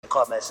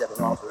call myself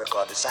an off the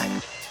record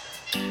disciple.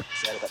 So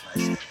I look at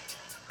myself.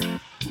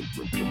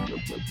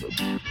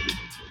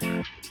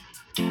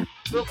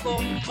 You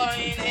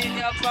combine in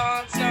your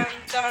pants and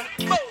done.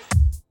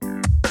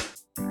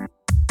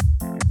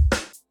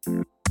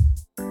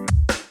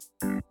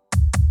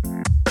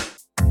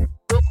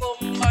 You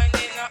combine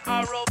in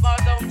a rubber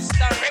dump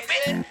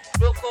stand.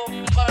 You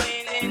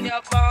combine in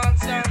your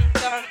pants and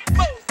done.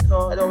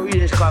 No, I don't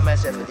really call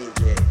myself a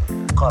DJ.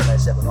 I call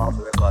myself an off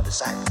the record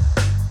disciple.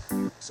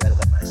 So I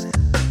look at myself.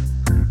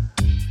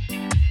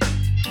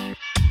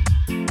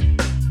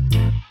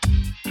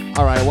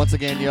 All right, once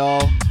again,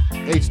 y'all.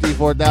 HD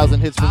 4000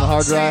 hits from the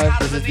hard drive.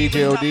 This is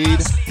DJ Odeed.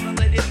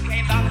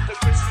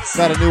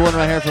 Got a new one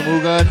right here from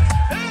Ugun.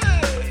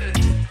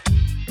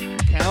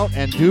 Count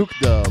and Duke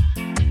Dub.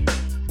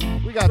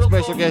 We got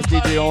special guest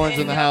DJ Orange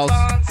in the house.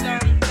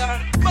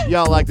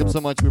 Y'all liked him so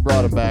much we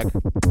brought him back.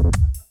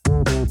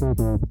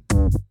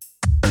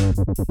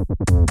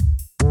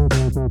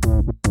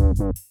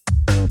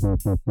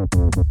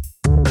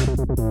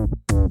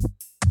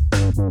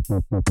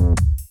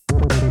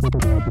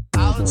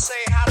 I would say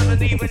Adam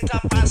and Eve went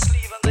up my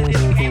sleeve and then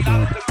it came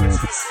out of the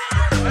Christmas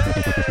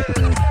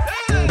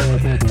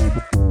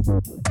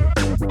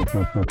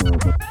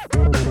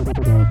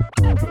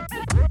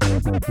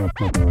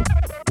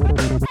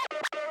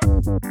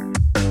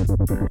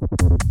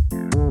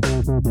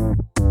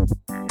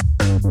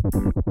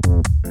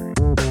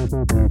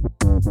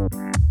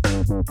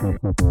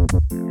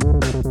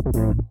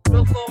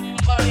Look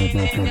combine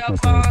in your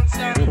pants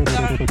and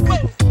done.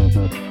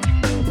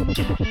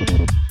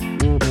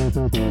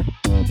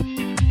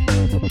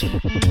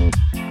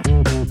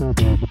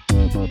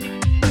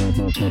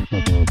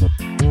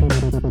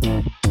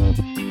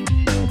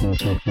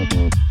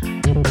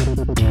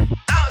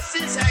 Now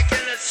since I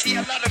cannot see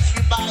a lot of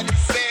you by the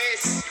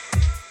face,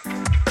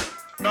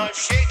 nor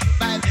shake you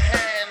by the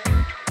hand,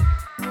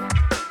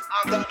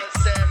 I'm gonna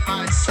send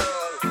my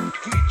soul.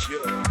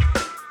 Teacher,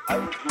 I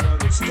hope you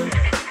understand.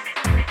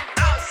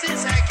 Now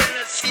since I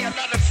cannot see a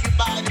lot of you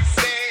by the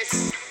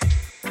face,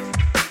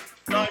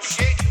 nor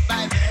shake you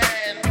by the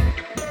hand,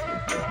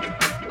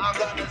 I'm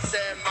gonna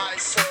send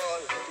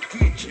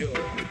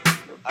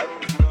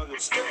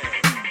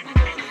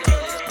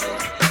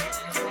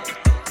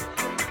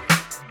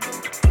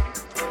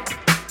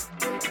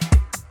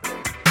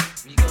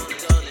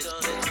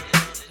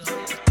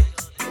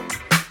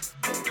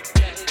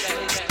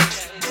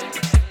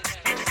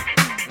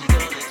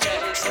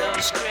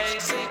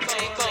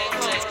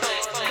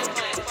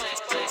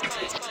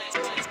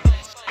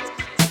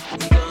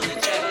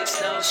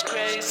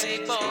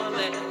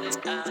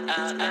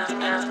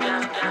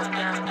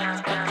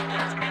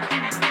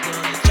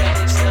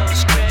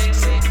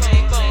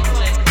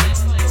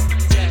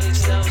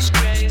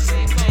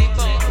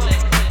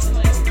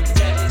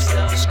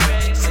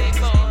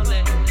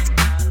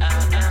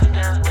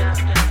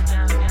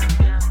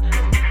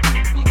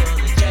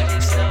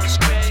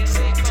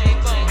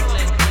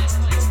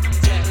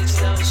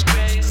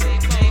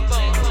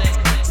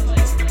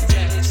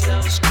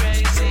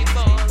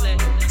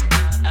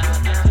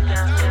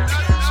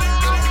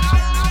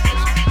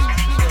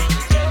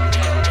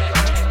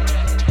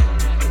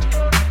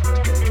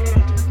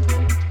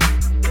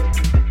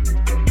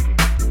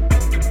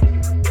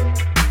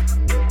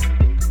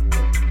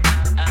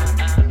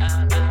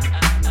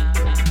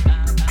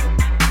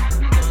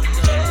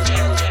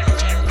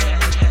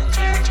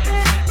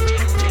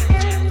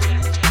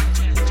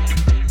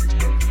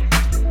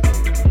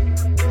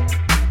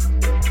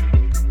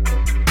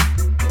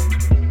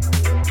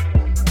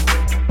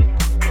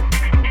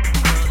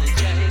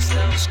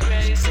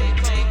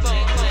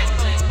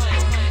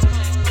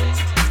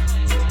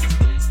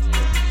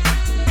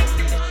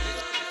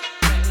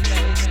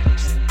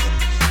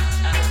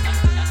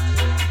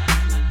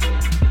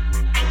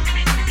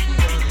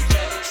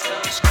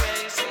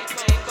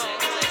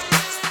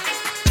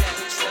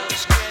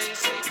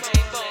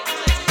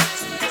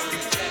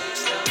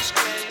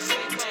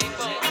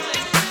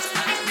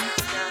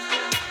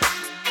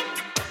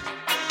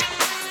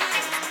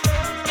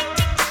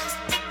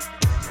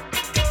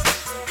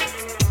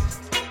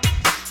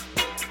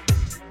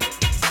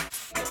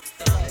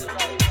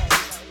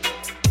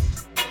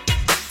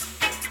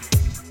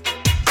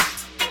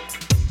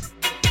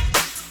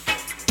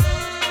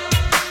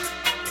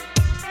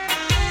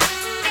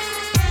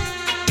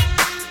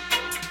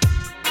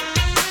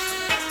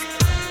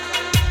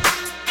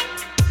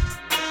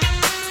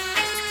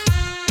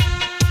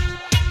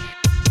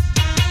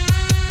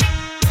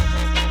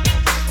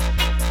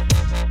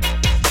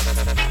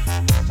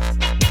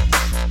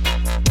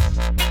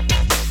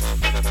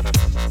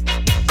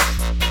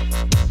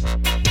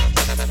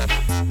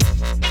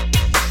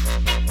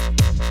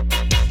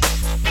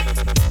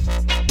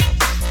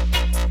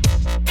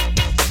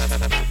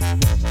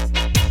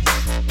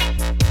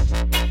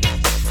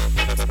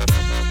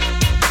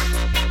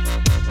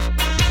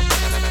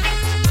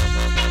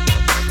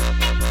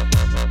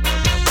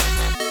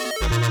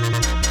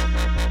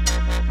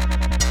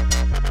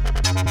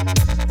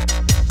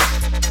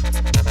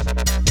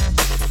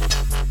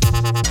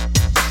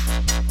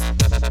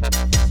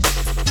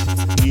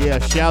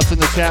yeah, shouts in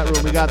the chat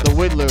room. We got the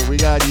Whittler, we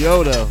got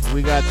Yoda,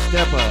 we got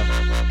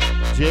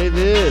Steppa, J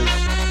Viz,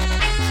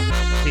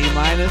 T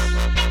Minus.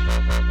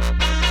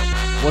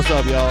 What's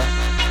up,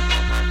 y'all?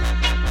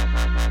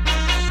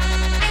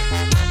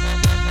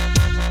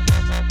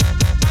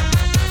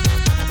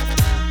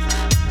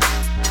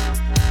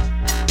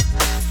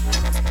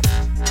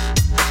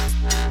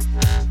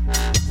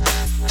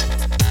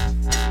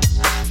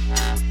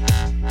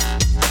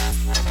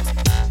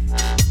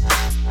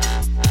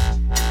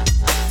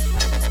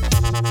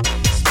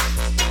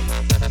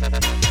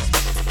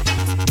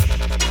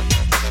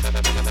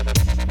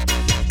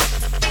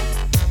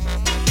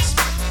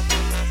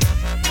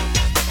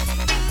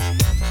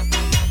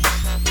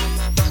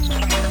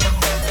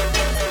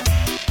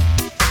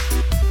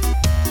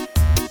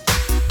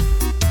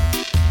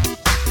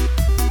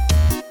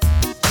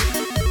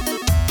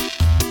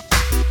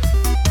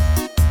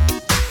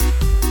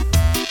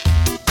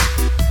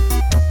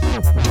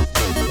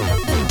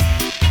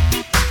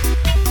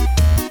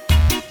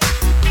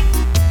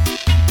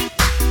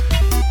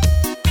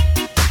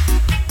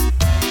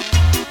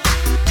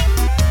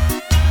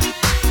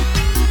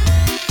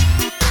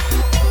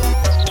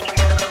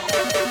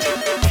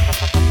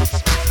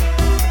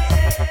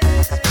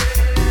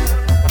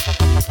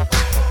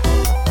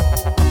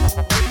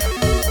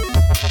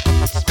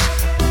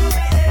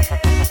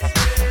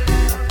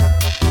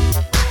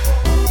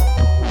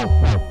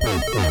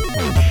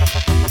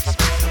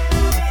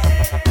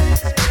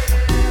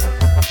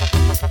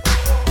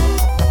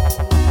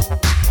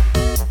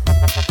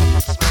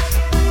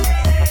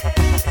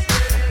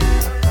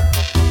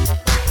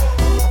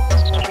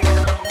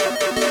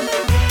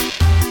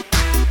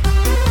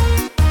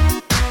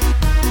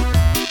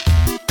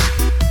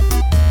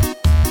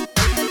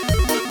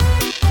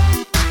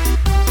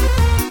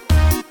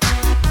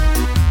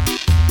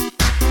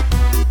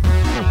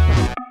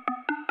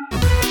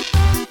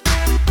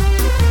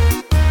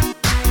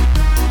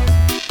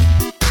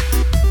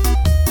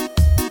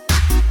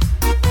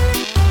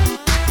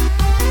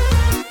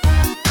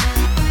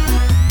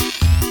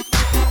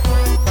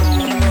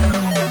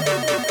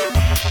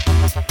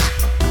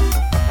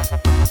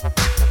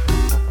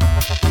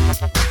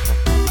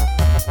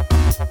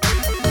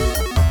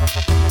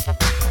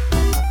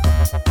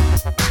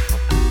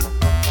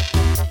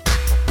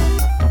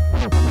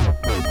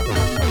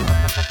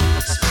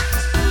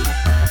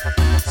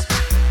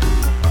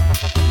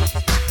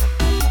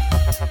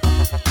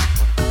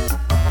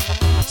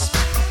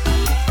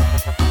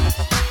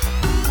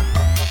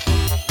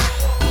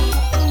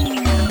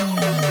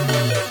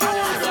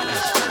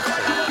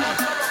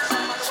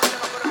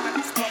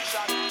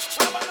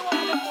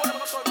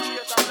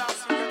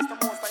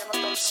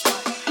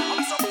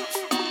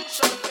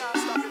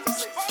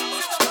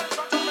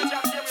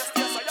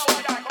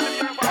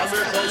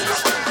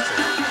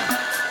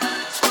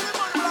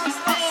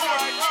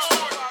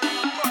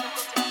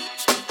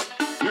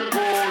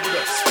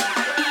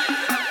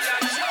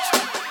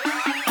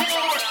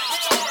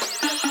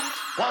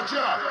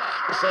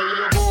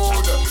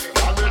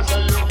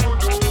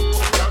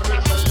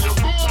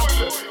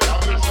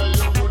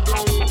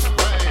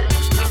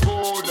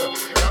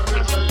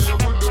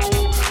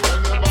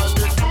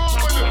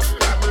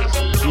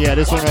 Yeah,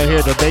 this one right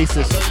here, the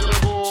bassist,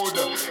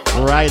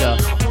 Ryder.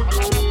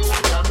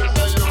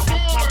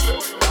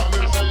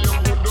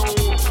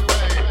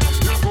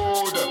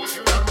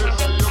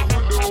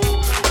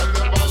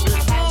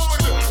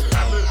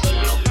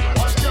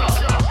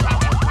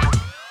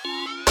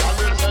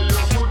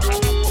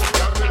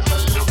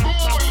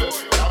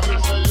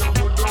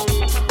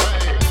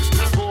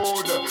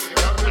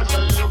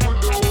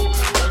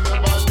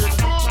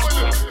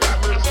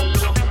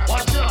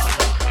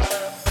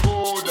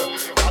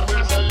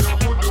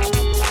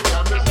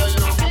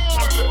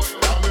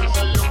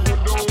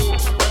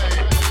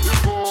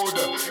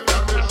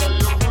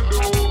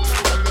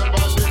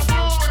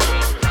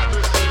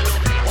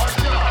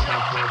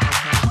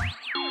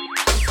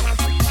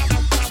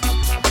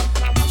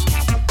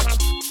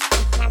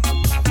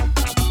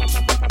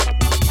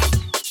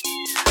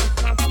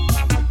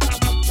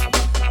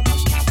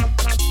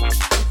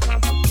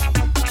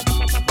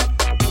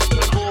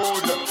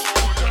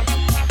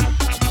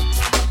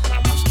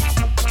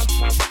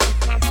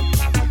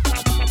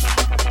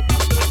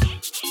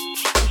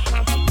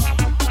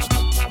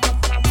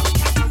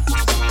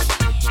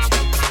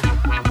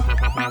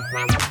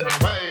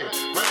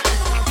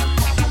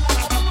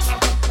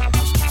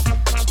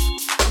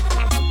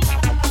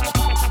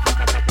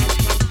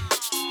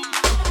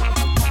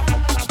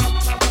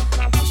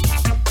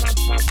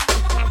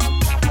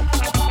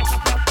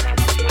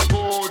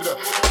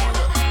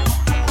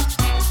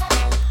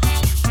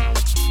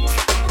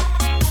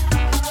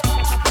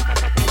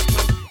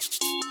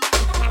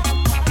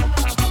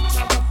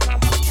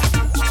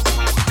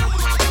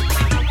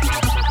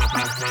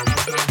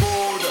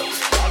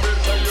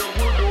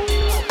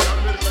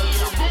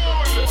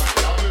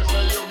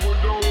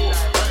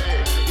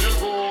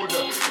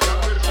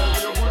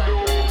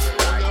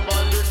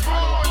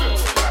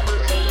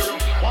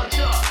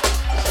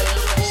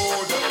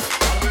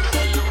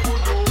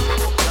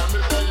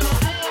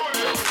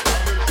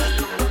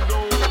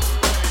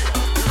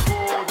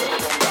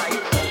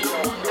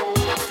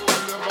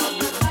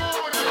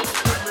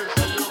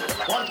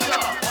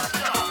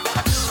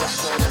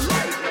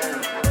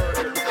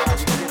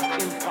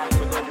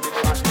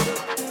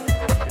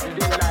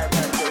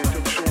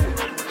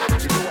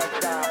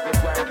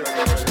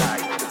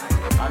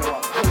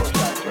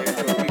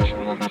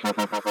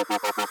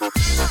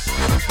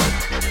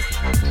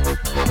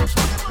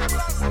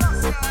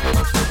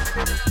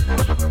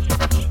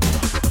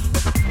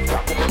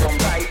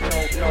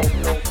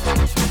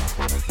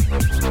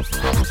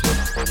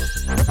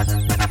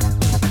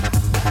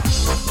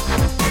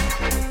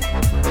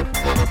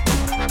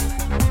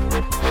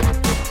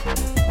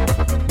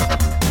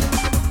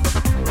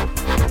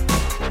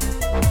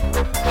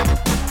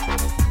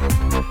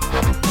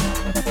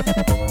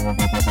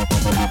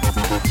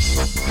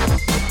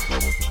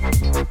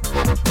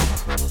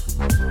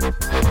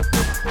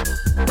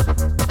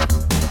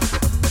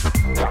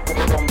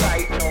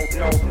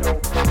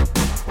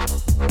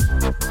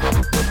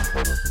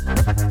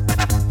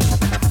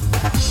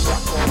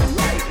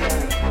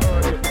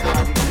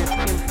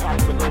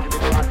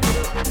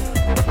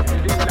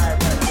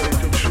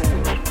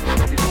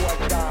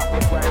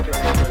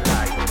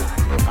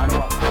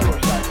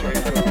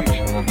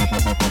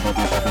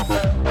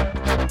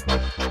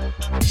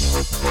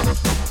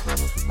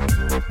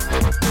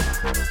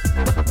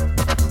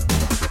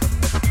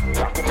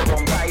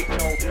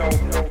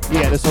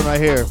 Yeah, this one right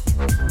here.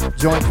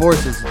 Join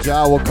forces.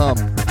 Jah will come.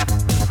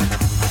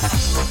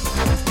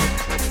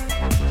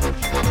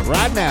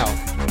 Right now.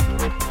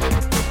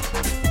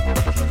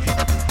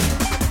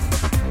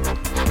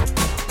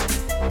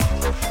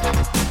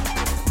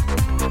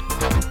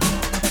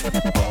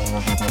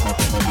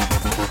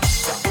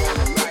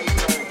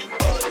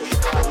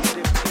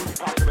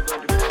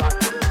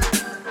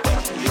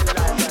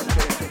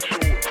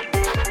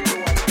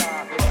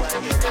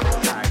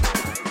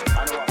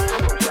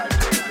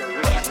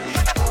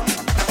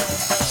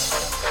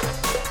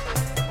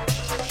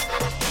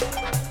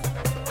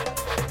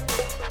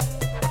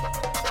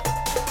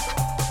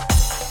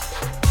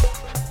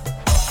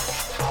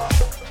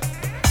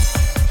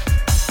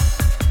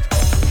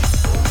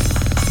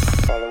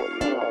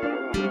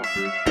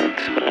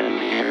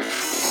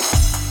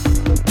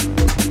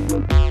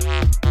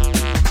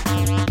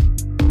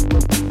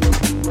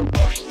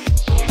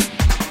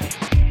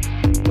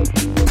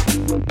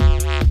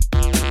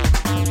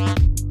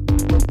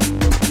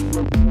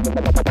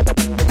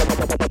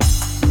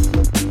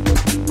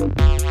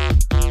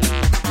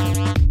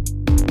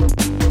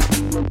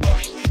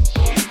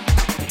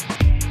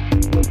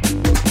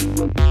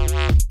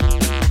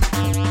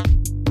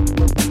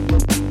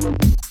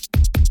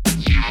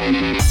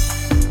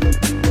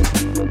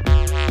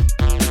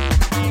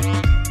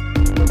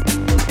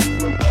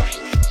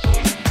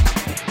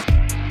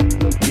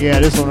 Yeah,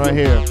 this one right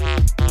here.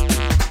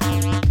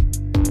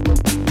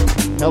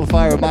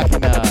 Hellfire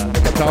Machina,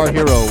 Guitar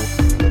Hero.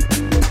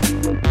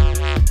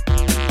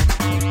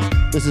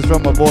 This is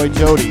from my boy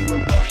Jody.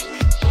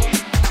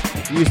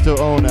 He used to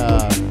own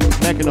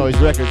Mechanoids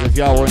Records if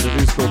y'all were into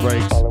New School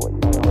Breaks.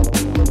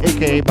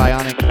 AKA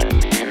Bionic.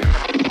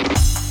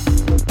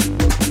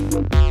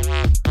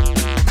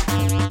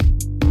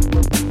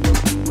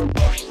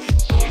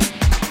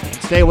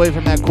 Stay away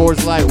from that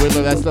Coors Light,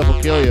 Whittler. That stuff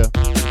will kill you.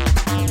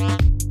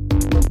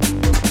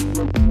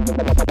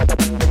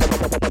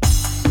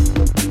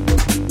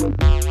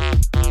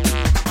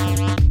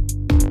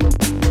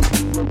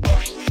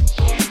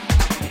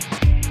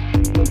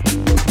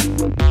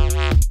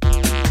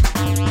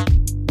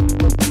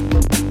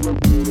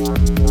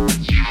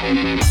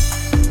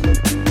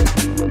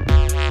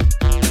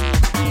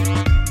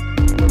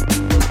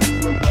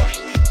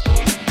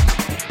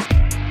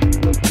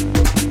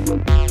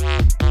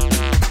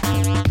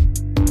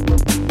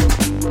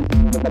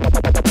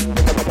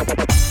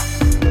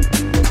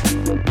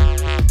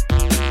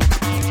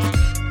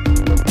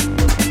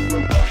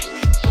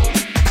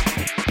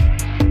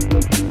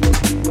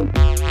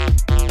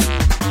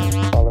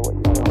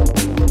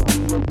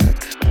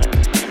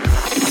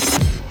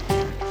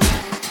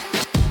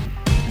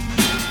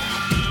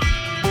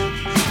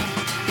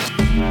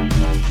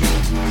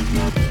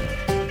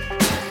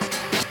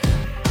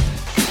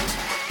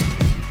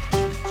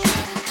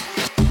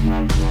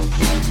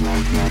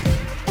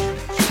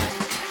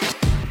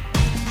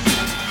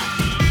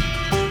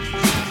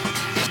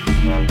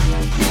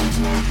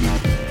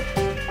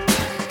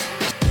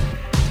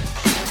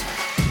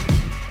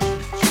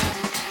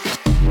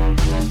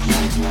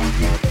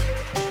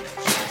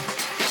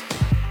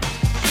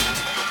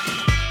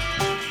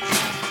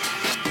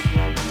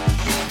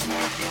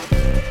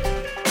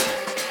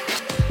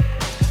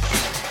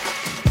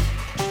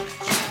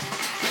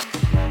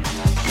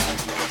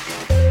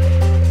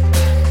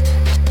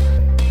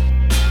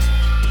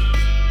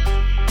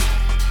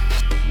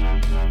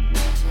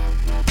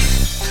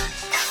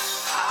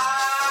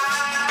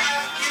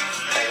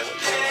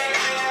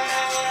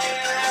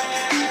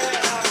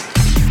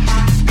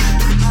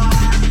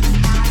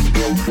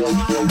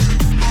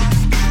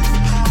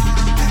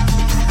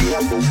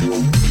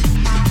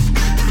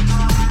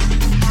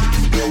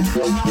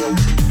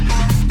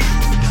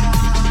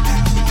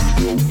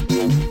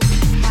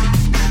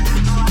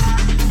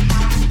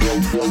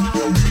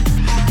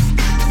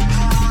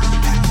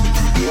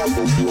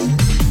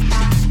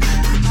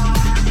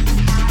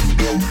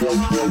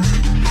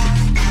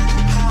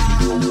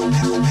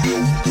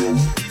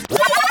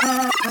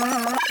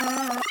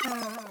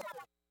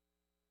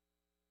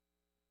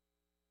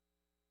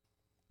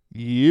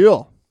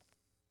 Yeah.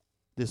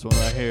 This one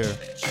right here.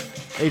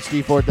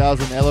 HD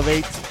 4000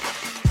 Elevate.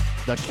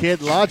 The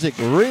Kid Logic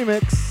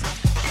remix.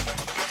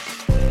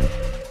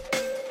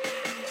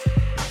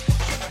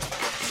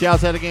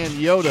 Shouts out again,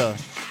 Yoda,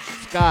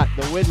 Scott,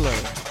 the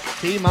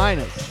Whittler, T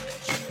Minus,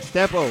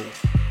 Steppo.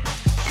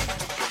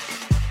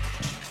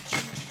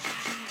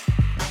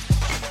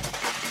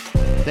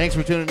 Thanks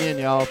for tuning in,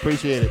 y'all.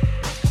 Appreciate it.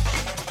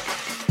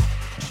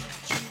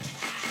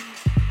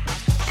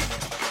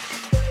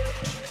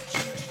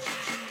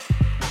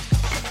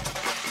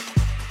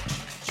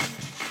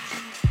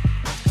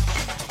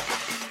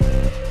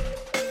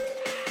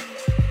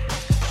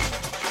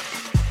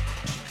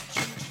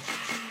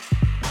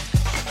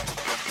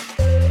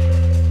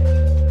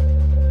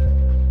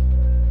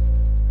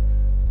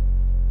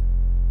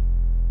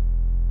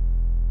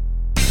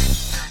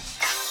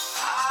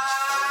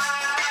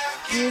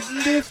 Get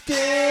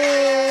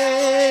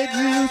lifted.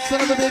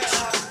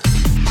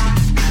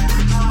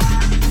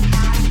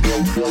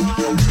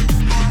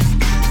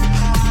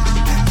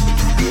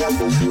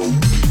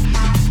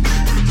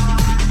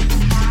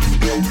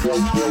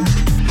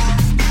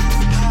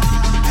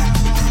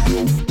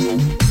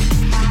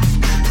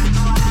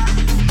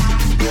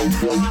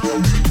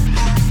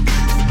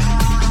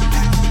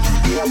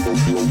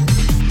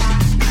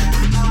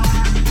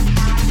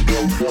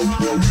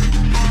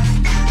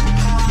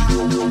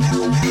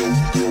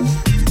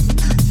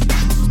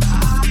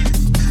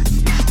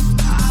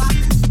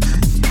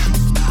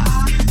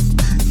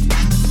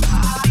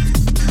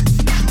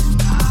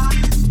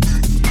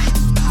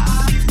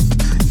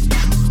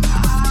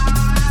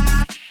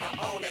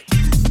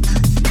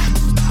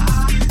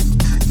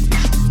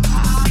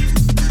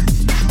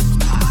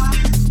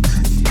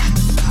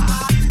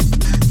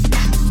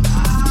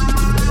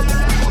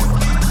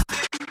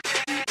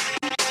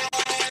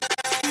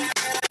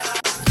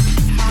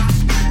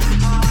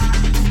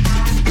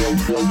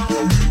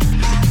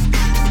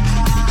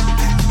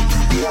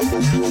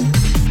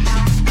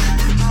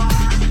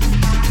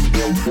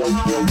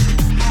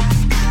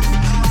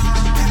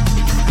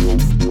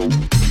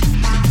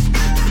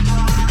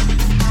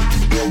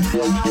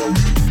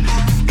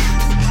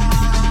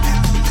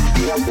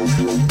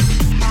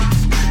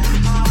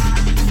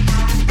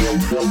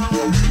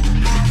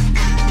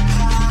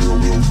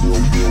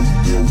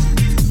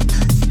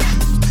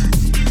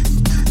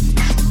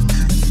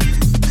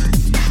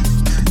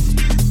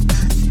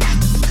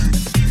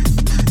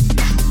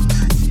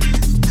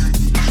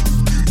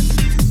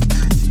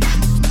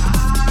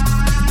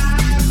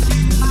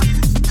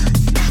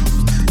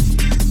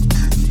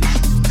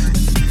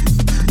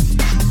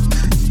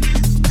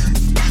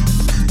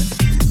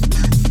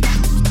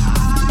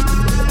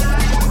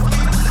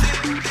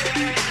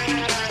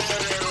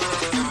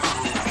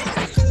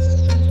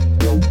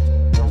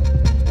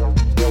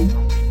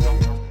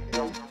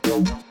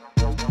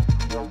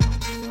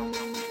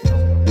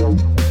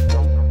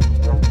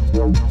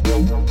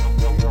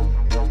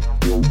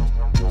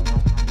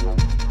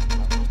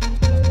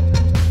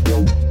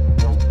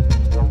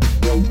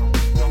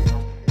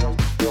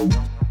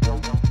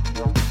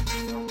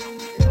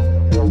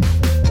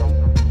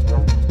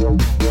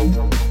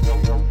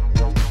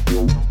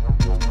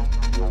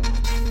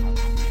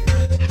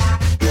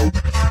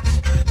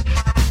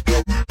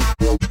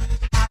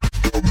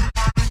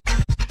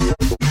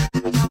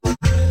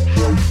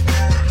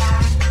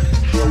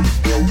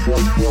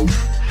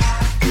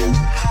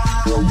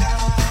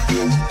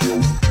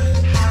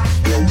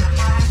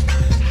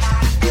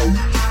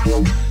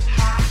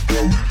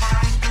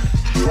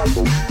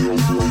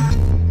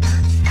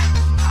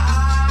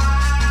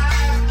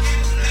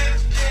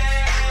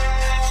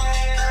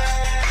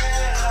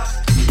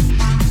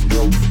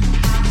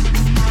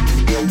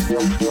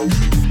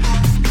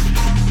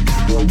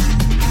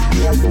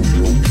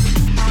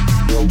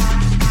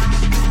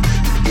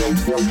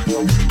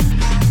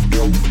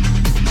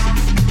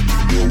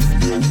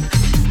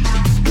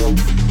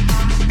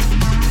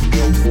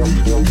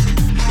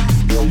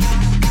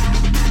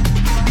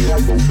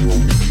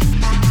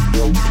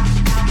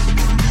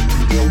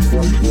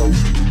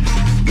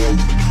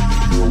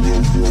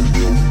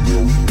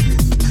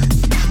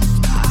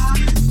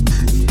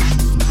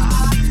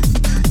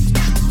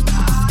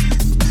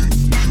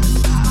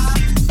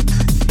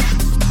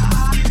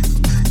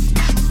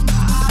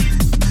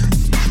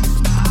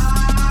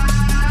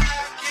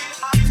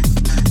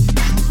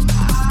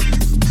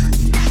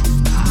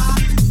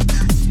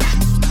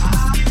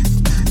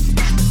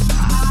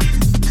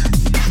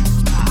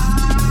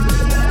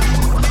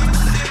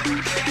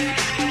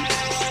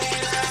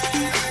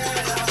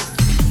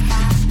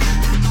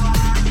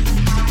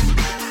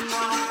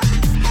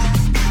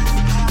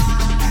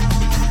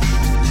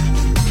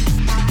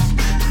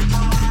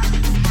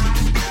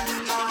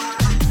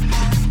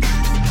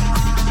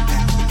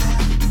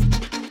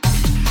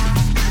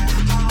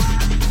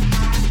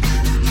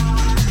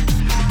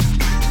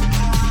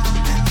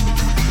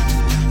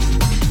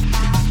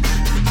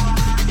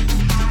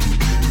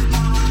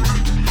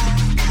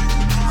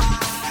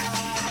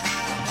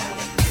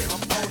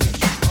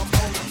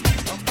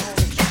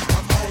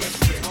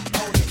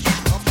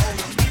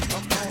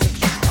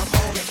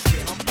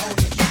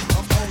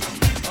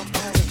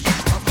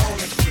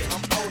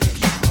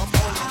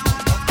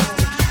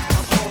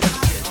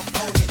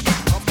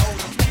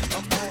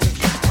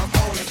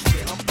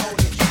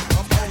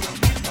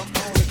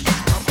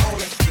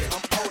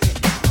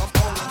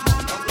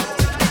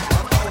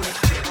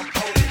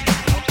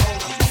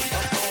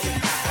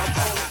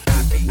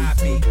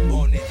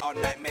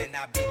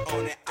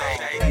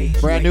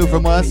 Brand new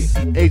from us,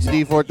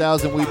 HD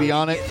 4000, we be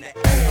on it.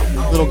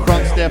 Little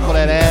crunk step for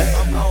that ass.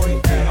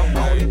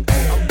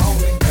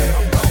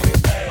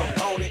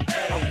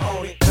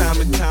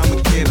 Time and time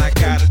again, I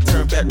gotta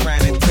turn back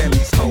round and tell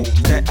these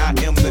hoes that I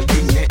am the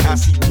ace and I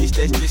see bitch,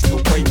 that's just the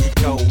way it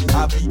goes.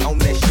 I be on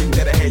that shit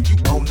that I had you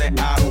on that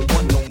I don't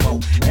want no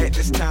more. At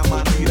this time,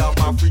 I need all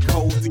my freak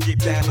hoes to get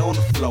down on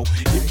the floor.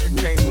 If you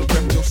came to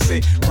rep your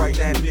set, right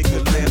now,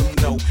 nigga, let them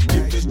know.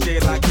 If this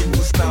jail I get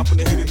for stomping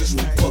the hit of the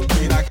sleep, fuck,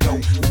 man, I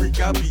go. Freak,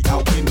 I be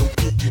out in the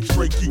beat,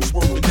 straight keep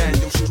swerving.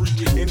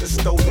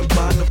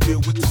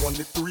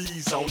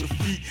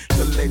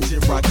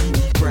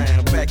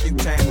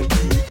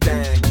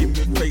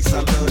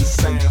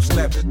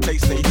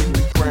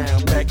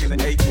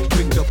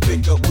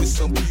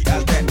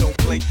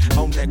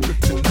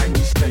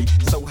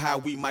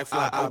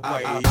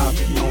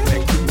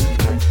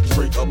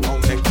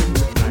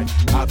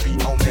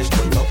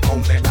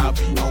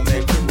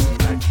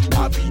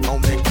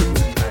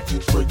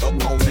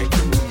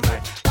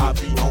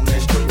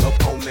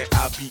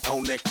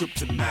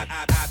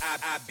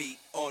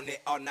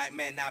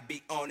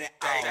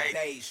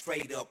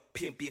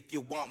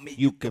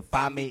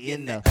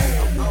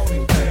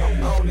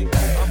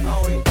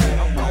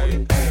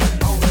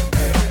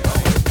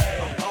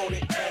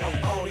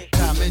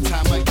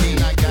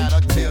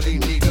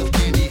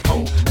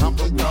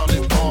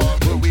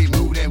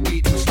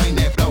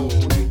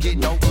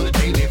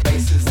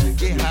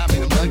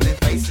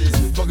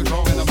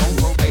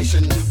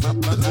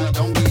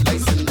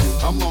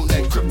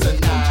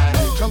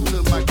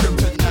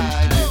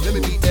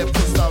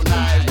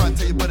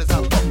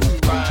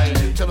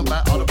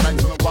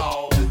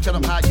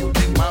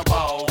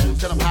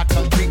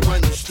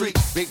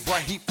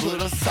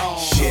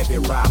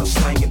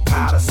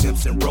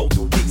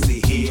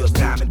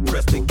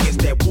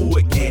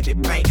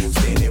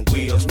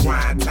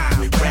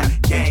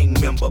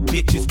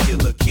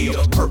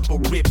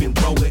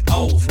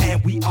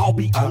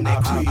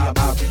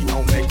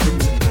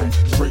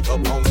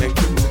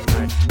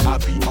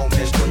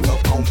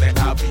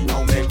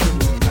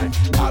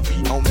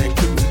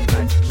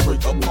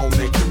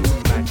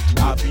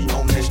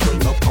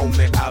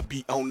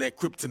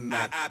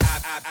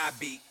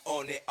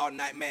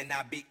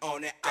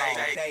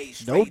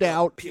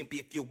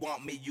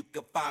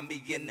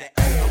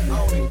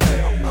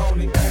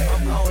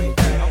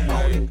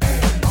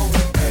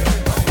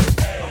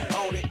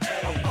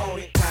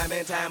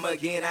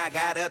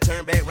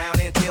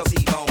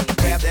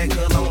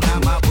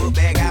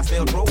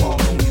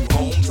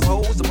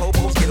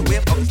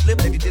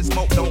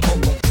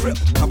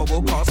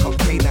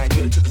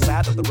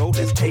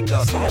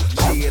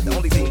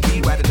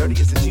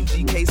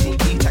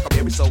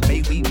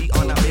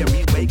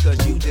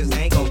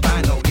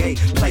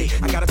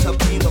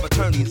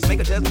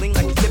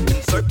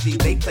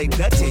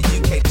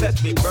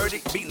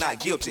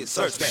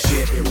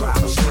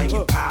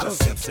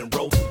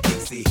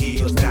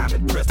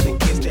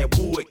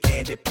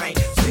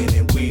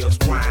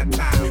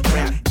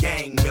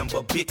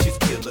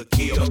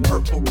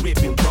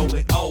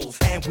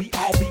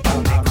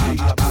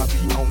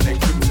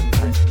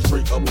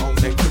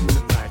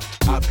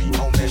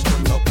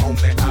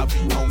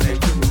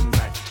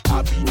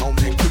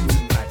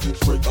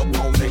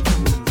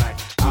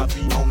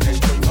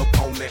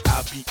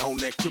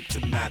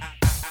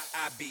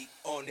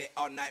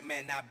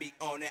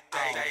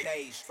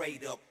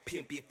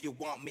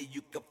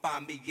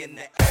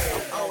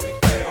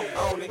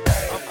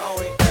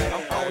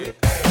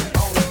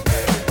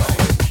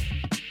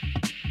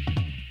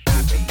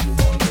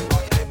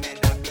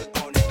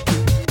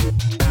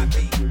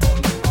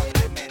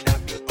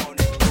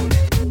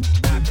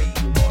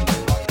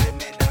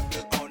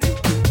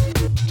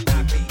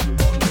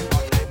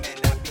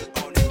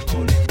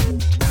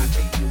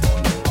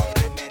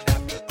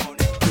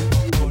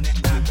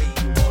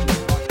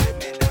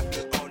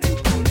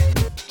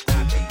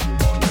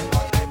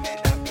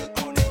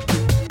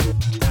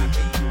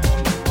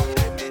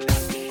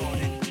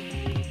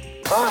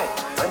 Hi,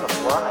 I'm a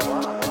fly.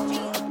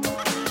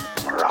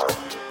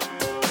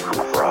 I'm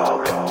a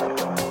frog.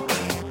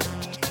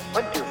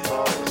 What do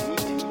frogs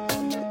eat?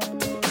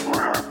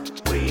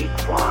 We eat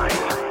fly.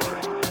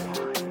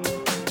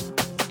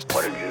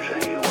 What did you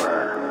say you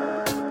were?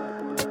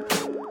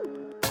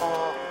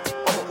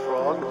 I'm a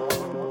frog.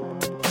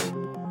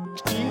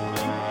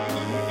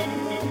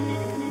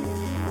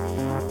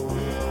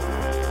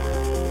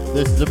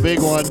 This is a big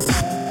one.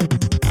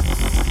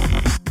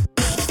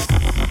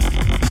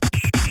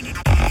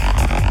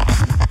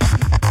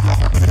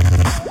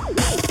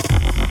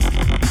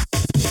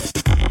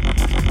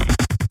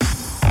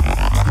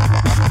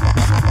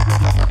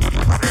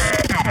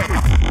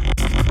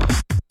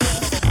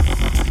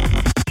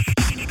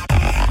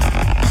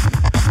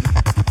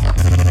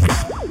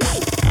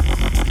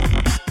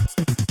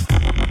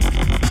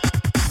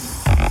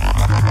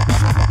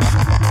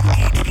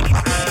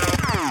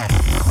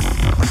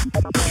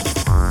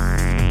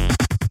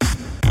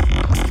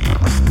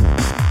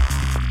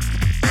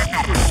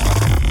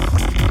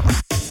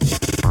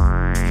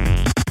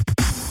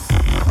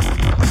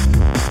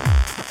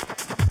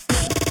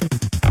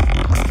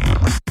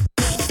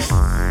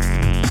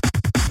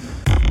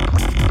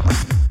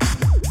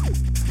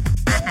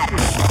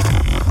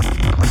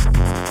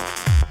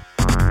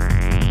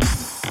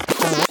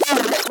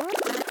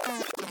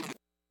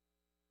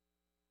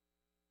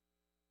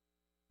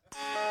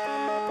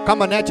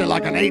 Coming at you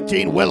like an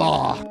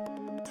 18-wheeler.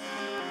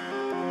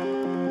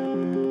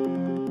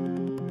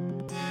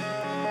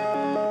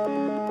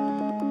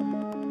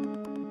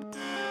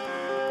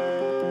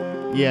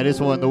 Yeah,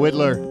 this one, the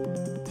Whittler.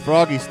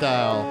 Froggy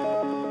style.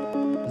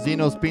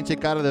 Zeno's pinche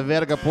cara de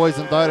verga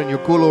poison dart in your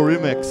culo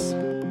remix.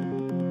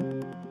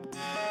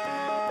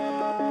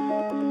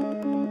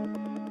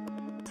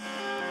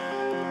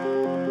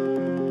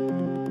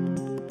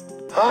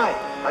 Hi,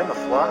 I'm a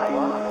fly.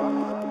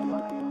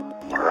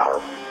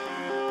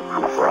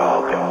 I'm a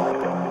frog.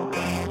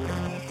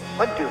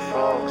 What do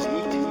frogs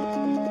eat?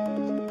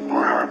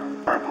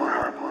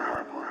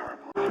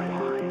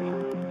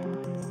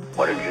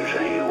 What did you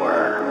say you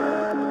were?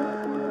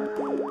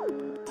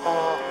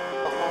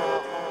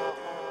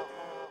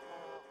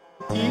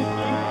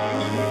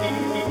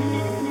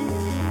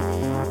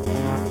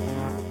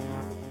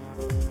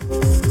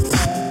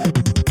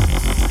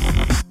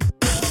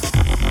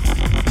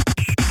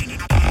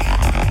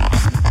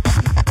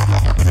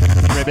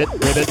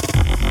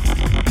 Ribbit.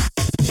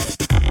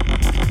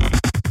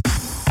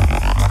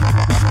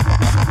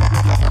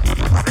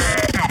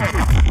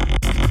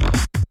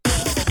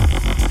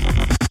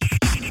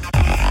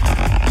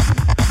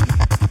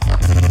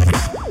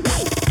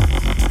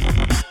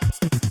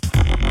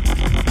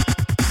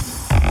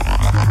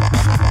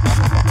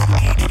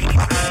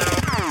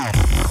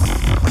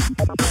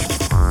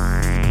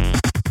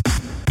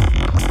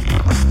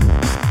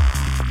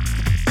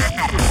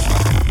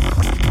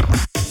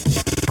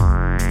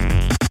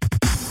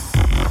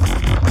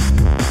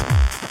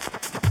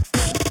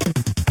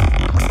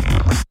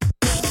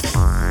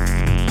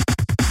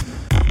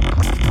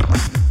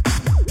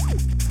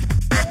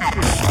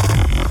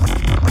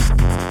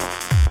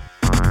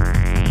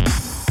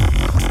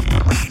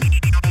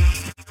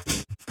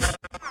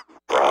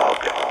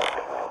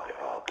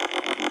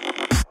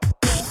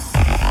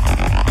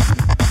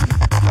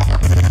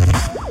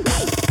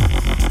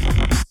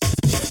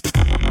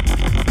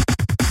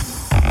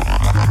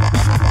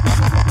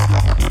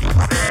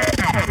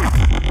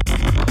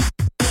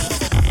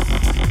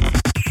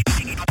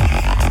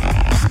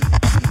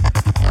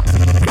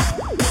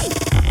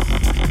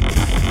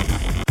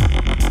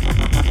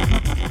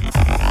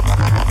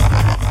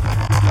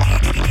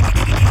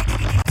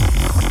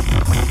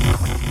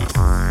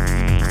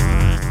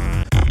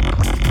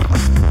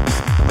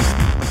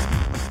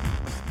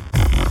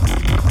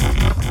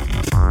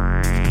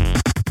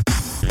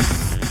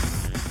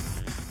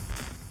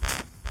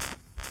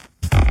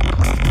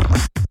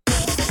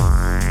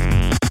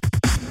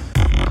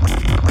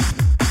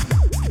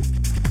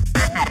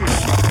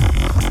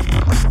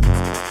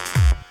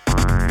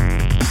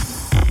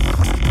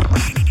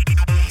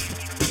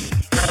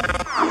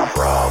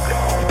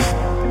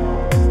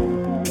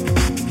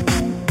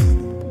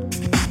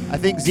 I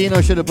think Zeno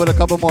should have put a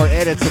couple more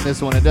edits in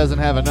this one. It doesn't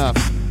have enough.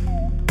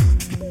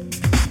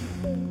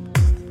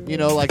 You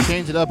know, like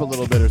change it up a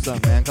little bit or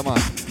something, man. Come on.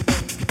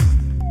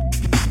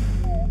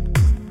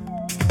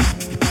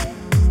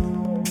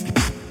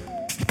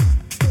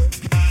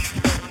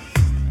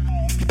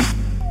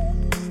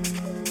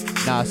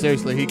 Nah,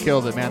 seriously, he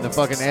killed it, man. The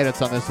fucking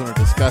edits on this one are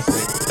disgusting.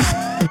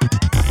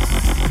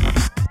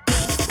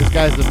 This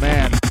guy's the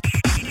man.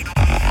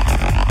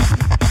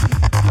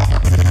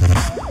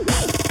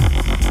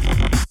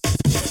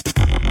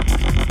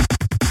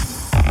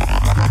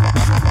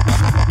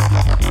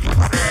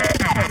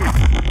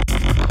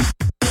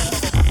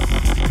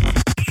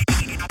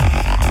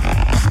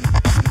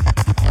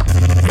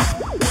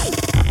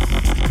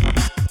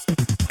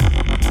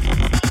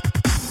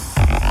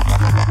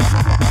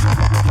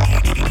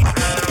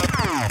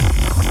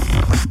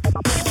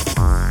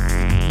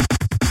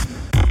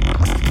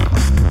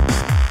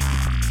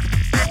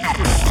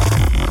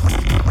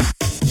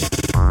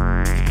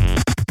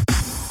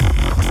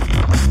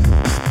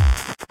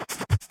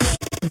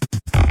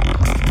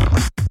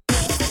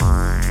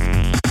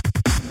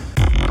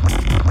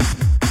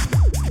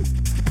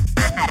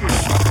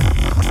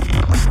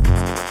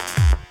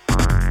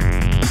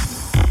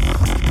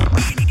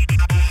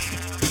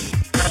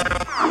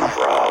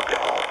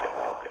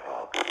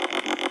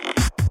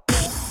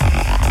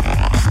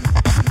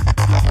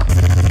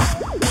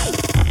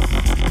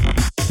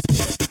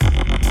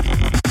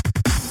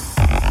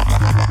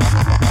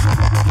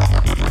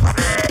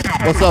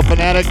 What's up,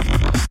 Fanatic?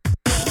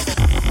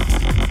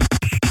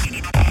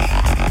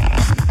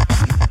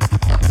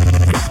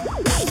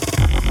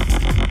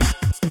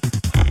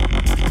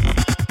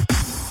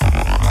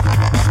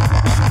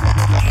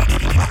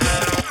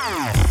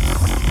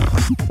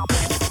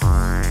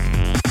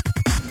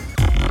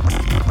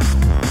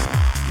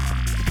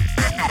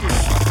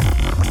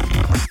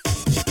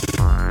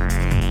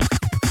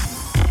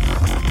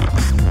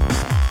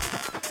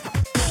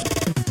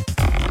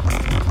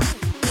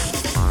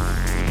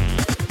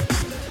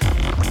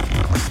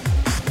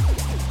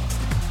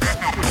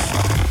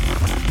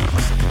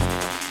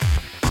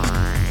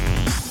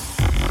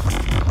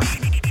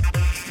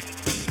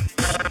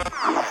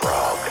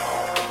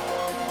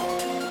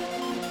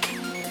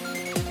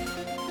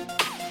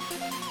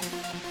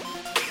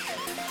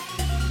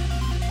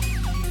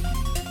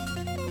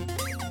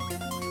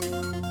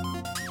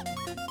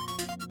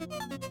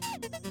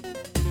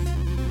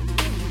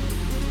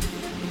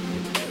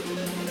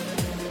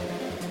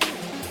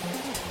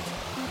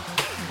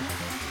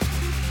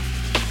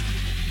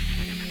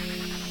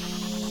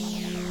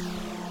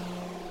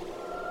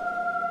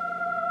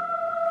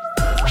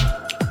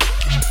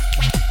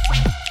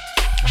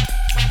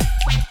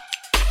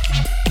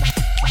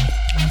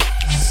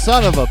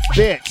 Son of a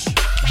bitch.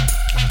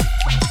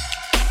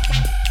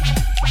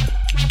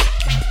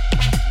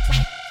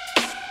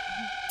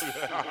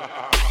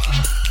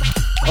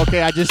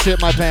 Okay, I just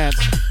shit my pants.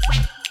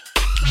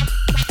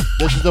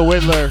 This is the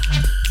Whittler,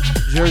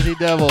 Jersey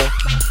Devil.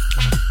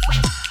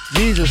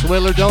 Jesus,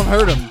 Whittler, don't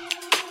hurt him.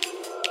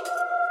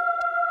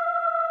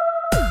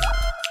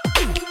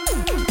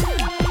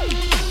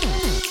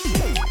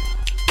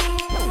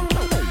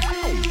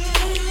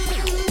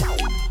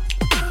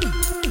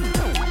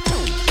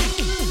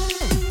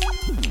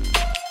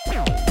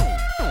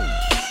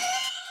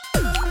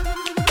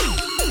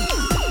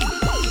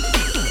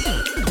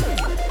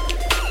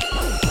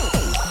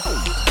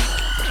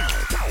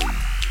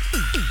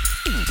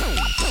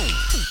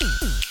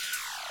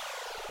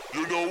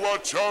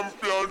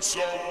 Champion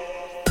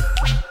song.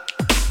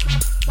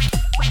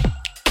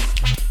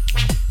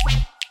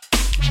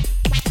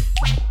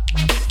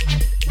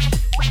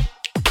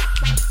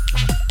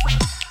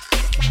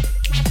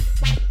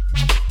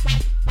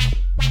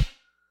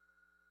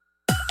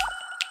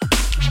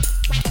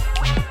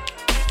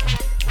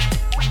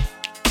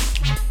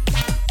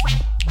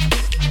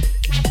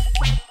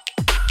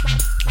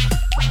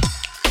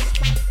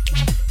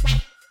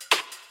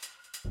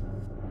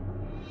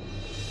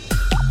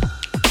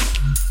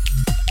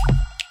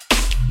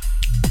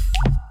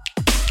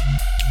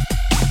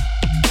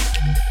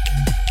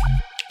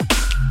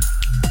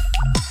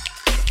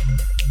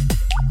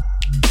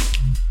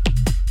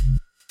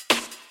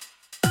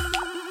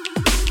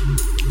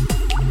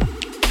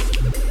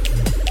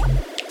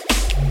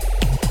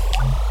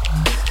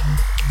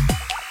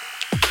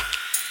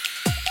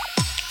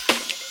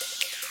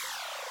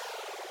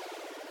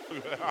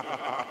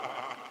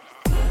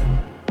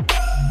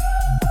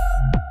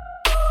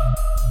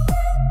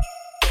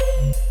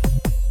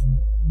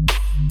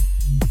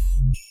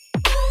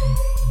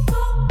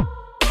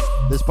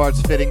 This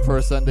part's fitting for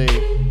a Sunday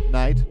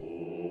night.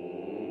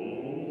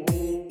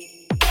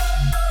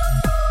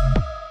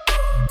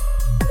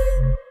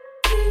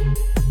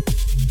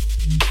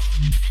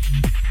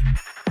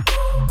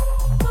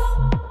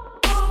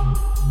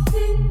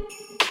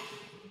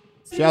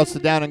 Shouts to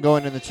Down and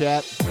Going in the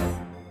chat.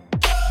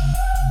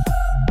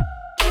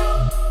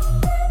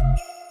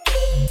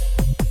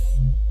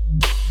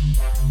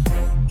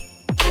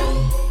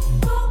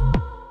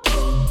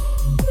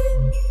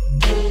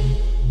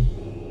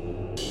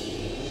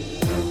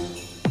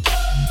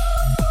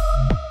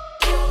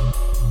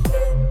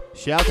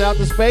 Shout out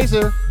to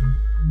Spacer.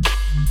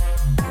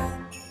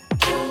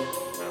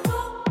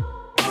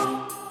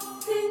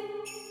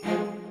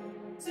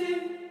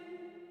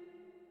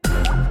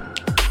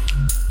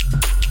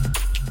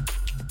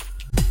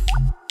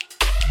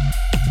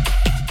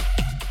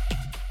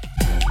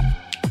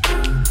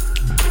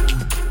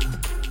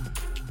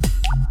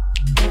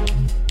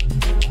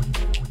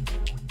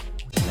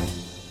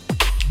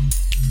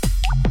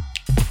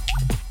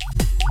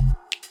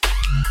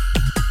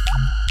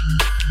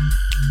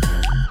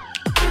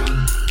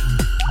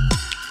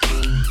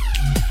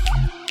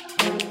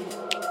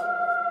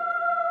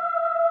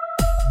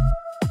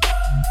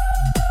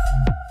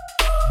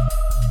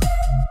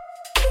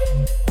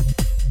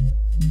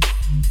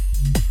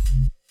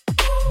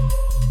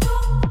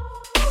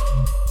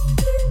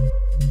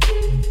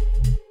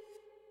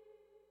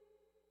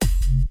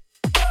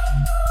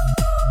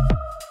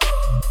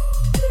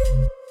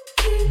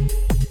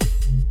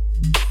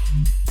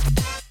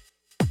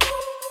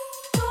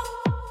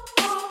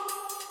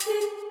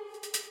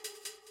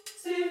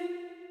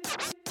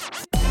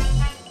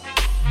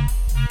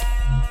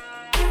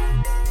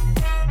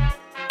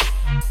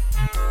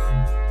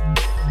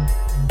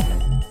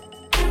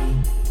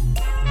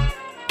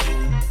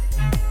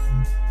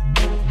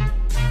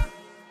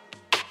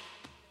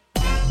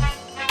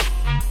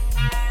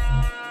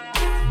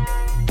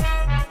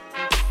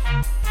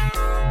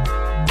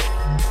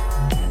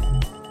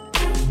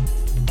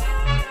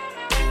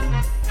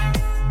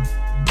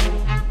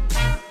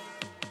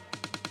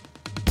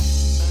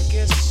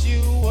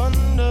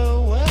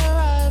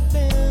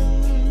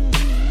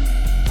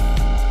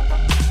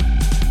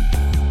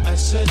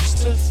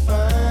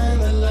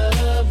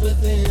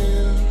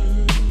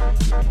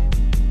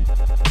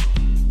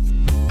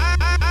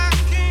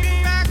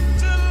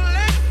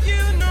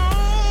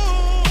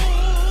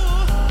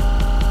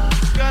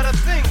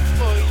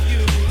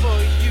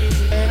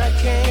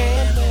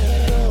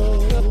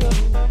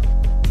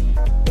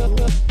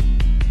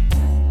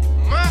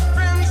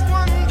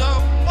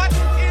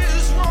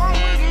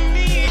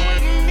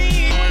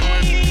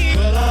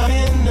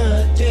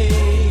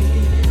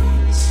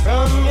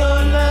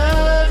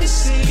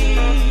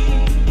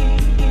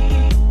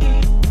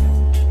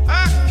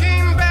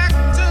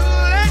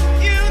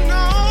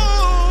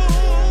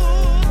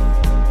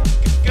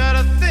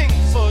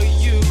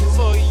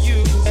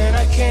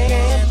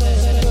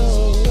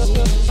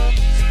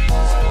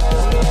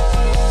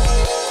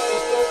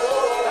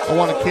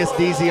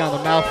 DZ on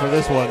the mouth for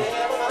this one.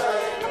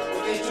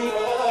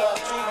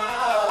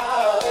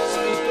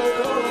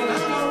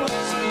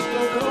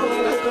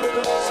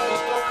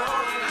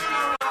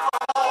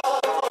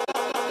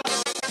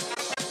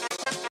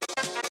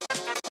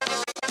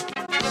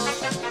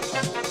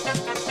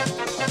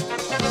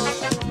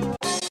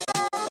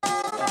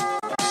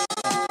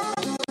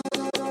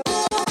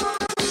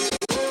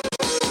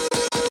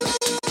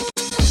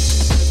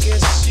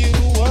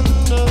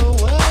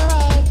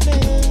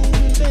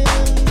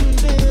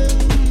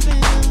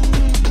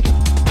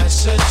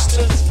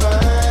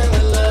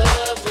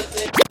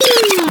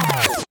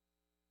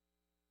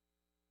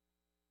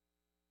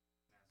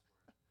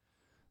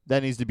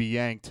 That needs to be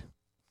yanked.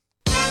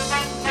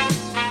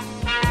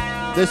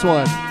 This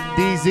one,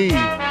 DZ,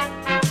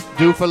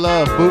 Do for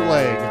Love,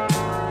 bootleg.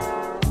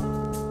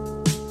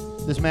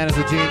 This man is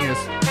a genius.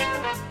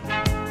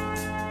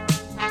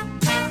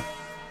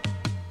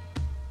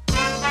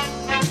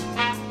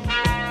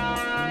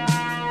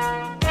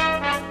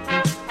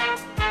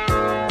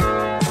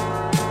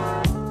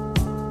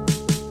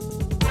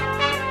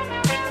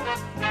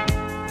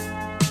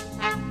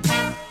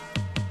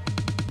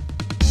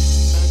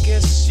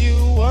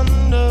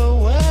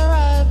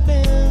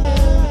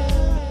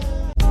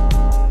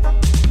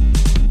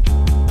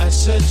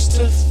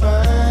 To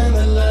find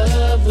the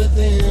love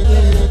within.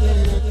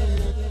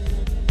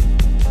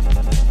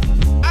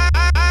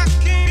 I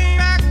came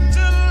back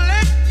to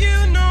let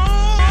you know.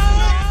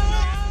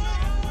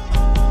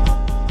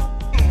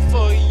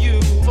 For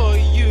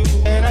you,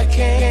 and I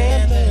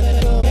can't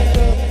let go.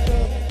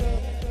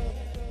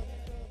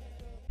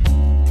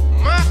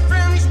 My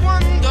friends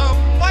wonder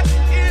what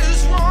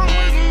is wrong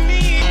with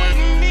me.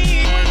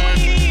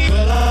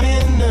 Well, I'm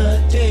in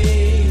the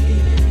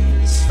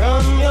daze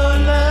from your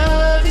love.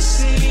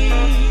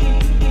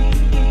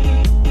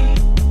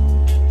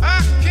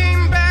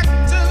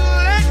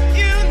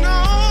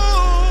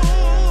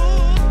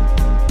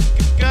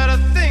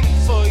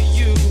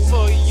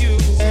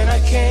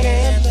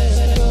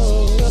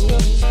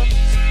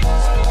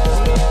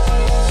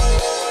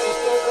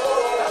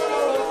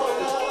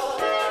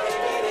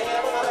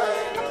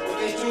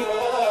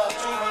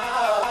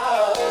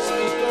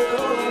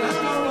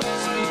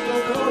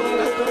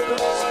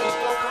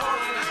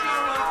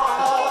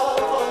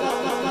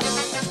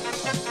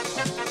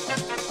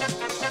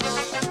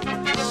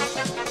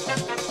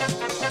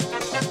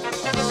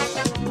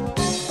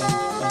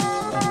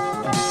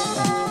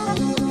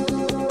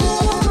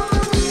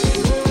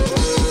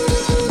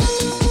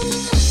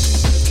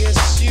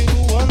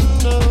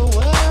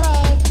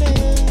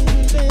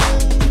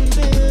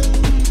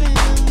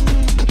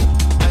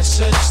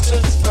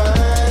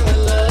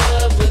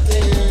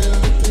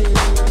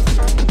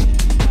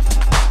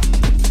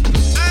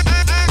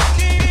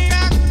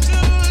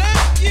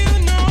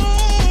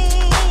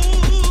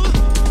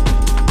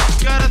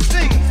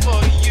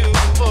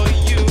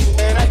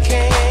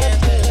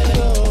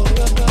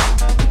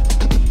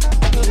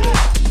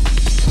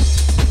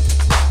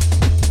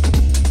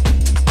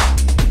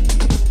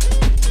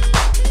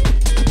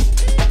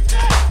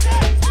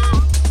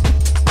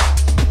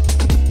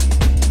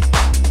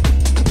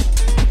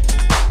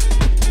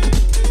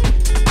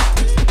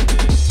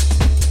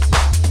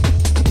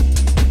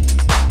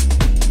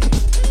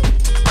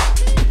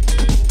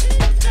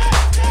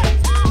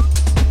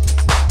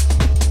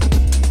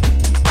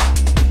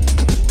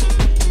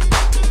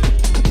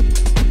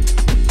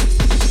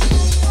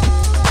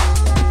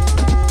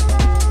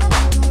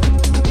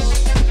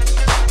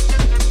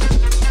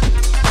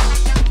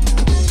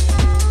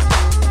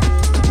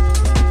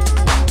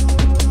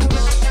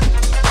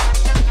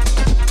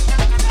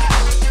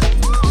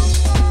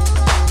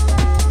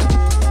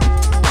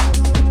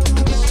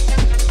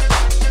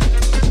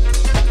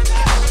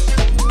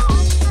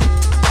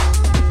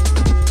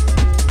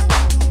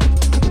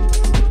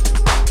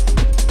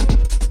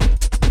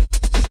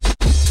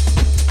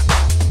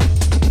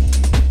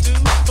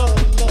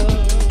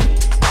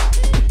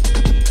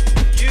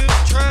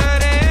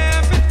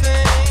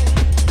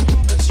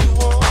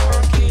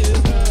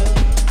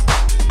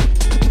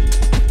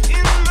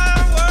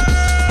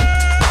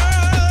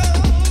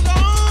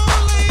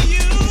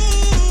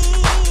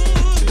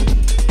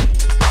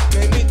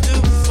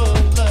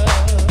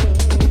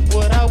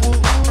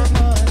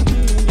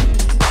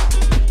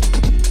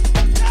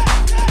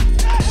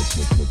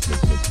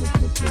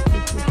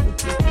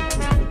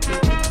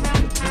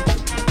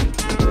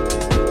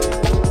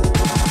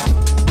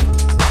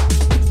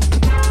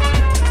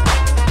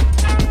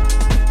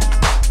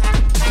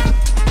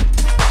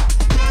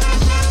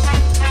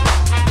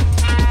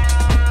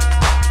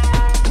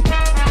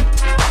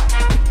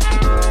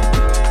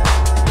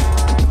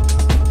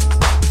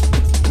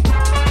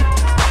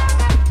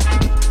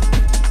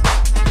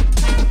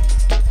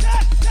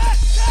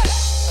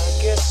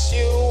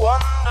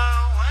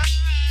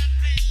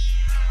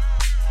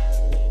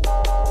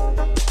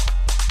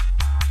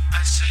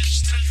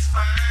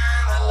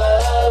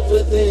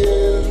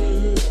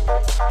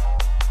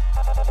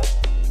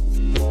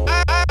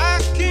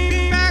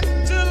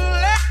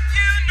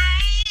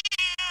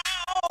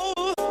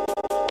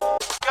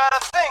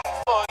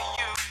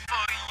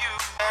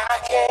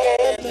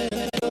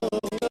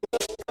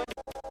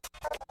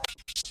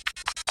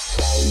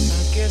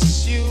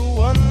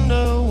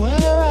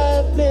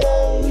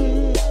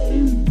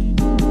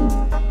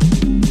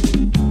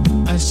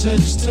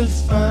 Search to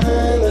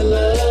find the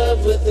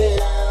love within.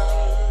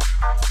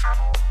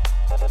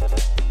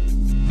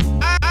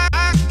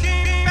 I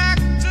came back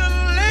to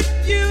let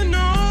you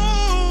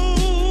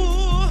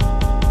know.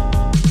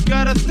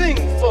 Got a thing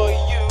for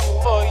you,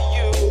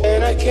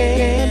 and I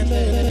can't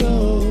let it go.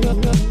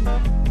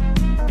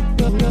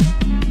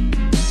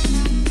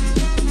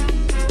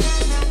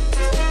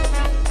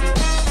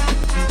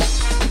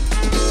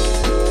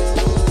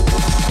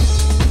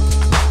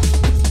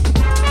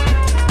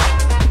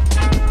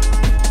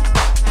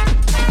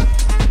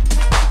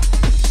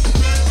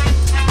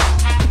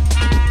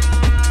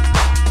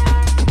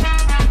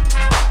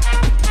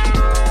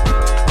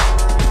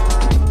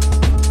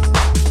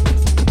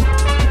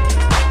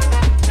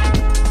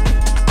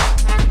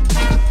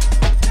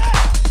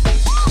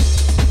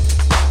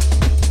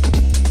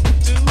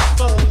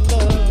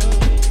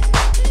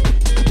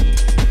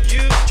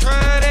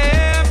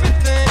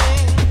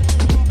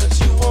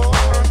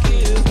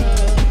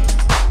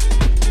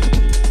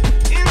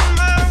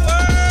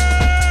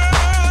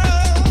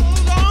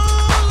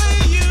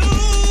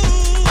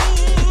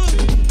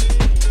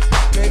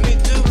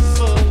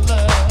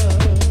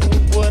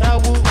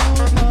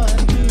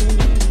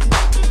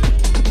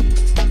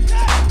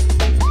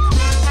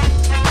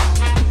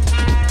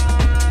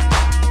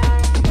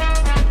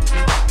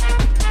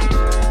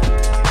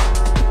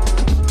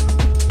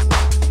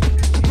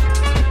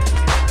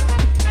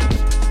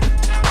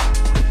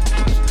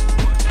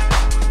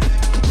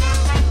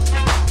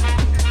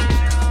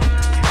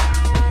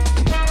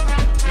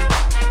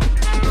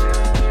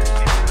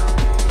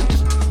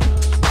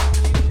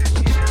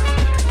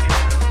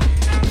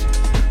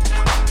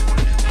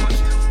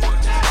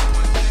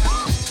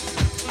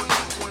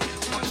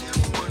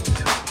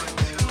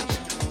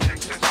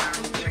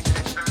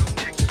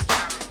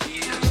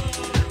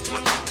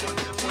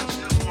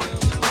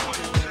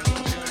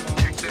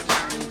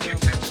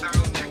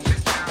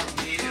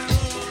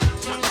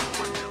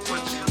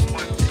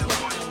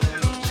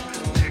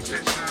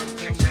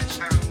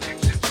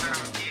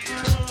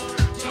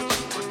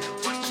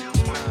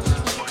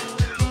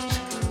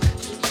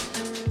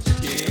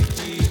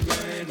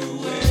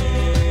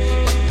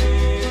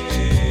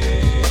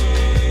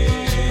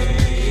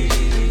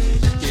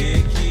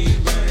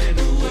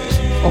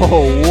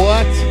 Oh,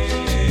 what?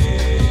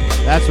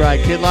 That's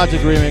right, Kid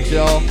Logic remix,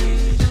 y'all.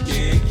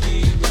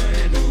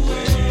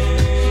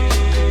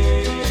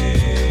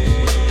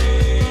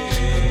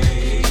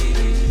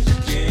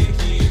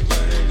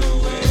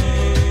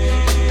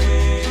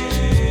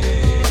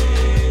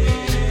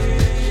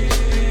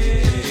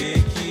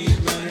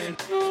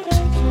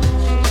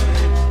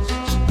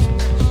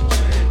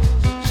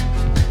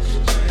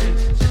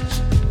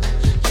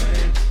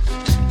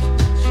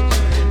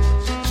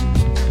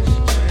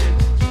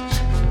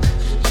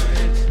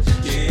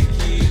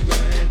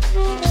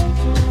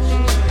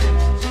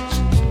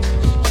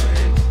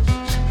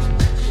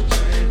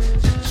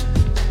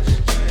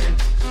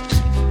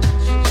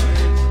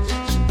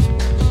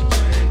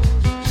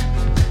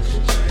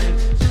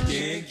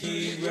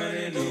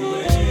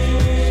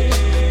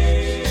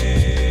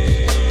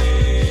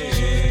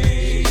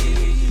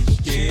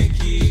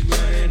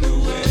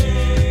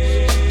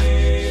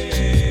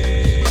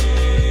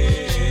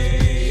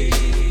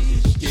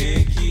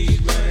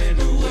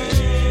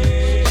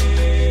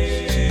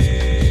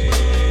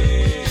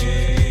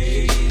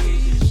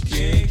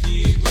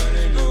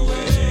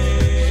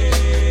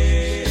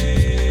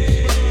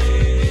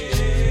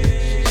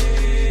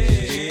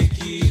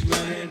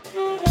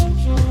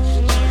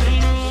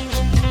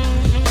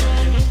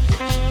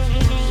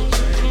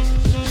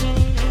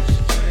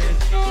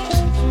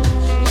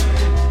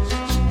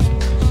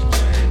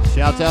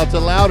 Shouts out to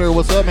Louder.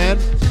 What's up, man?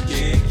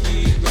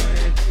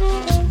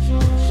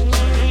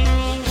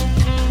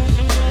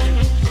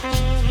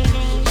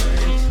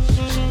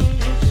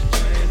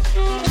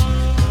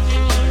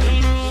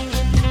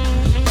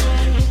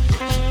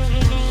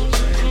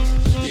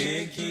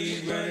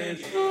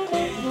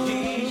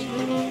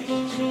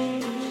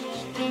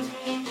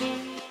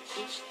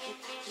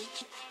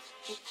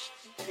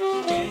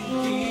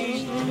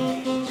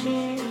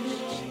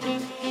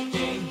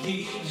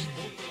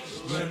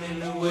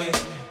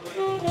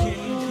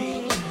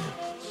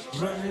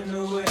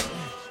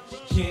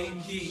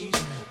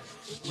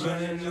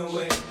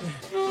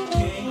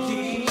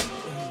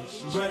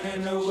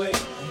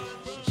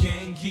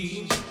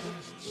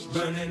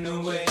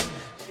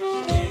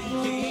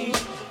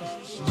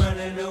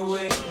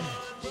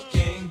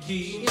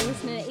 You're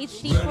listening to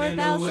HD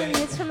 4000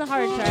 hits from the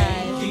hard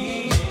drive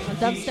on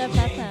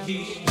dubstep.fm.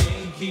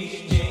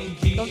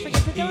 Don't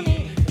forget to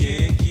donate.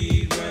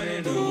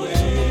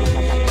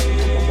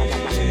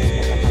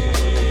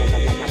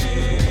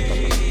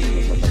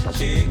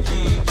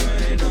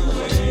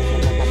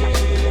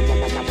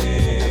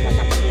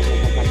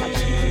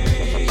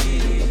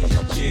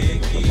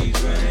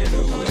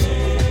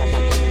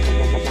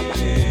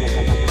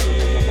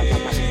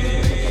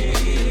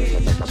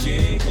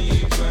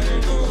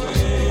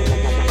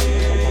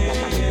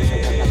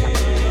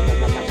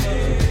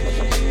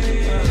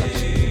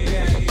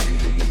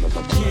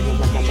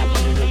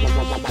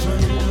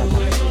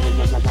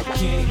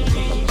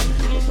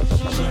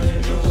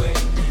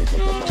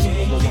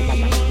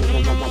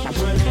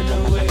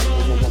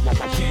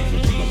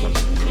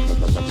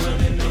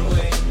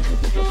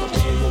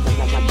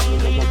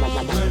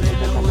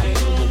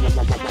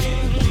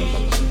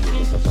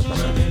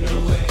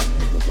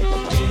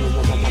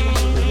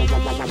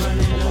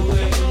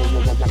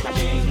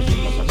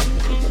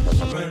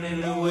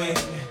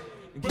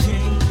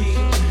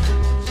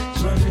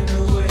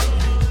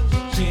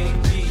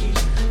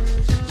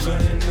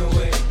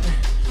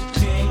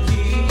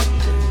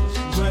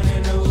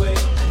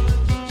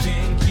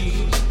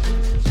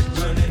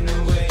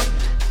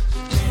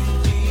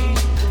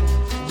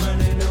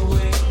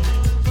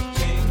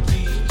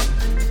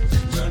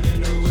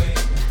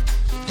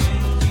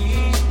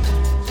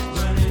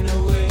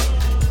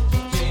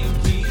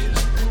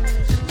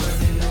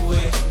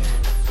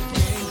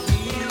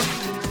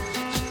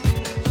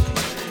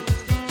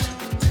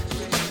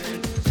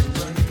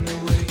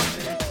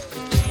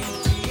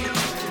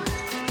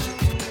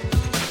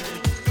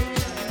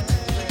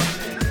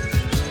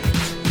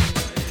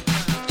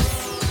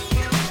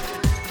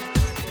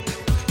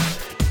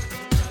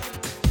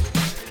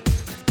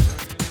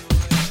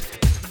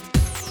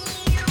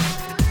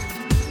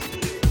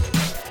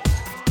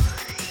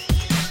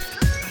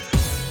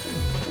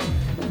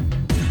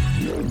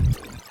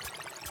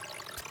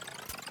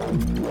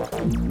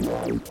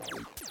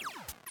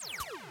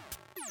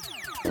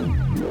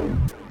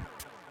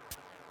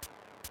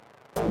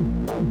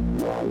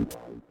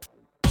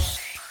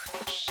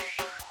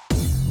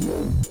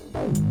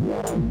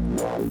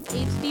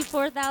 HD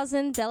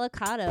 4000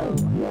 Delicato.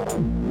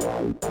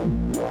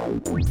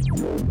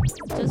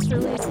 Just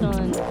released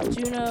on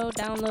Juno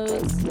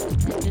Downloads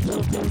and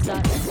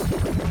digitaltunes.net.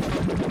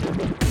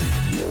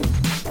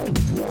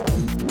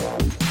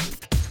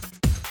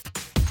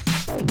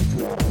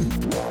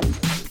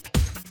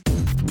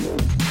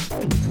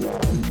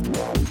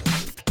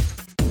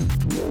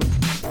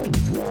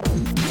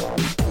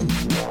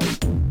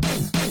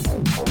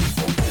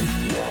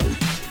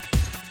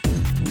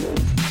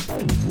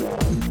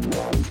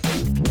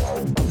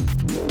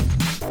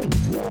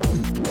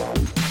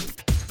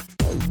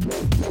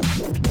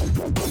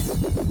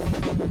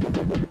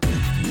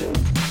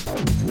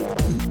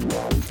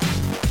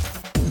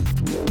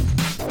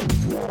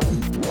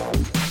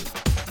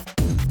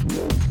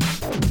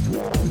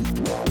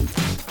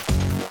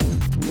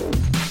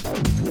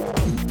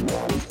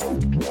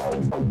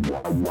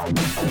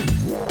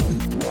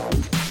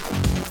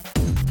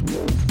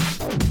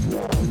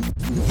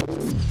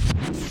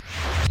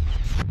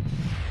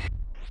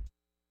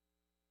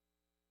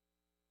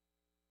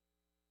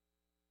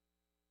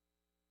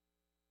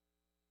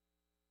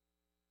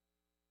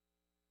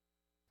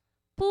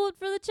 pulled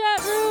for the chat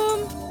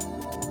room.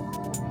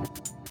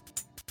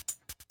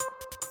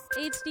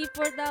 HD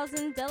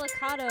 4000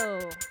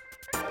 Delicato.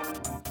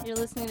 You're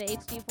listening to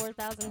HD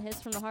 4000 Hits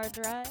from the Hard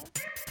Drive.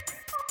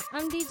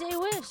 I'm DJ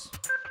Wish.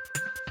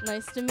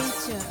 Nice to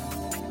meet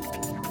you.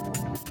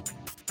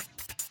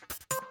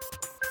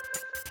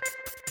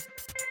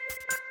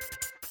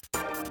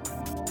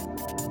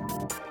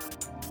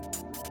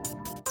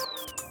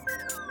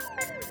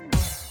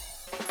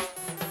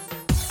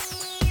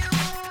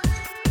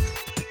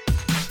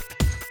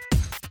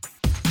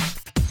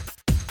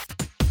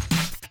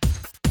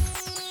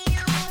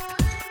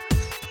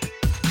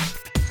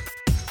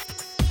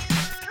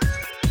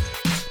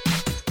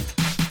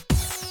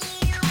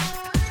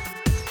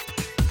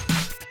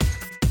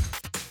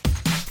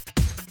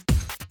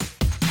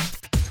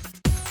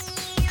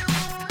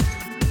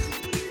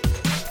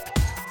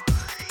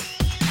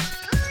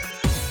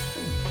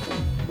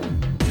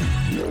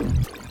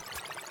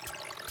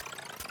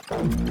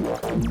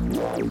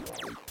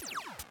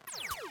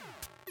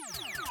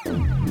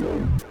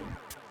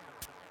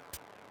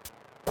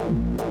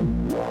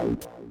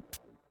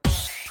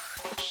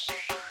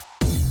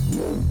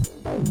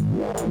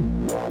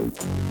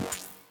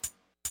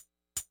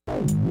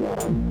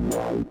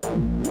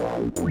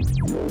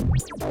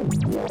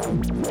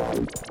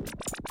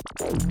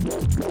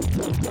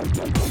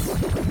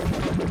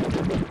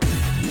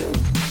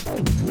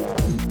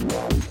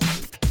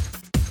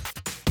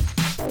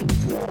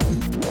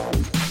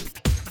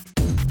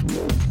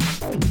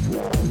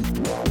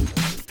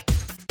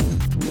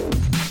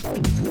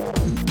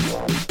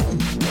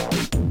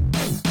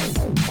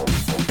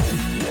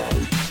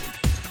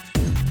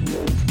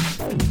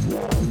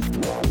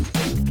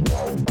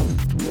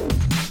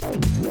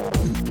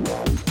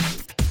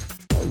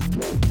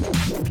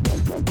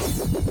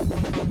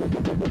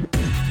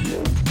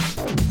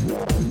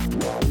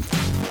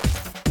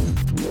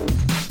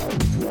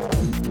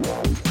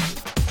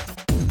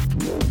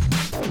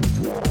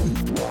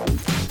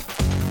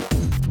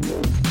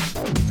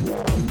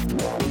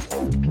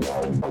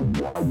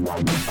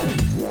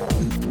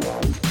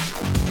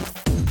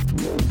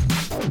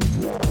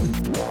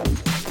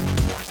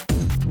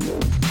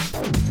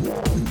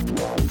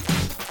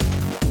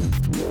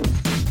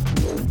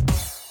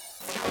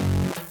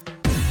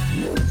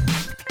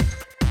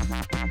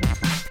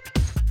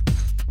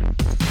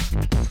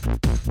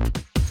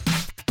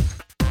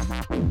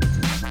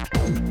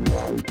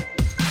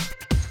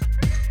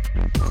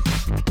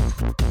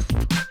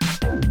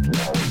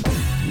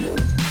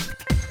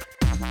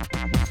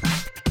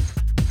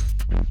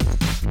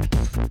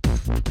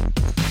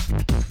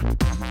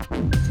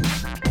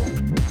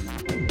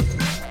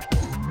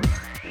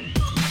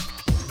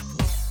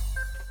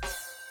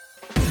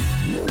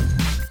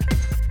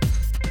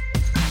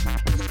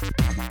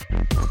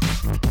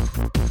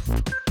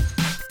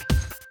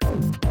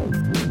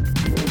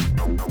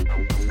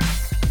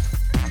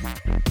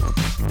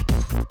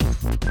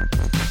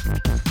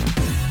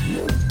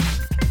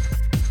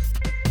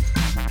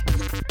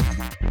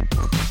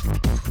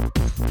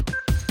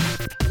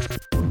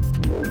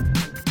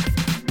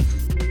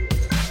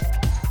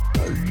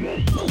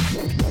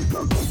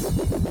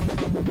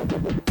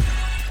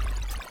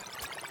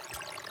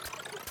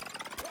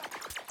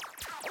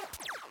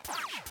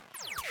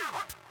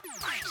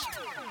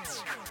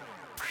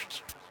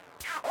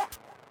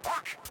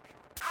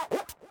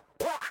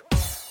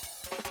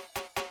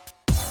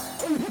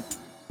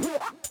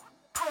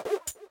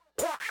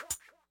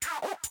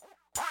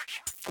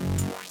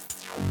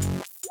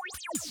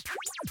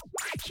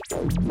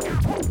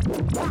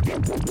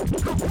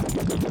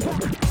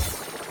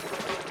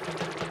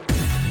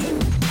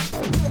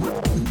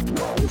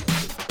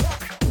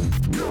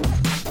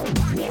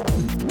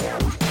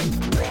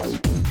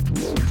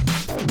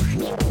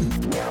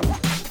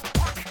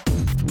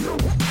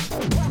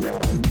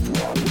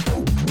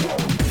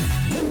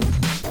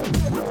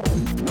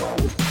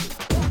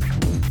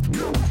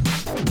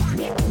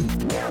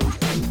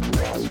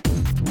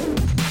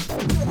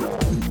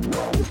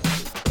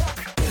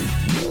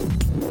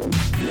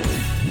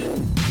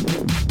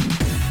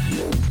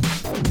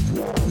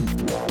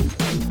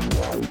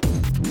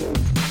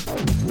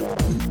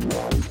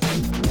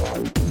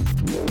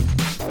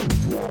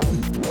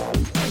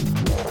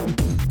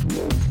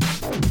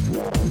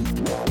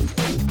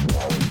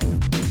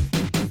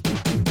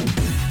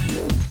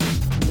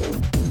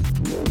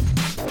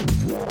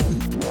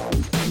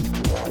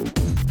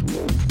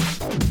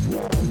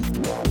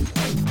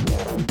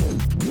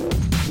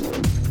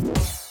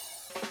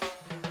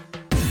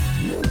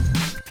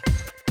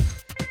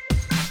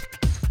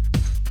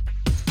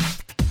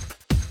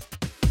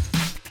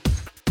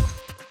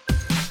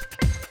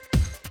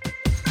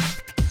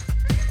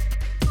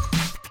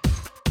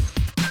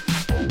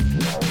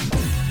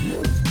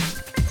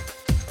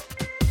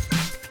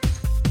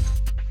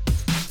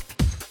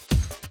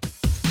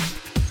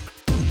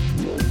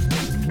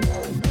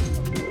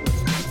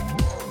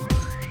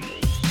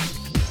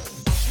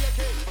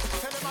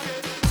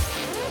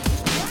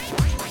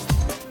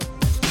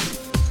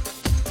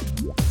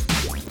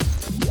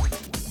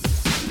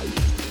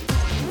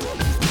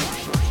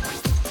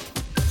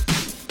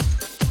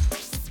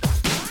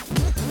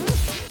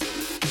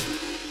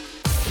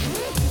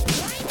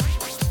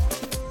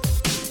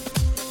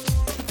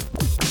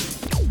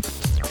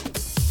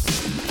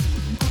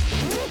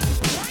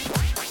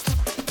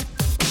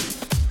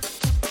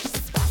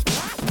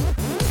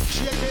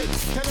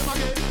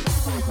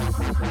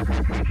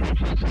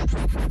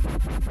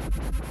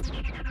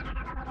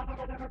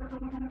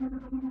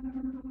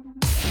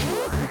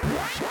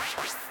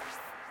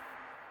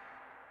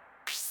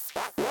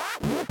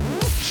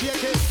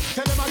 Shake it,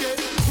 tell them again.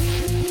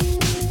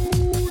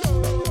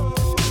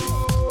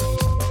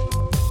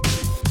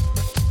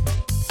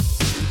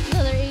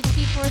 Another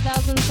HD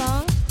 4000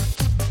 song.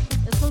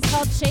 This one's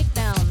called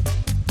Shakedown.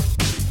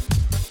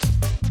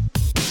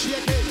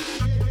 Shake it.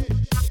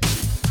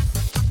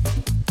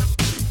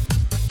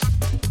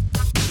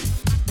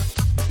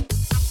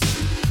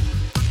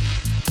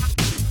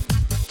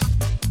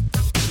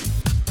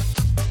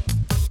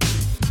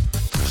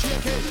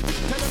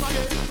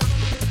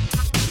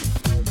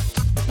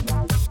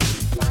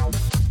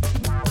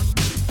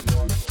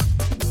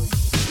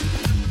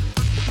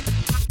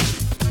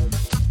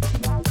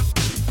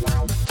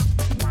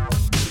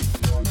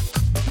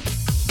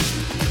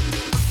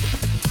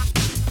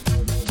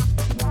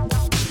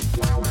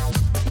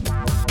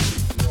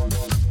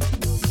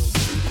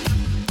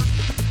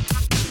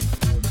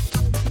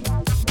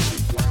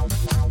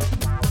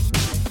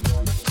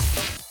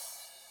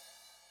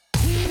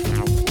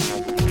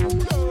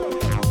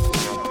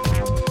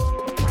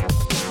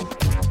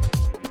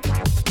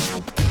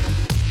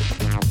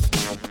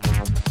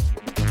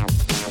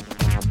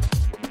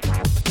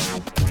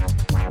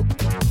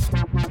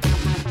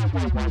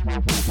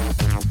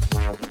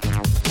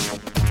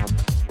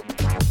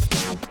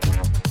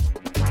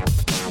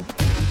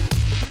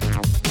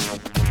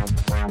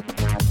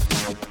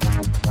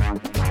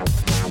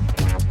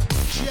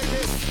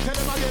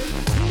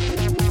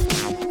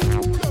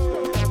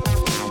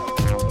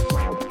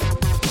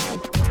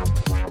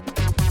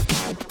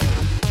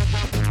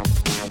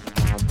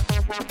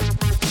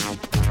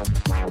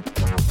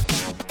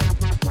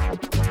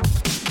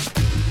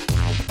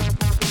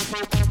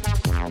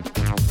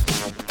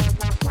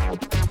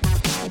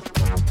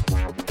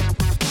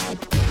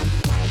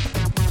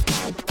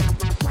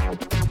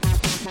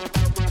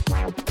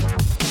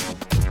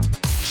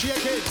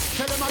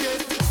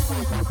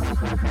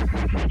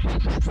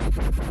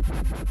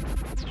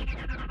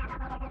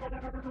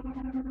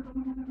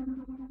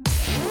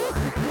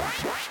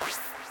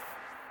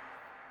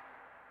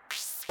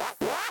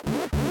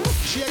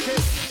 Shake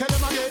it, tell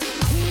them again.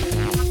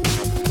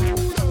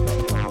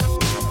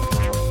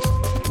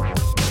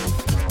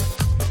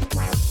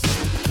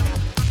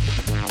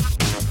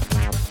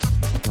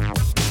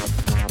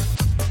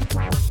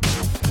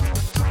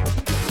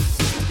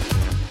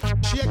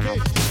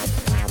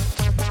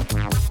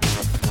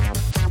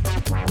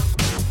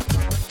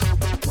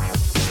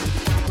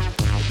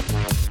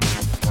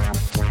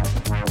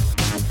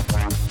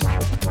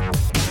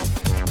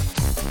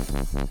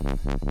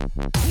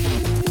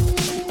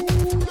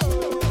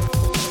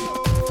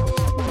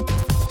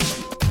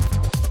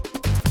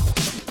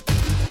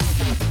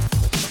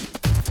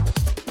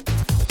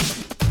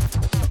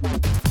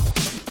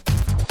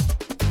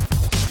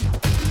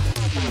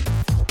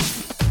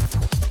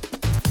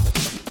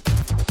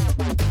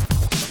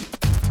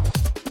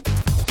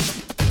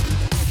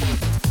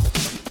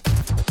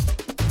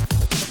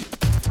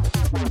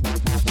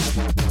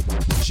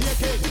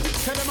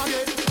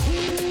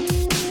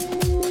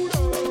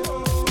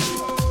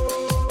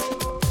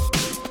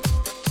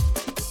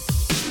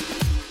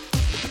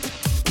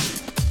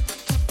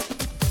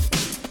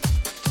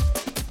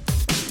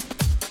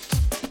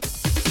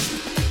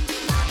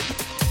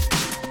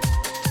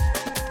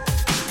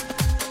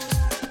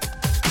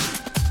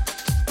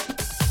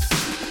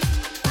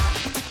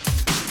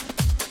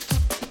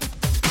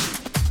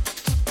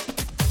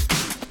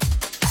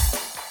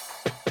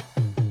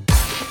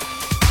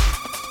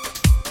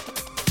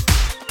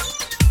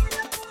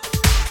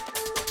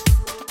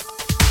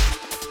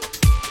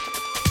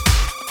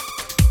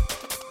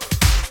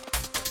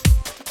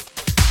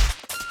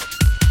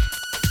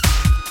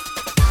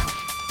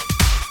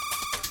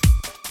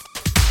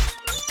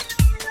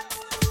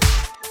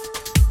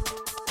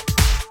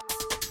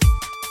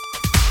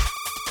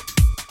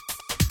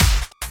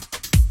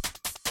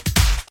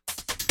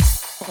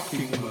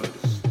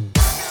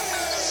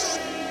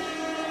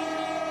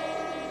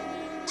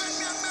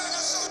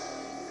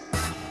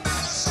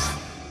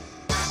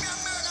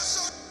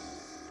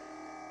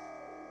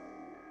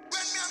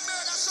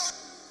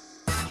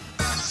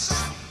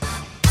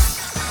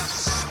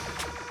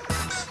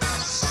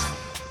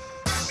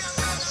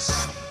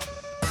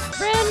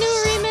 Brand new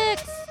remix.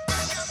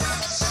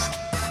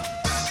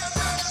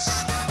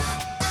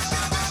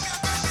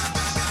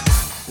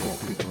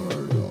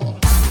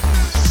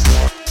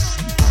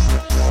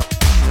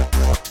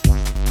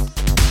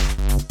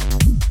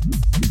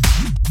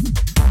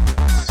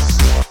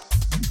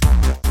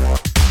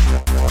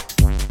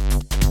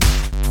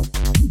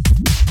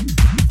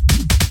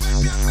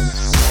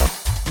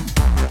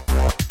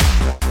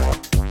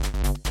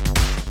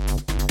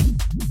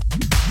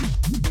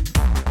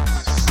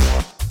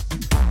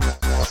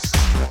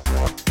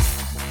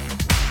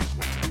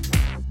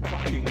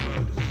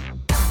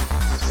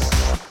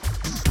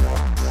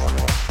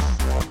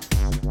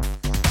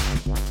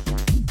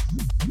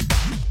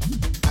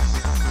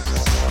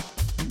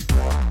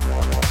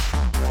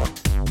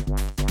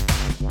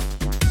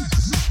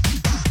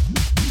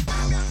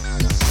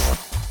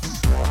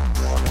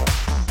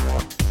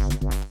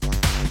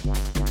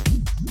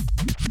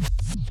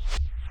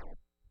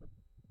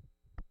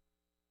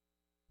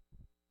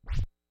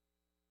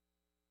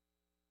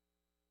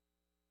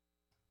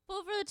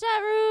 Cool for the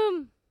chat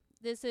room.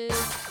 This is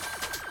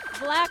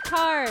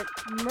Blackheart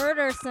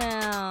Murder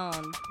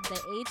Sound, the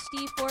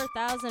HD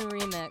 4000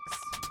 remix.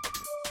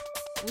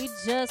 We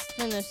just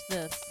finished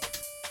this.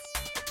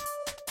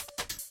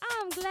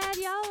 I'm glad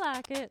y'all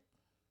like it.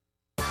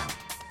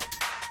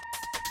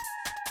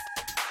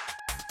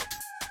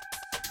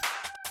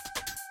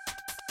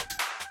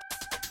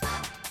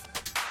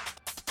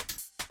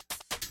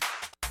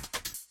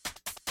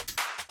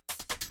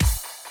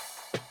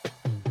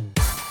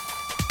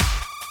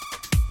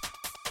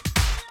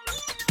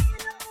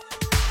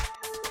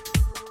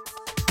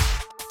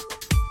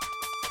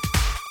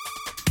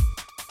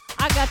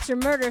 I got your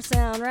murder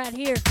sound right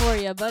here for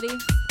you, buddy.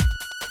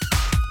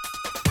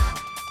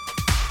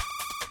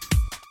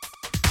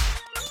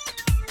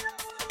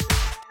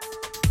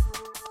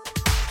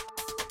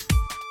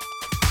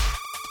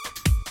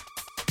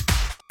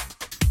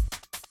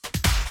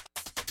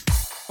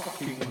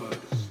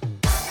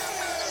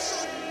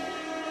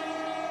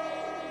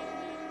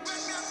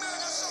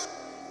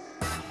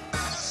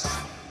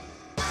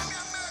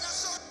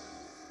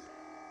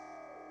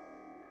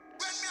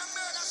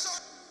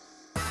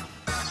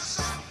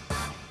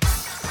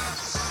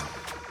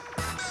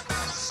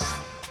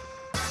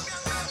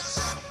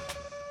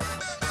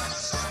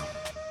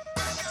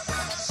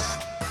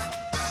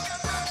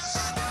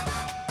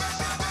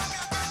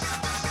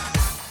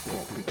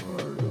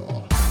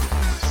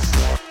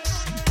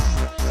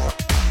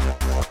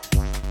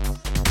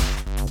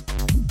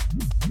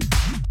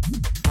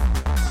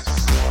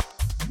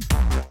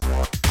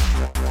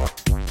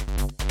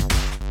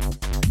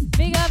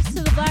 Big ups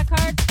to the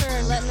Blackhearts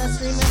for letting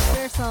us remix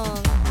their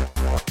song.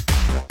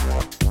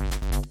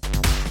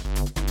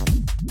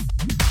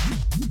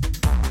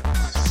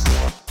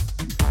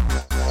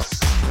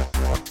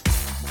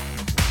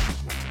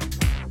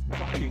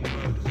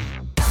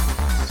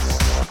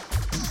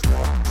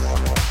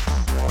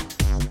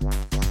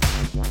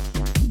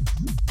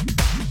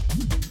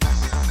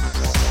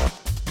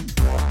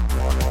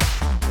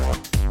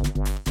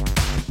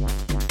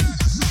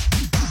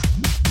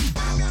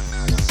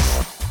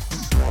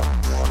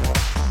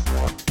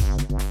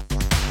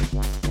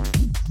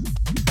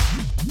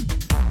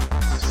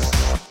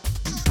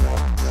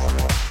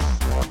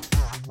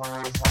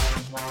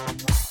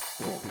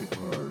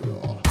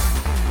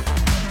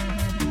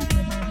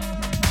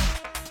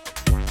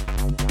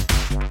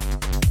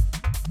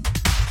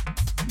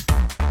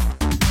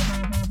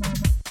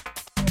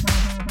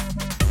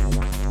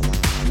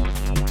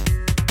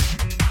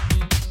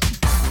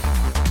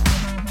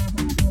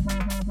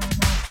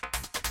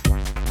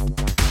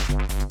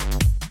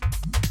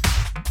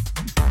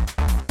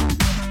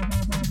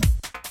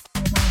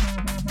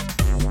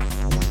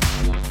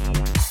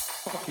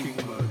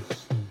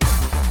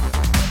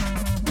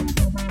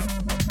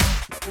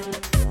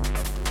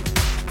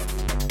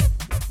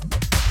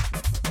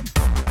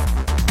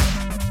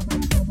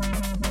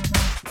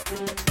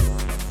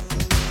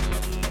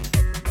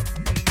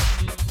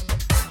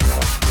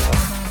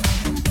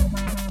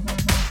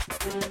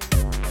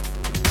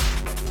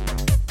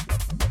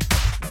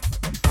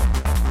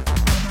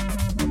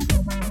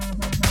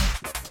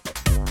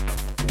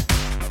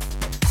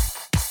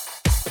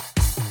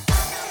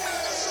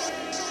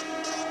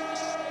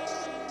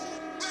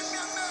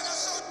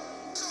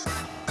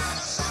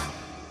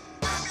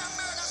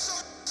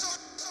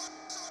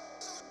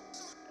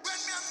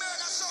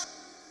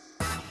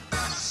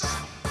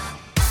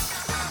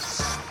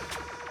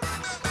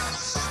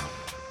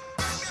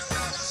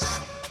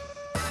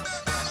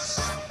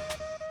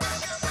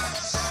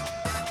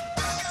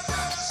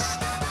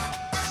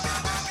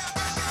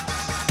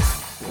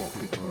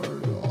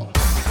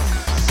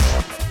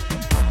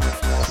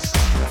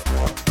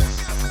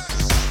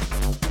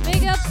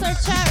 Big ups to our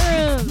chat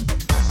room.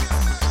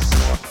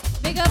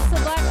 Big ups to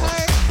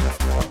Blackheart,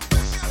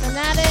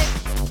 Fanatic,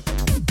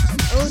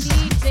 OD,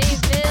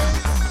 J-Viz,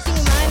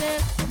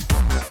 T-Minus,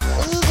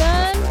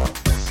 Ugun,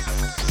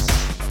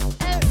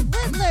 and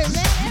Riddler,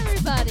 man,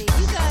 everybody.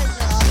 You guys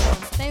are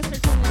awesome. Thanks for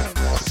tuning in.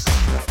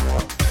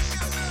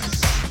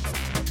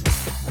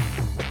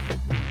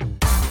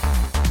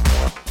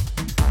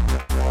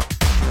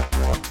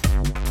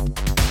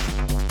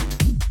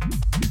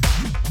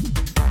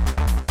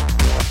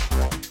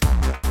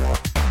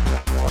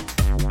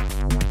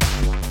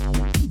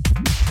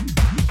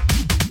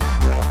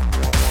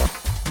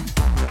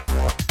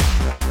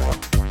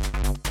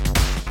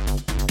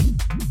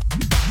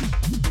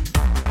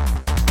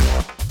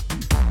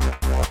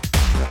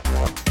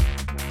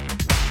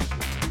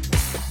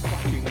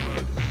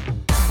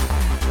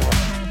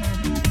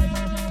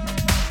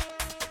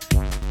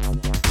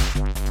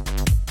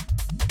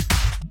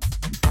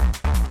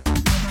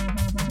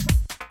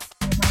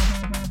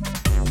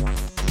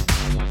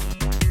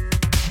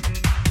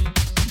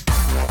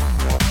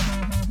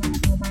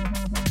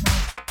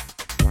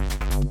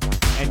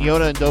 And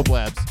Yoda and Dope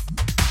Labs.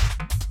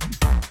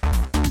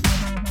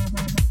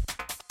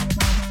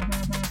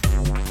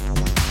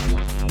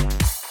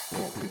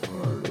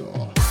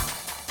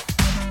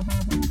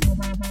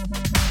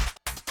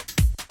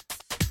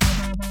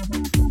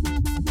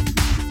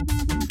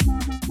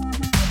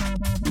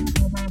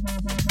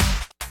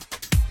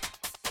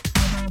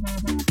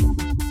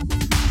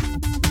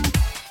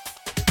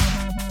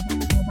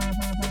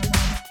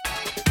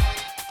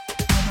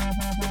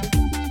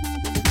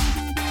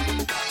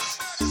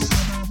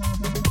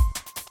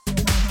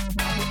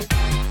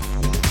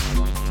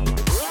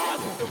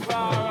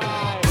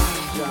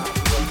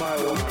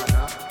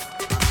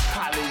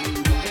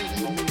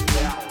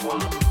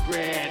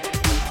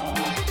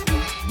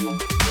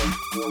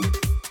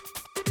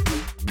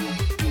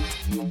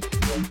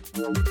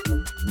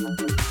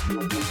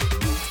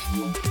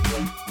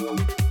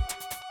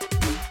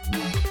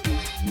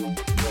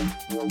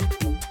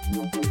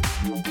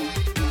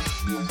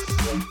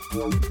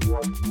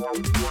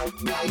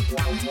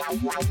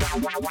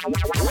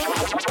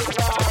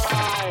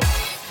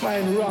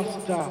 Fine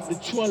Rasta, the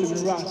true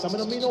living Rasta.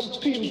 I mean no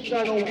pimps,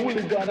 I no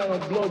hooligan, I no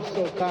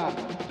bloodsucker.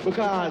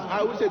 Because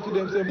I would say to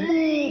them, say,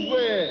 move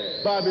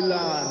away,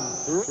 Babylon.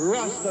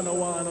 Rasta no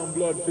want no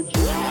blood for you.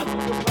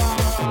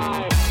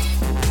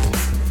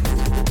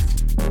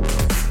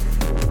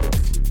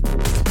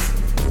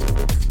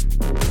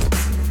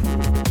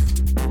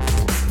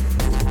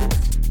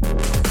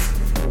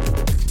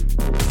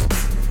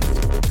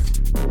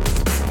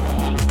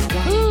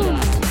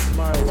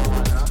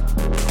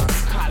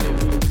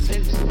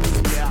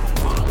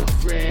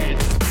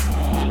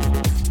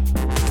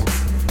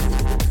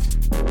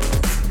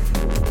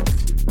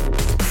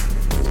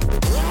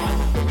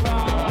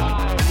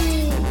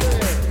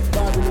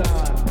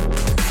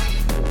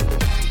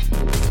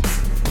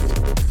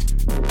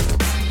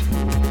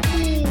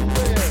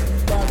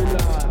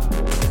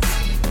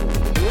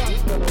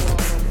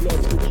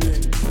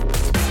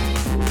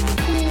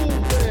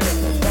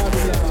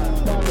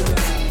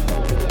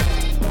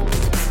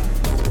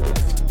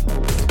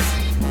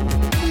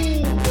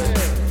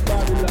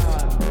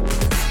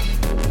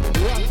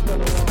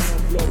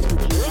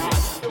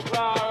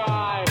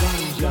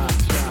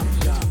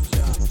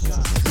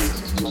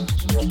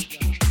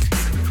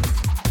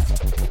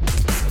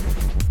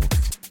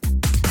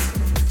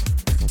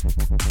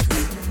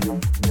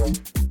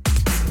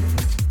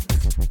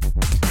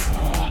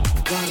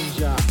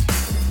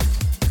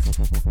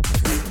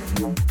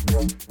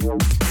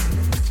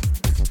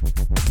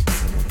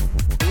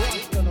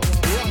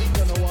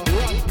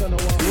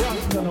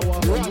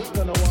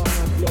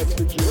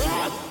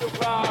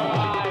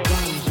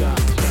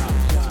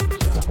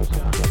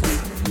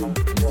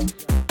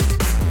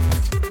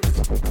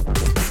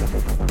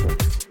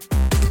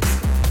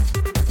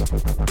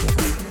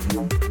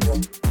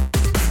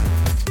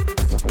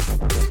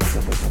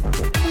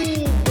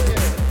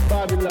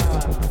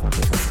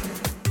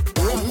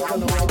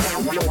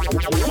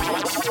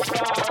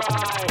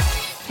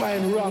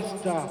 Fine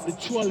Rasta, the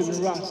true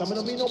living Rasta. I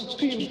mean no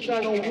pimps,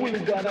 I no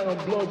hooligan, I no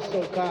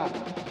bloodsucker.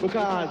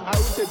 Because I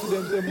would say to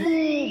them, say,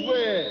 move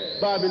away,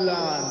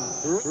 Babylon.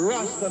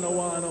 Rasta no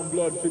want no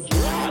blood for you.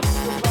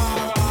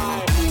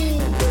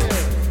 Move away,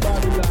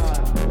 Babylon.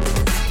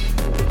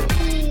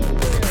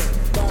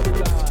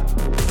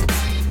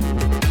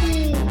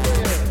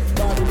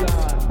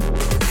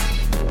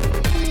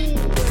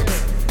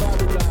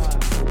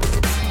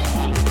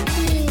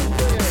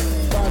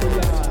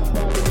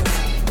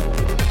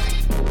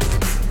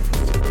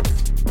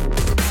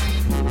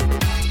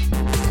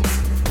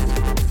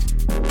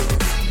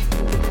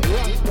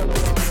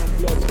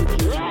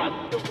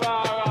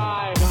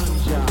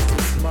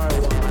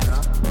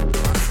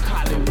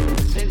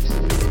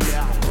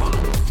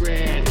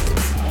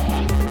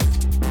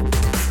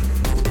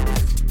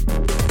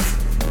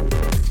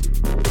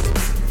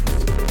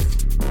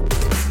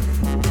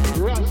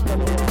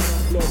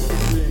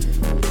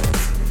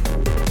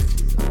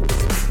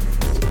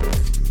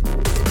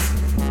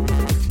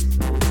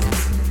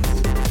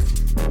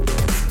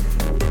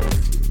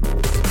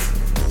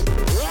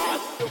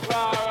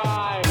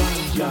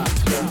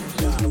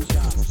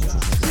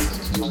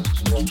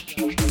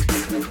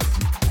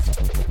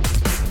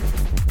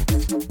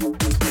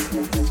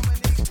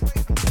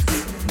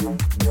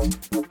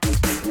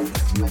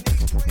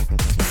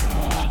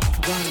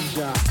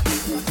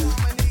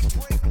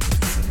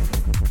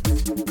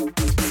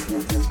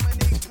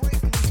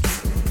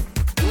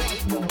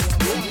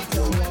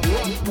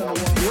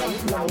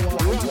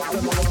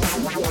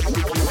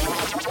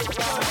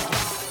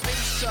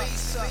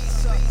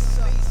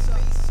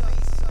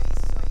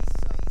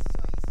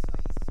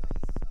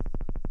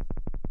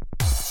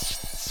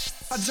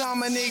 I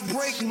dominate,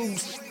 break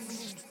loose.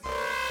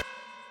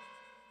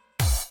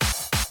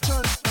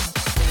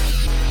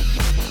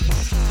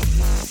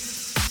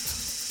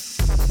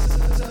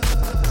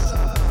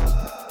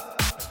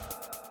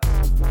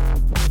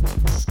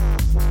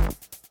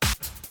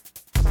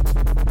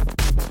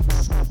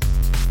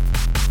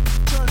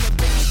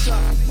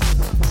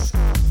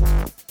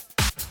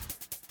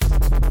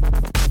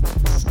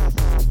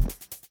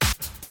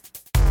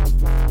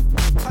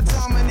 I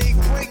dominate,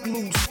 break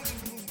loose.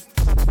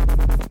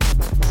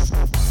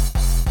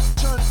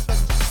 Turn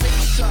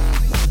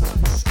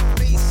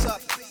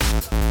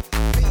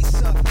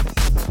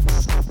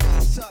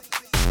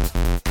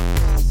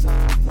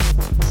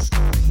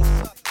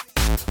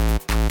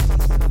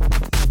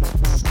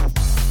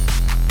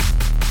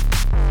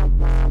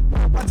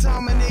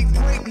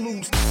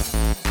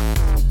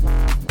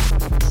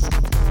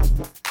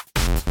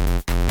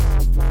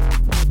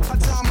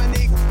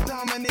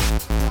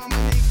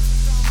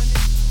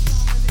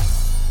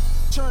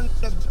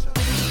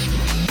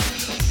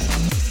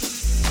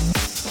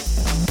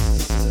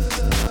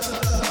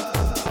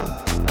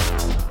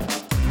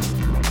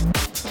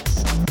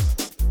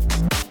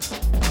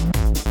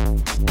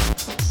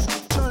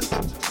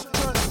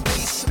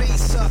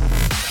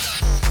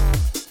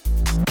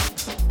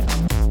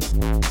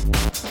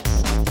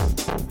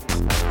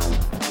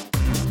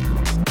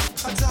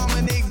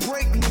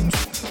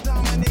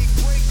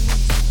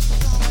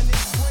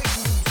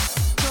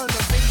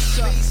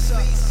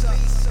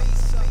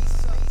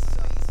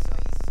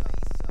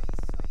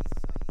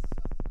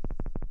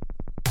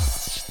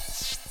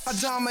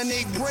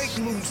Dominic break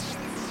loose.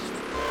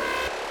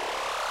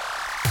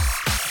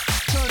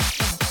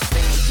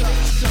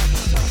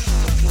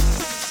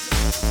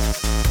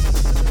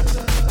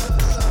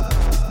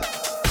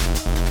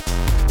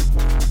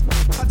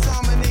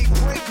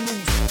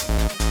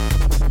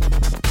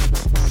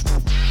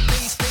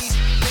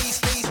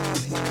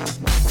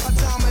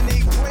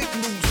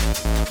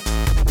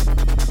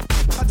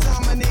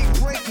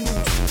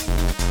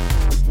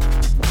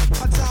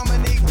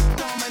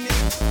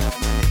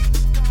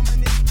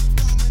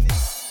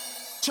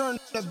 Turn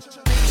the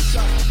bass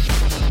up.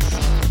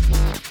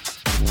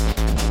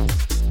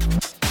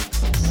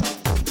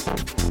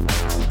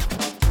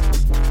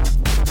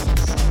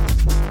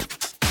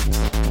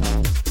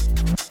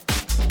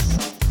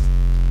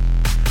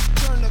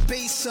 Turn the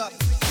bass up.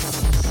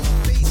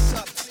 Bass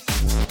up.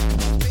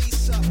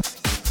 Bass up.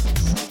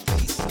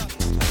 Bass up.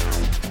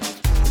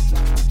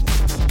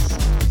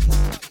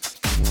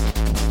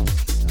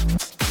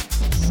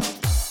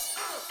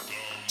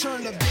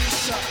 Turn the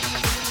bass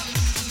up.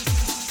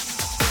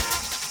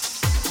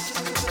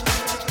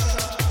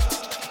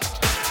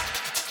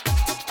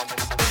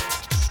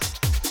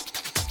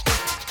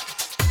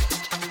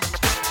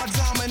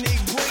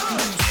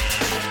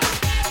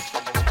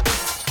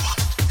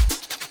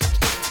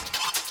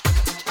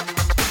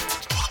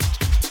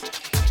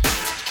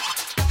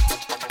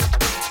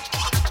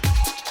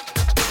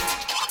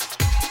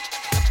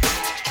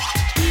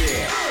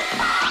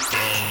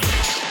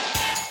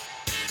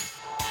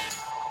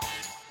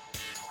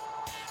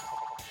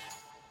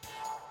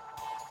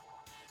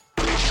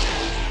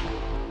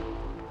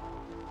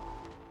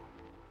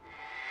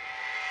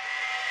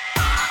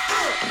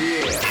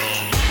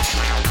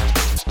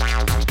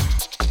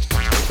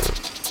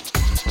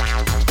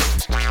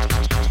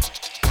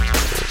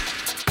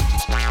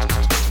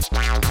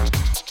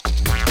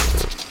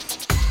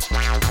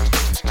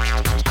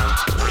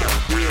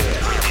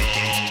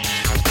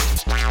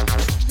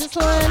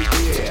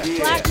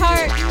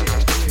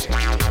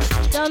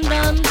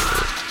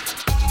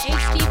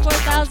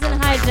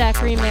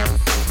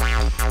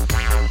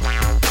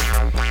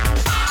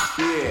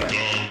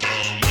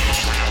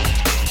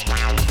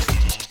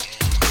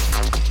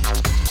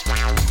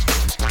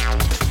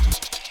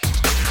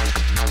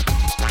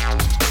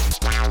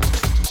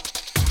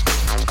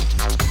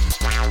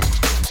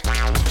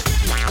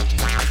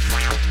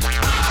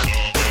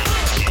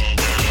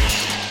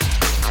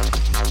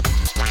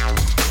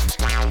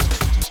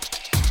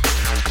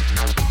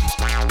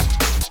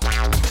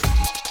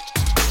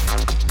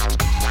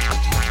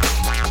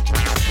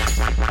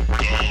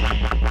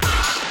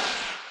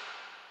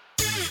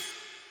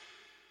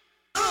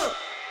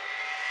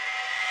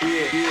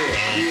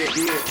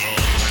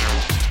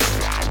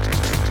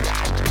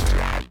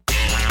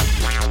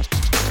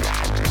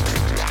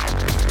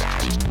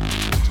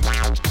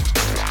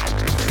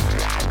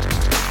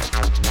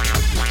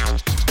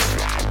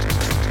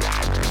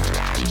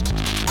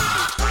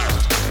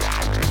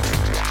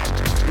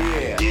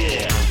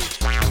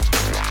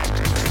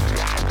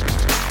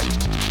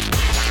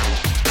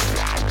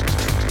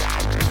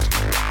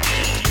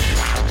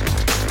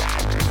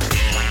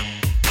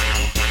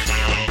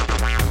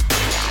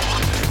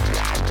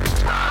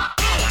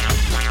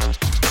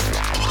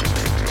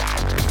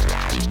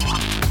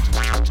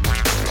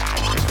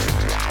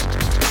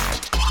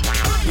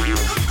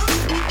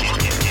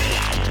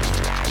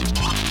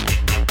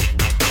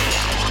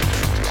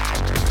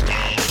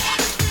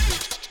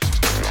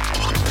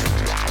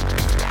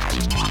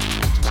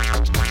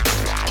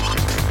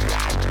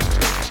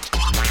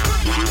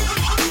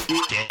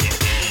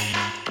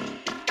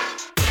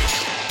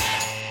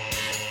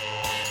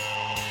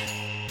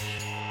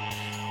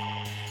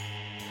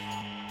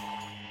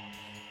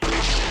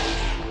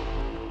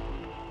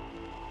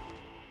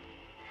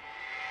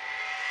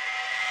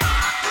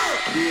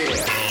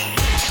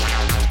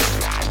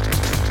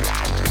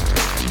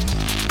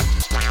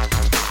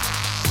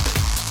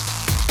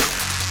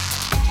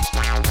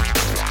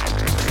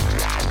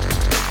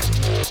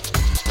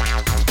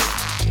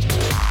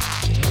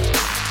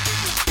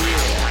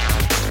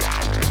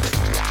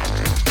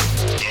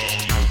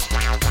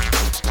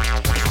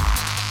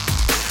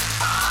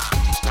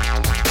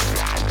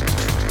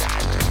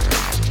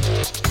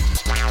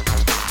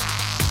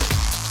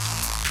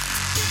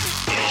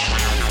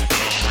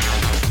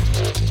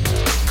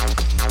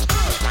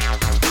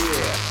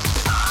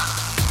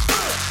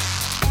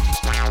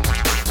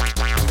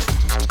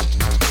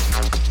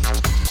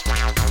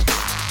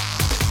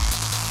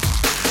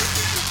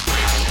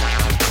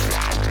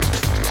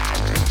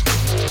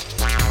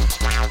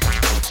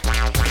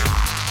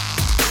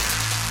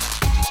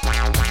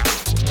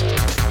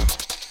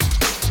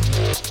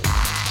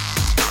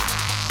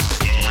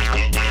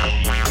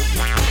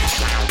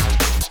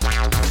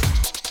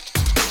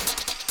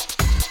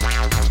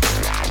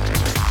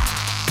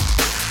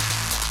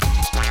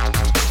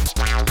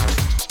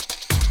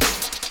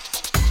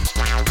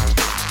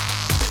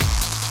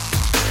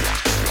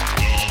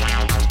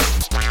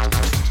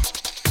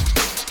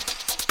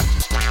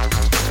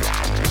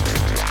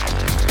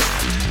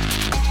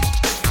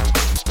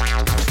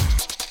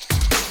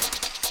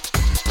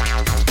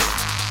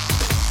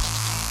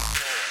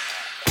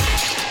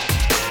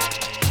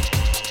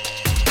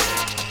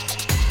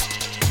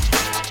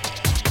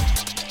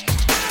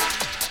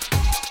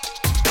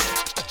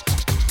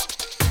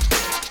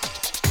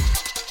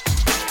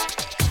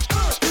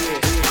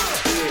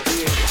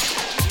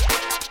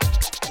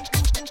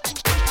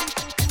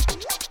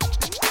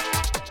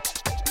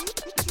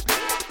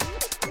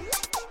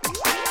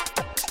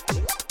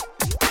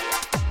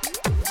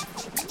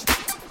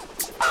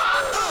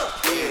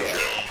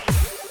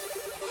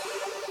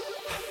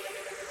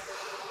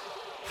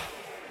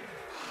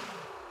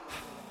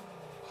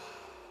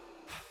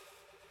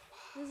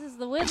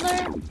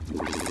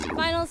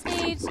 Final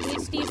Stage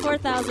HD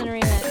 4000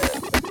 remix.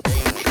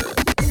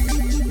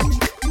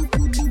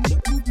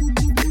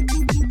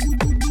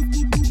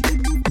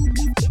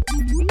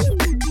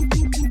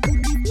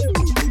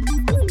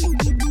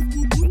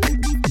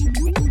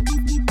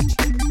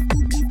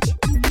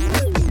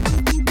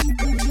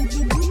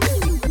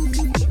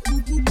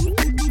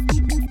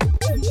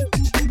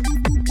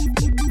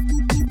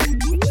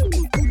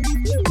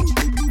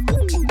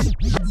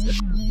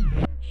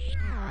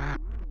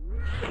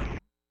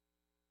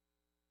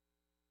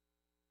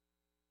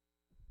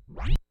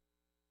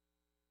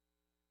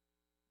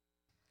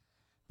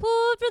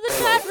 Pulled for the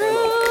chat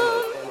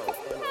room.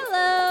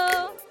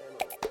 Hello.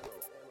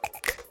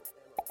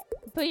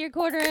 Put your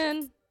quarter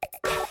in.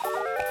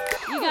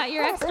 You got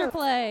your extra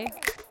play.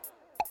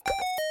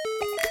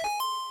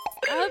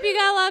 I hope you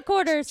got a lot of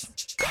quarters.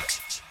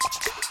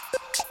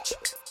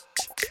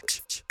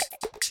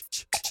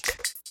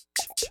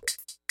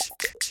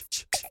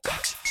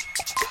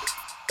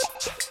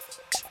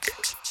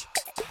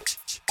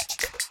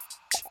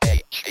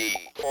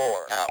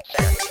 HD4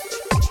 outside.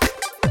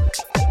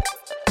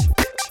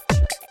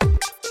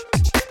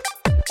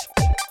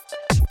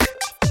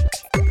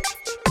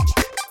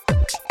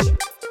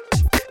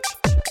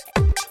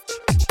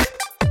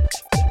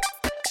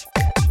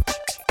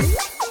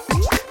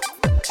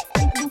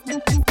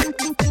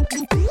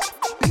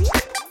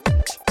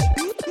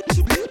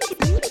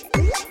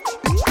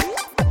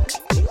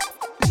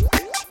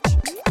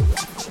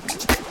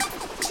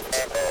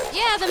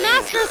 Yeah, the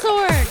Master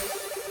Sword.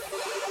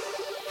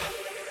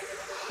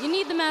 You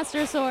need the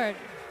Master Sword.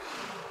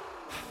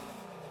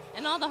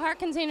 And all the heart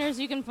containers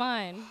you can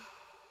find.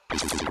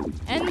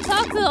 And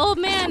talk to the old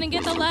man and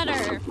get the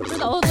letter for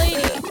the old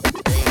lady.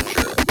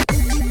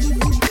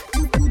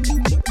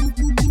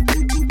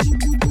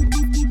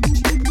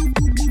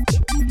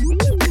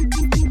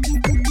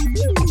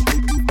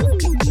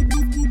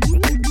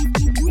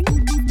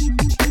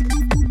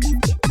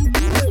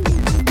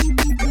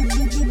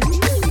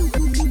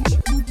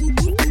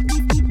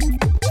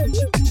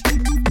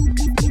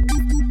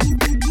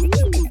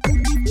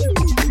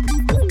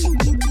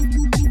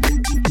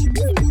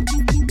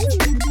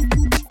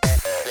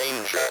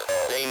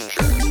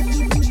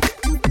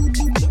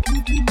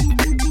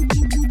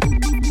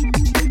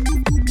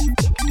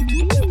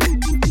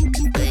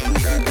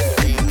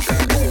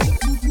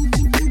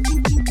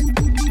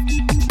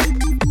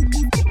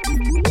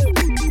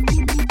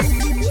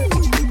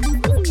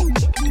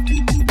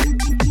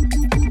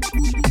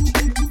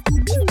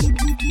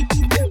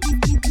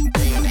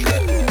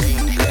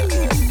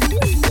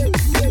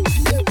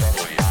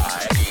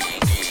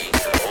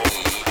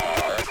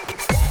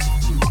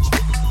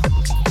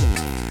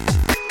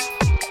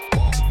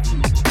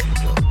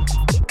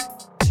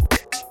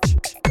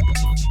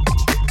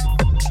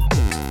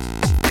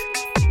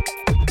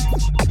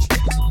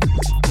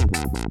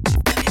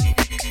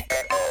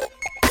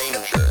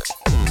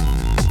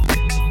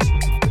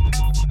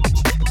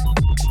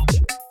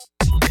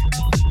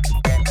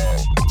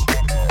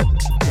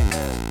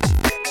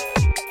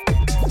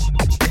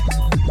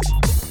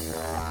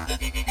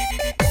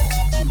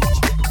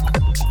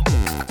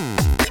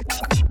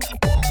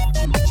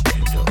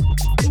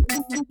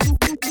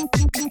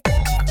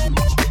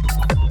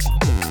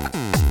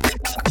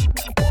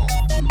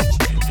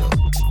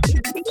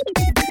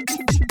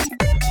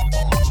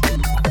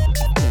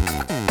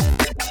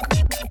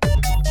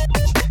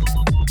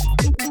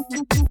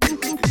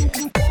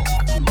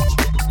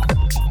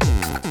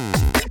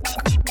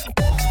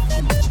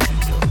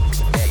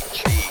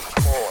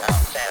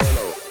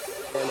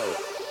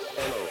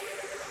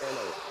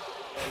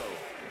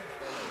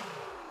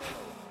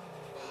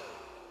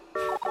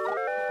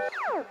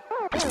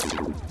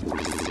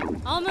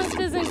 Almost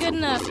isn't good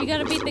enough. You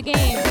gotta beat the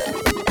game.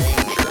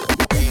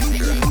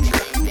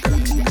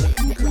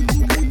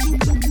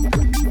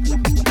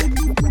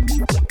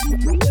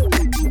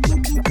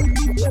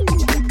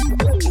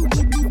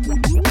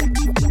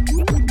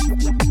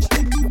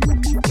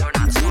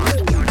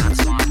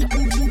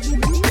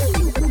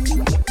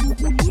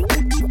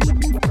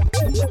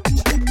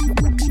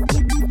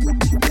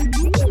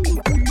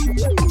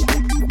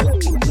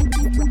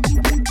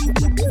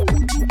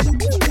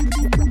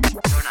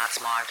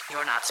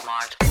 You're not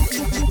smart.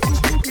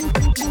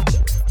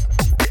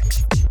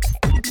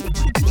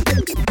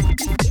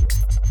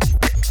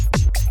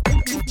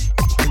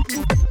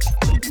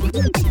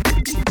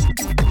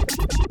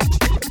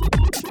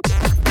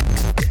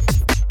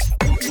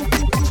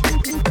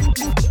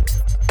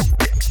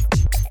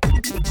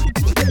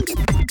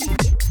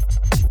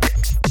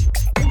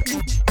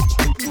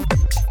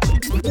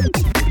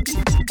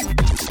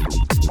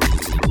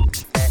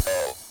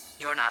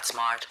 You're not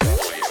smart.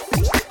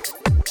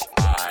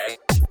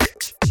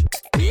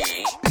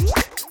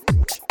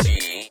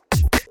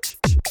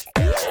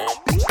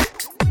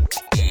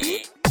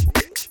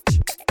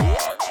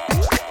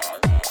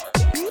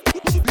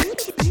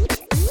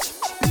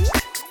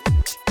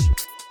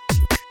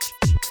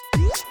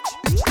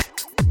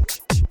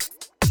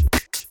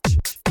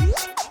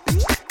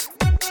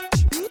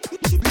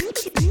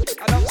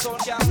 I love sound,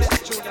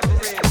 can't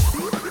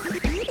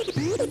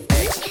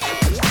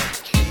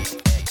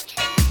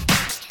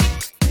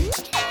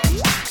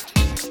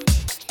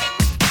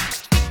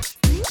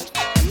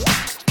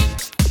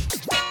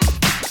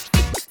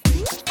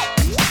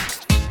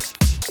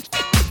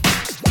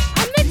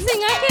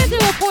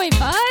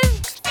 100.5?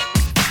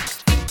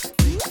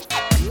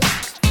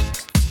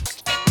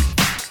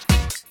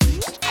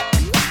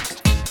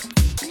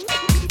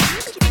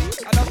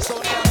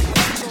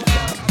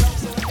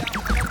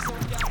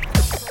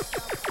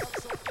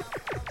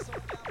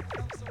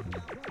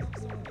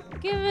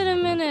 Give it a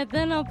minute,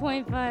 then I'll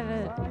 0.5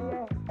 it.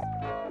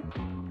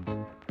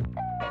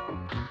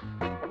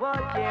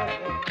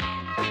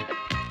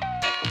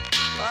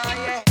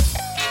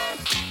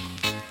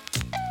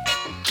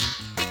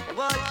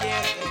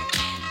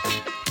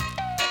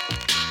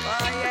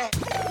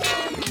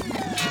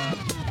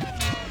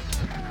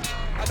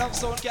 Enough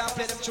sound can't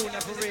play them tune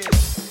for real.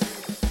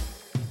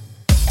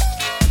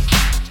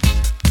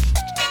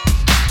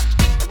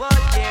 What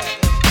yeah?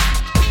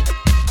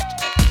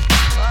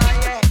 Oh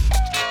yeah.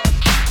 What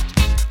yeah?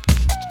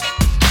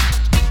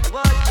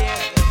 Oh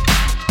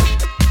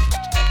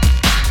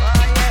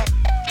yeah.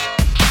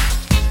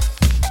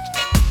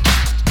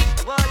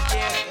 What yeah? Oh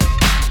yeah.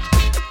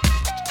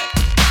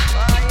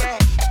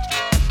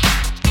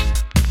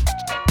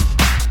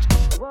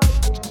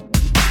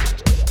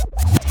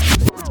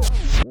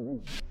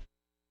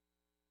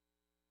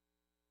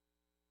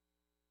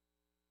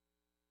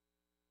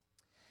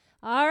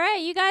 All right,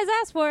 you guys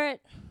asked for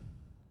it.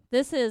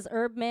 This is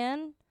Herb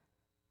Man.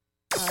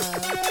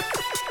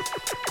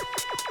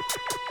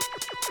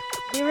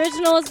 The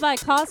original is by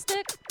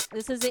Caustic.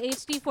 This is the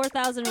HD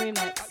 4000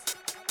 remix.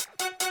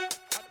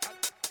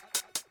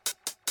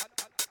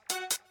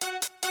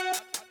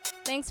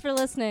 Thanks for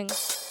listening.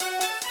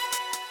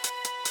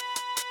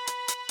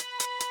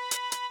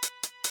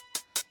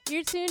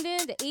 You're tuned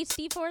in to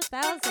HD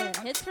 4000,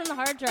 hits from the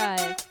hard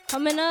drive.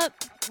 Coming up,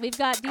 we've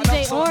got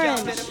DJ Orange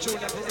in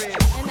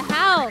the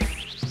house.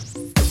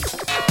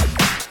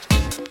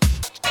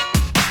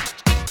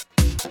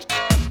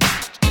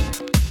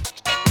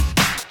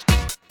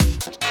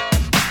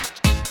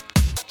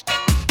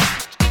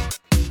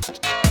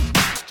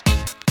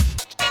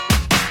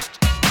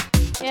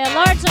 Yeah,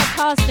 Large Up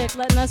Caustic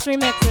letting us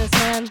remix this,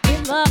 man. We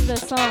love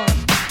this song.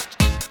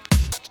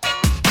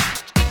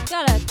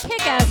 Got a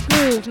kick-ass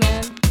groove,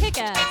 man.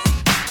 Kick-ass.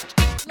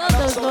 Love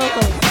those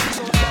vocals.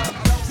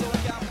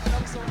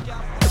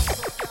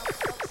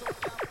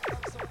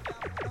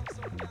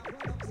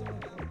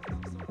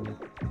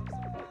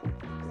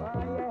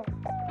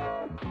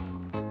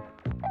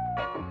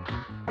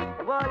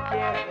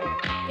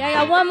 Yeah, I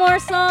got one more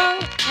song,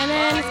 and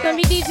then it's gonna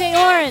be DJ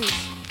Orange.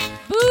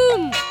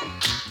 Boom!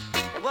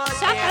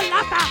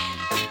 Shakalaka!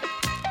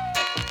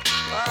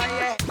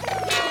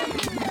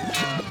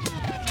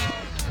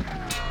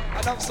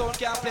 Enough sound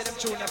can't play them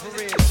tune for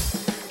real.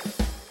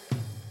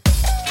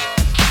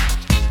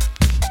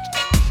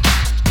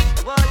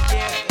 What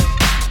yeah?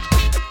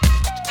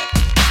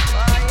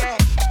 Oh yeah.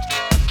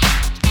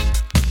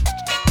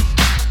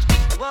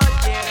 What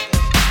yeah?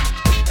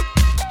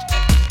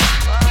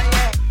 Oh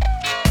yeah.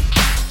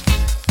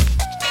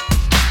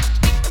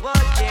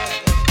 What yeah?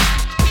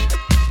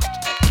 Oh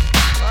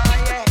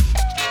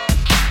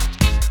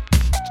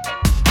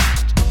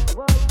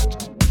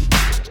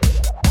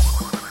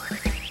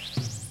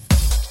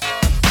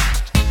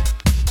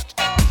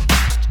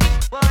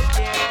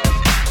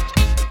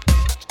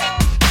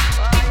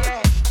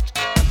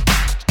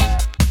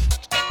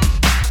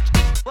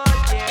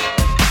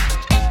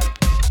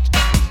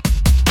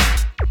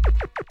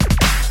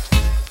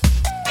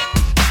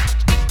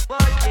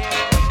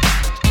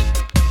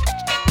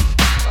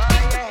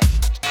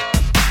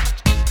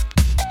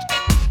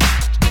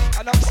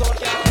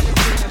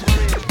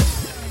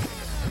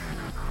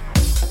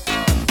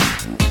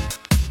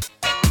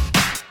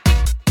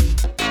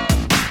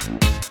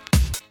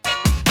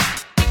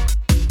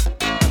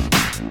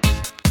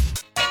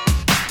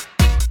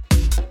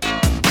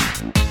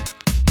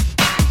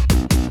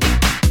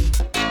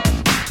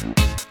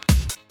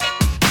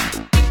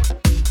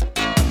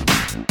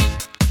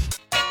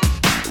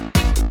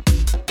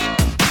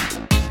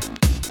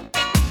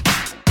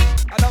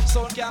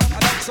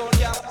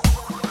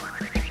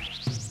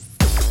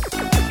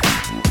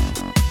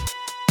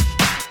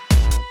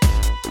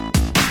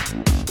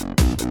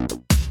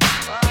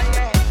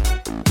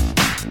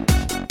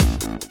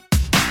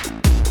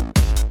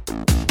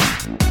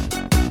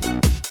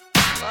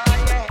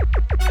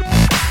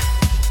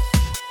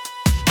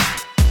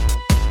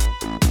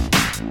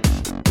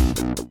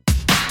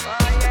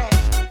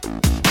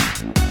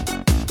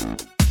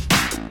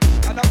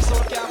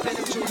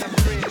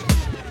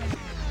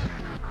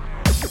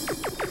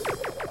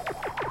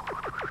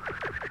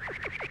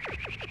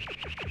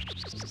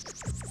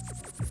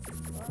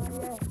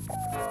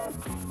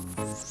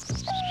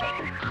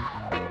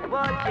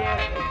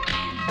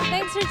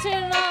Thanks for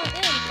tuning on in.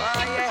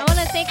 I want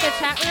to thank the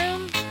chat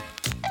room.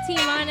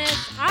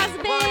 T-Minus,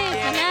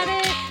 Ozbig,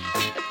 Fanatic,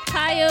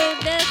 Tayo,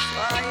 Disc,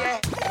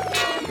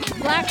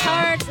 Black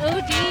Hearts,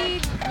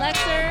 OD,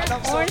 Lexer,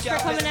 Orange for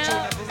coming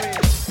out,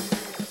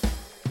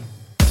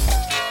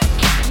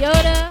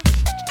 Yoda,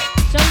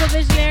 Jungle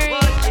Visionary,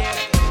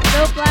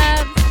 Dope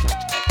Labs,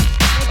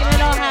 making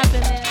it all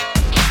happen, man.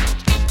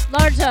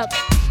 Large Up.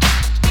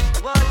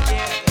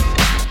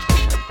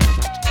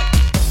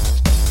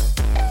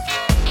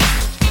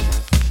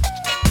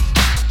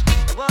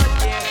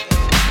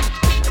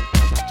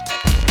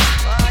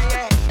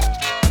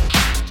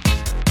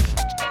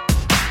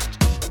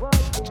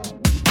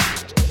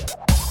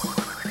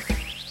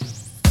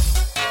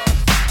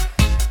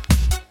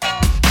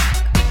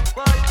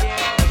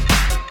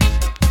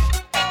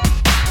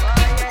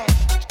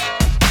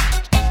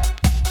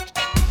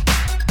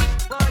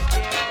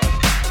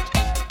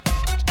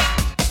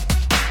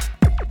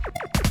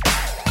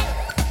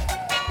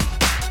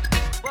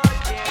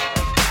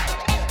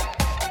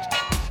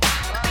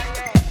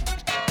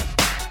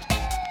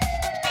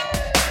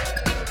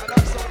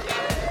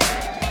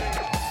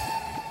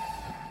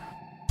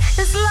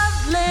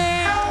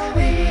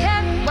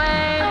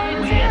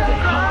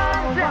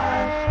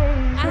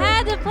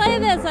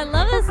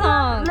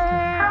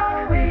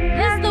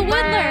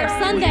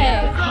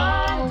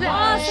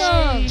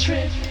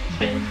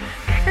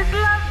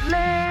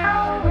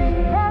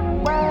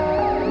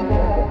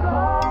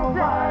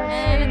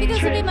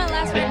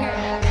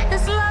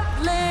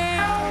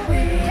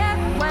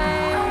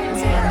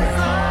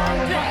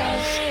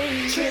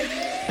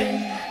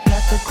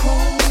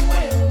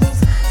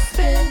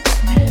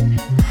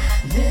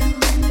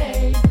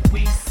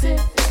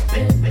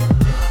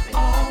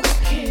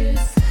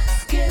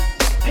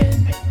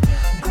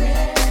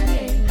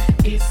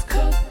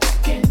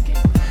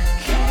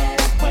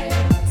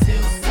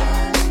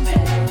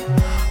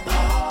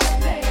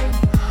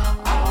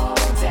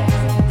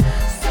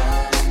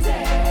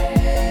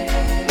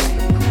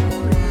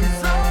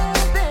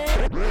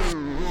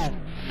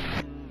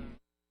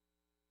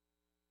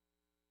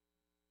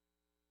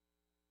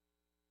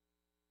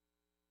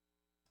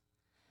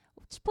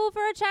 pool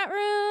for our chat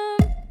room.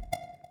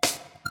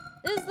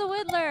 This is the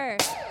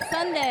Whittler,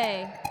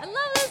 Sunday. I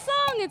love this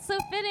song. It's so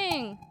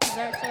fitting. It's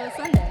our show is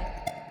Sunday.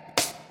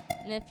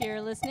 And if you're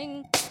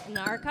listening in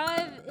the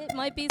archive, it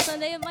might be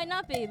Sunday, it might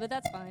not be, but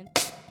that's fine.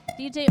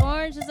 DJ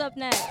Orange is up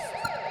next.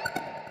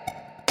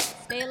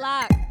 Stay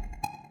locked.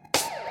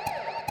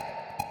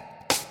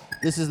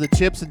 This is the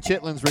Chips and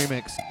Chitlins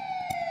remix.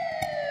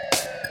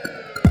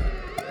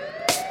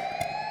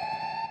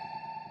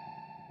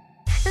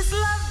 It's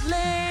lovely.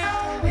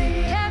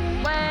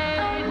 Can't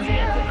wait. We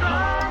have to go.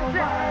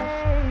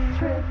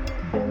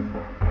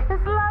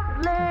 It's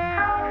lovely.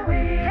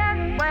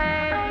 Can't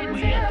wait.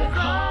 We have to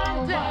go.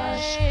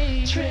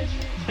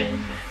 Tripping.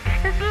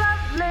 It's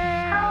lovely.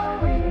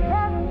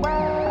 Can't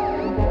wait.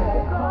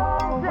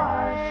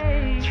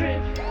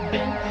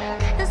 Tripping.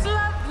 It's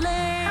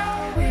lovely.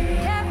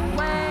 Can't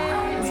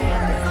wait.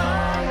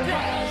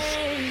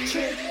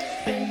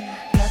 Tripping.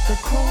 Got the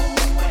chrome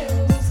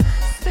wheels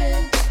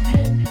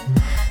spinning.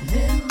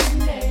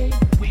 Lemonade,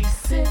 we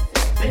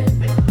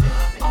sippin',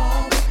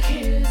 all the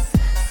kids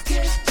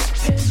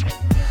skippin',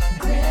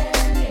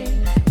 granny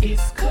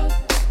is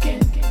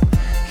cooking,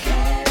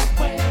 can't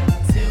wait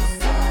till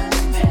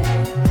Sunday,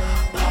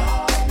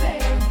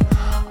 party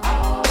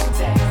all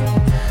day,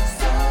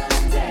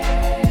 Sunday,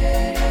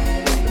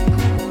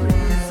 pool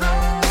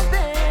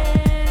open,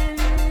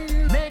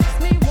 makes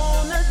me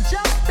wanna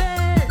jump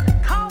in,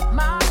 count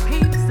my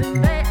peeps and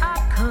they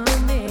are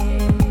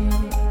coming.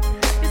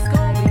 It's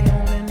gonna be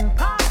on and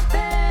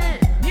poppin',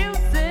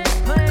 music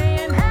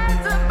playing,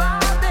 hands are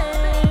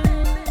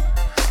bobbing.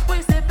 We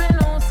sippin'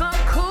 on some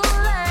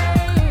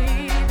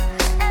Kool-Aid.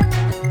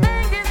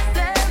 Everything is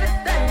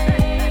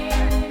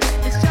everything.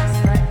 It's just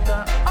like the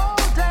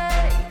old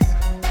days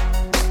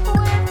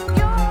with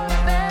your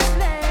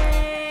family.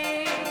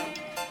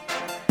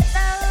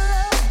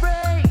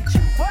 Celebrate,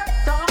 you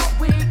worked all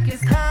week,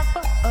 it's time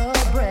for a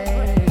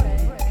break.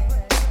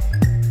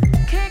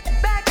 Kick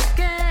back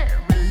and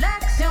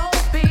relax your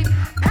feet.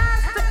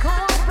 Pass the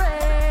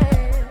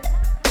cornbread,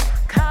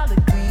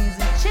 collard greens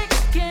and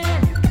chicken.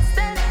 You can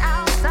stand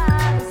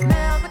outside and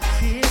smell the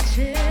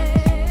kitchen.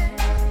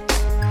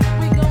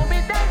 We gon' be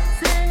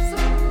dancing,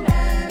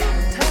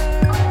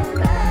 turn on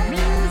that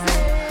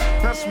music.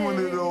 That's when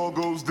it all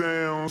goes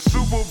down.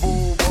 Super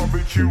Bowl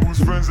barbecues,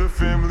 friends and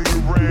family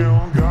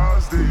around.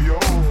 God's day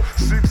off,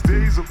 6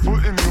 days of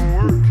putting in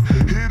work.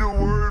 Hear a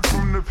word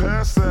from the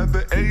pastor at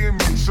the AME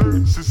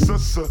church. It's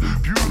such a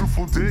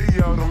beautiful day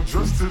out, I'm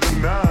dressed to the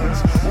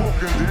nines.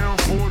 Walking down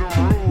Fordham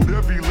Road,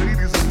 every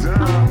lady's a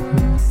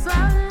dime.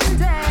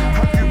 Sunday,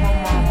 I give my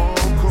mama a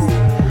call,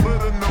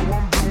 let her know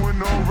I'm doing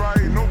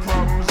alright, no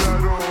problems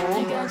at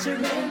all. you got your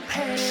ring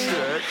paid,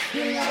 Check.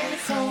 your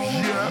lights on.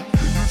 Yeah,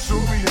 you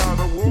showed me how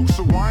to walk,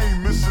 so I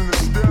ain't missing a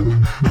step.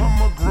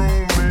 I'm a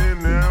grown man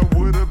now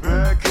with a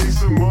bad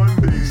case of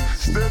Mondays.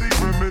 Steady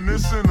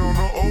reminiscing on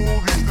the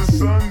old Easter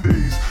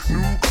Sundays.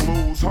 New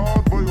clothes,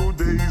 hard-boiled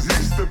days,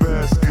 Easter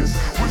baskets.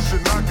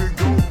 Wishing I could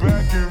go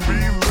back and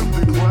relive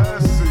the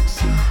classics.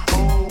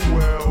 Oh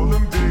well,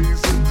 them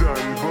days are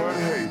done, but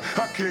hey,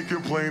 I can't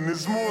complain.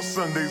 There's more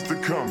Sundays to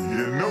come,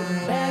 you know.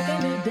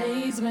 Back in the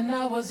days when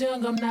I was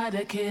young, I'm not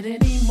a kid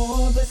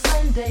anymore. But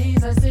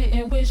Sundays I sit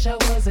and wish I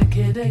was a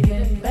kid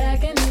again.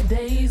 Back in the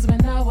days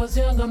when I was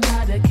young, I'm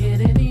not a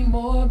kid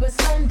anymore. But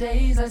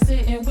Sundays I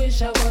sit and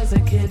wish I was a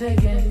kid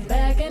again.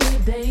 Back in the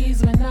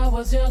days when I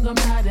was young, I'm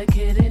not a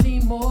kid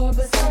anymore.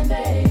 But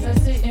Sundays I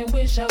sit and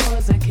wish I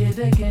was a kid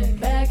again.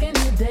 Back in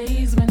the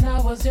days when I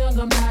was young,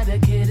 I'm not a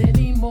kid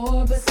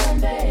anymore. But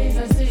Sundays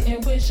I sit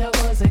and wish I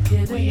was a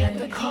kid again. We at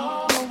the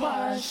car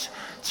wash,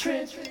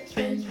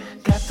 trippin',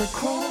 got the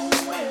chrome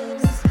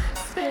wheels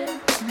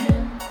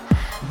spinning,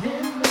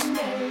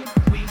 lemonade,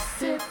 we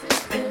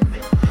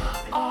sippin',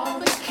 all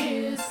the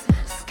kids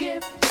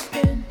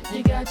skippin',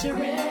 you got your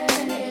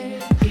ready,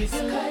 it's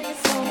your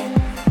lights on,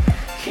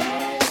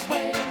 can't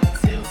wait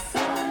till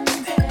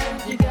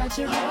Sunday, you got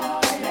your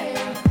holiday,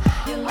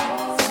 your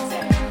lights on,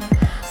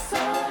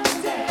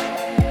 Sunday.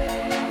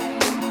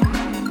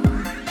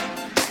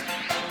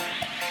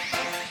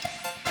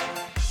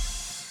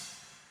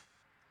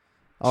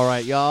 All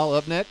right, y'all,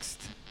 up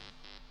next,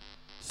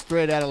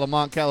 straight out of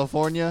Lamont,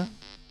 California,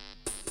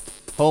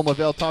 home of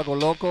El Taco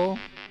Loco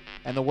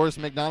and the worst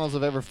McDonald's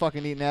I've ever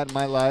fucking eaten at in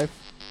my life.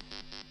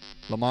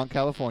 Lamont,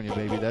 California,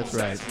 baby, that's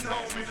right.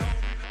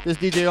 This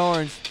is DJ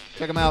Orange.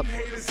 Check him out.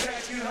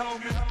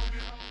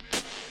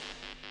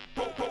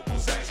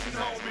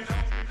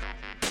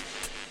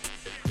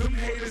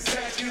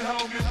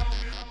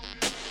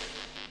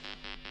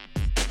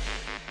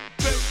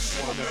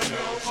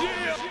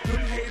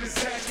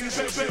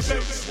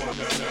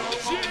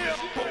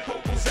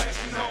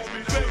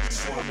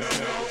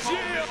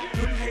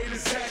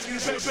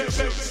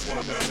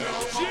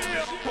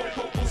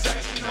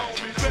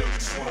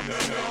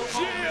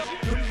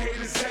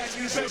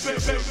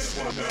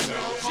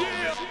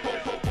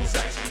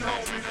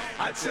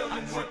 I tell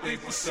them one thing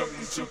for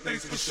certain, two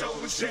things for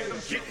sure. Shit, I'm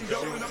getting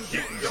going, I'm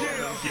getting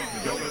going, I'm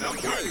getting going, I'm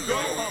getting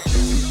going.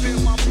 You feel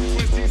my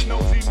blueprints, these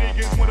nosy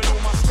niggas wanna know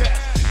my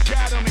stats.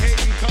 God Got them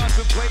hating,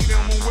 contemplating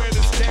on where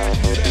the stash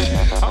is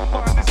at. I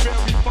find this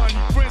very funny.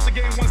 Friends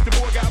again once the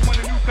boy got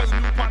money. New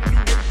cousin, new partner, new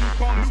hate, new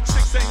phone, new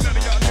chicks. Ain't none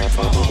of y'all niggas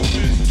my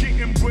homies.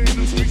 Getting bread in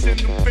them streets and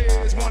them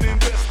feds wanna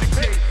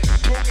investigate.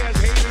 Broke ass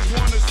haters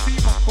wanna see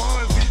my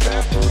funds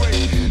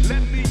evaporate.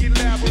 Let me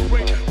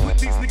elaborate. Put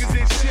these niggas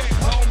in check,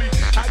 homie.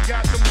 I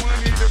got the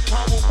money, the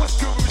power. What's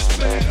good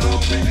respect,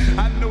 homie?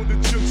 I know the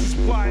jokes is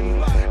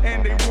plotting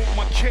and they want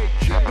my cake.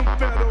 Them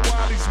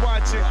federales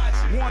watching,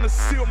 wanna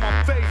seal my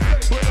face,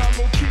 but I'm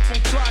gonna keep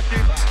on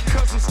clocking,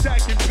 cause I'm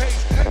stacking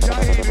pace.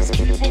 Y'all haters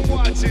keep on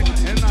watching,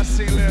 and I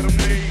say let them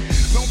be.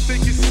 Don't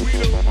think it's sweet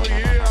over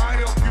here,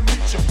 I help you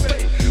meet your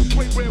fate.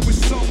 Break bread with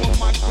some of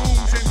my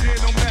goons, and then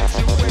I'm at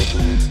your way.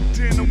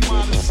 Then I'm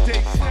out of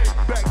state,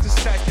 back to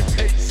stacking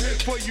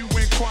pace. For you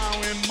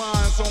inquiring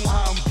minds on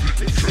how I'm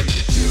getting paid.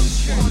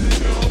 Just wanna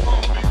know,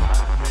 homie,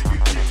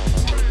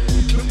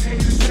 them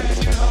haters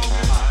asking,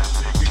 homie,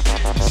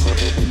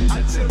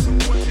 I tell them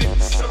one thing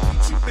for certain,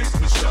 two things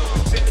for sure.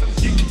 That I'm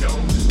getting dough,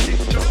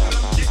 and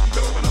I'm getting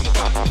dough, and I'm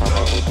about to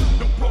blow.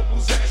 Them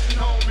purples asking,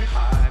 homie,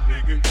 how a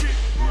nigga get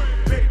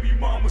bread? Baby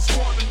mamas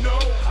wanna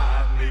know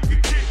how a nigga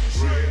get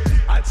bread.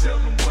 I tell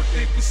them one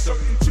thing for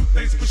certain, two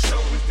things for sure.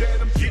 Is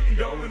that I'm getting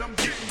dough, and I'm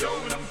getting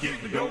dough, and I'm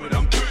getting dough, and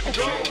I'm good to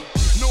go.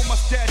 Know my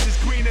stash is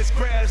green as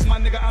grass, my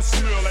nigga, I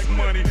smell like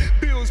money.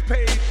 Bills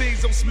paid,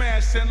 things don't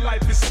smash, and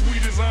life is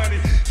sweet as honey.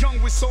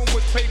 Young with so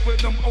much paper,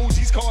 them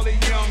OGs call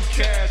it young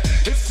cash.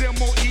 It's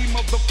MOE,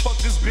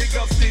 motherfuckers, big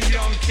ups to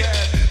young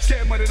cash.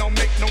 Scared money don't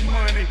make no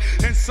money,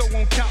 and so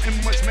I'm counting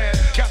much mad.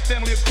 Got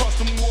family across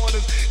them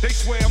waters, they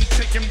swear I'm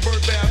taking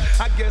bird bath.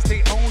 I guess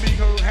they only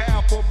heard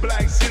half of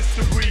Black's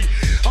history.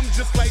 I'm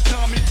just like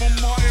Tommy from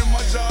Martin,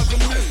 my job's a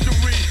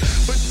mystery.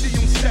 But see,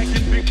 I'm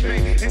stacking big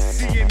bang, and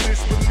seeing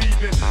this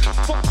believing.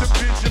 Fuck the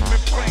Benjamin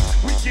Franks,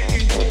 we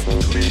getting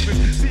gold cleavers.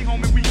 See,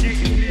 homie, we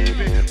getting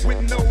even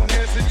with no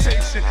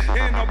hesitation.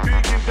 And $1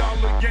 billion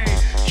game,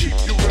 keep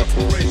your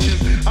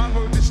reparations. I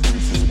heard the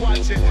streets is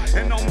watching,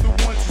 and I'm the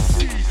one to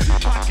see.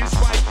 Pockets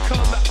right,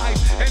 color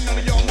ice, and none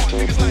of y'all want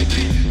niggas like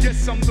me.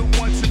 Yes, I'm the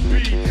one to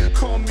be.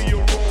 Call me a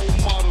role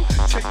model.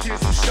 Take care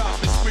some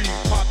shopping spree.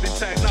 Popping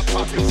tags, not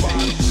popping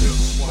bottles.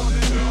 Just wanna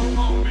know,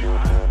 homie,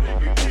 how a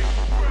nigga get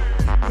bread?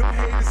 Them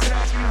haters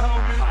ask me,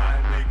 homie, how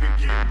a nigga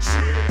get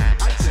cheered?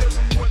 I tell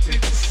them one thing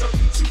for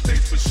certain, two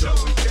things for sure.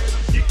 That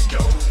I'm getting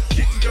dough,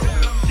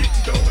 and I'm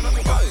getting dough, and I'm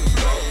about to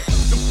blow.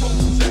 The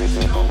folks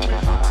asking, homie,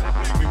 how a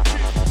nigga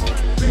get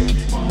bread?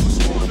 Baby mamas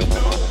wanna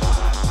know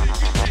how a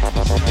nigga get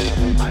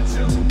bread. I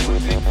tell them one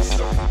thing for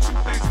certain, two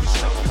things for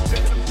sure.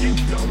 That I'm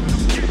getting dough, and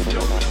I'm getting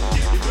dough, and I'm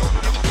getting dough,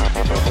 and I'm about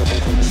to blow.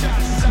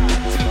 Shots out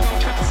to them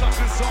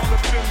cocksuckers all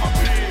up in my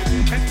bed,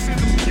 and to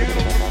them ghetto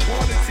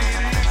reporters, it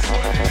is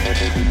what it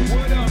is.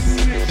 What up,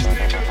 snitch,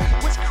 nigga?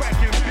 What's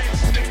cracking,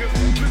 bitch, nigga?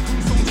 Look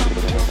who's on top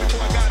of the world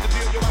before I got the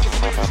deal, yo, I was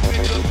rich,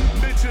 nigga.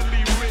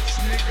 Mentally rich,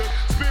 nigga.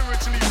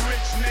 Spiritually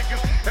rich, nigga.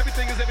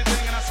 Everything is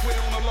everything, and I swear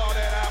on the law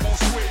that I won't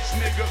switch,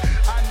 nigga.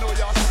 I know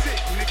y'all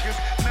sick, niggas.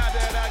 Now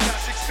that I got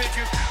 6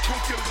 figures, who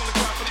killers on the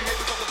ground for the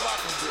haters on the block?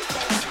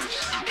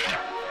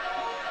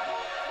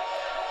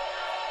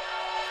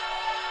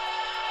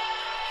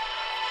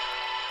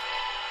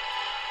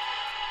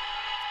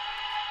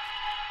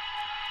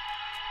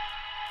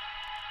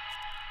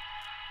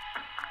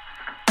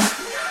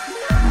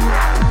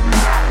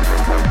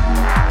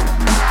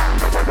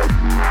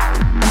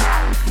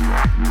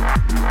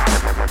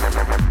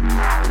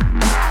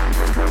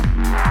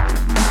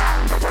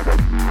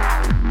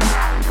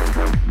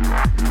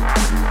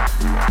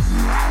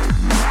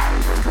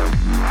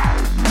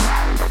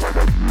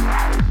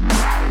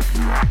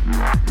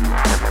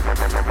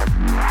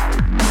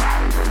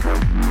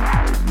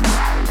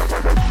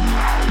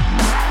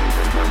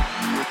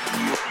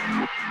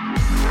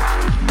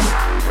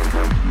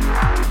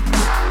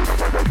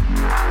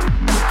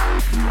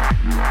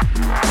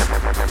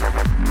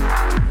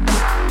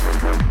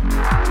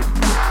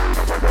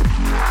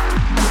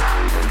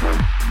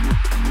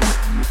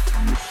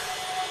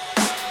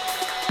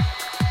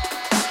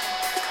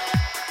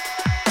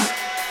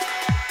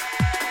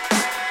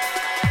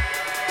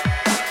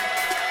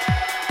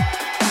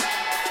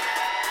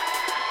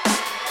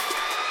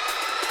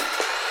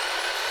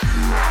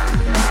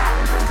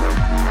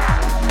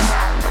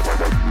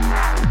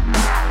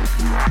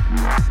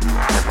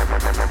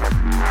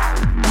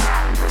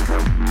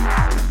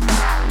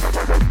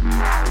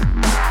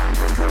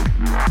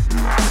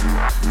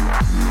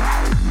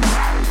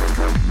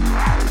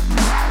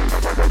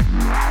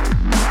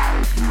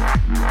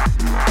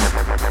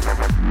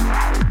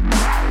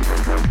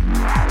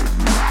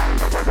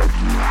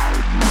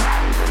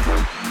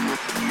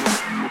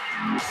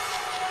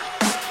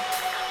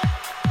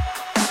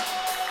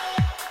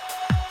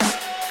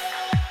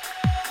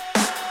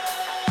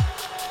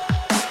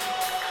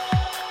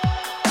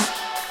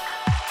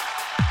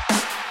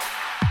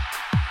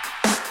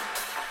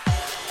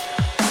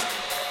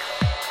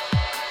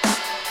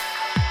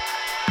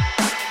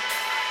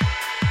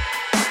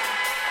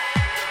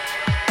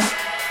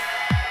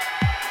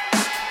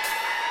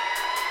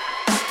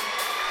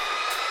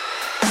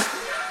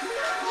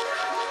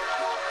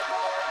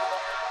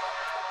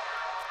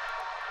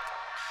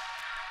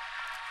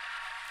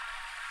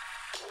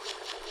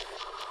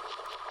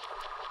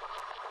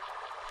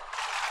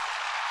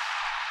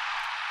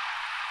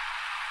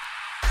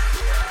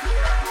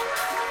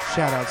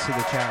 Shout outs to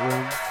the chat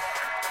room.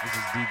 This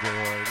is DJ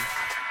Orange.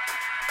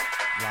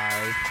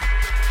 Live.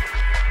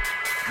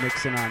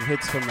 Mixing on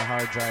hits from the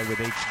hard drive with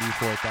HD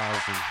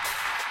 4000.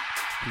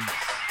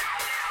 Peace.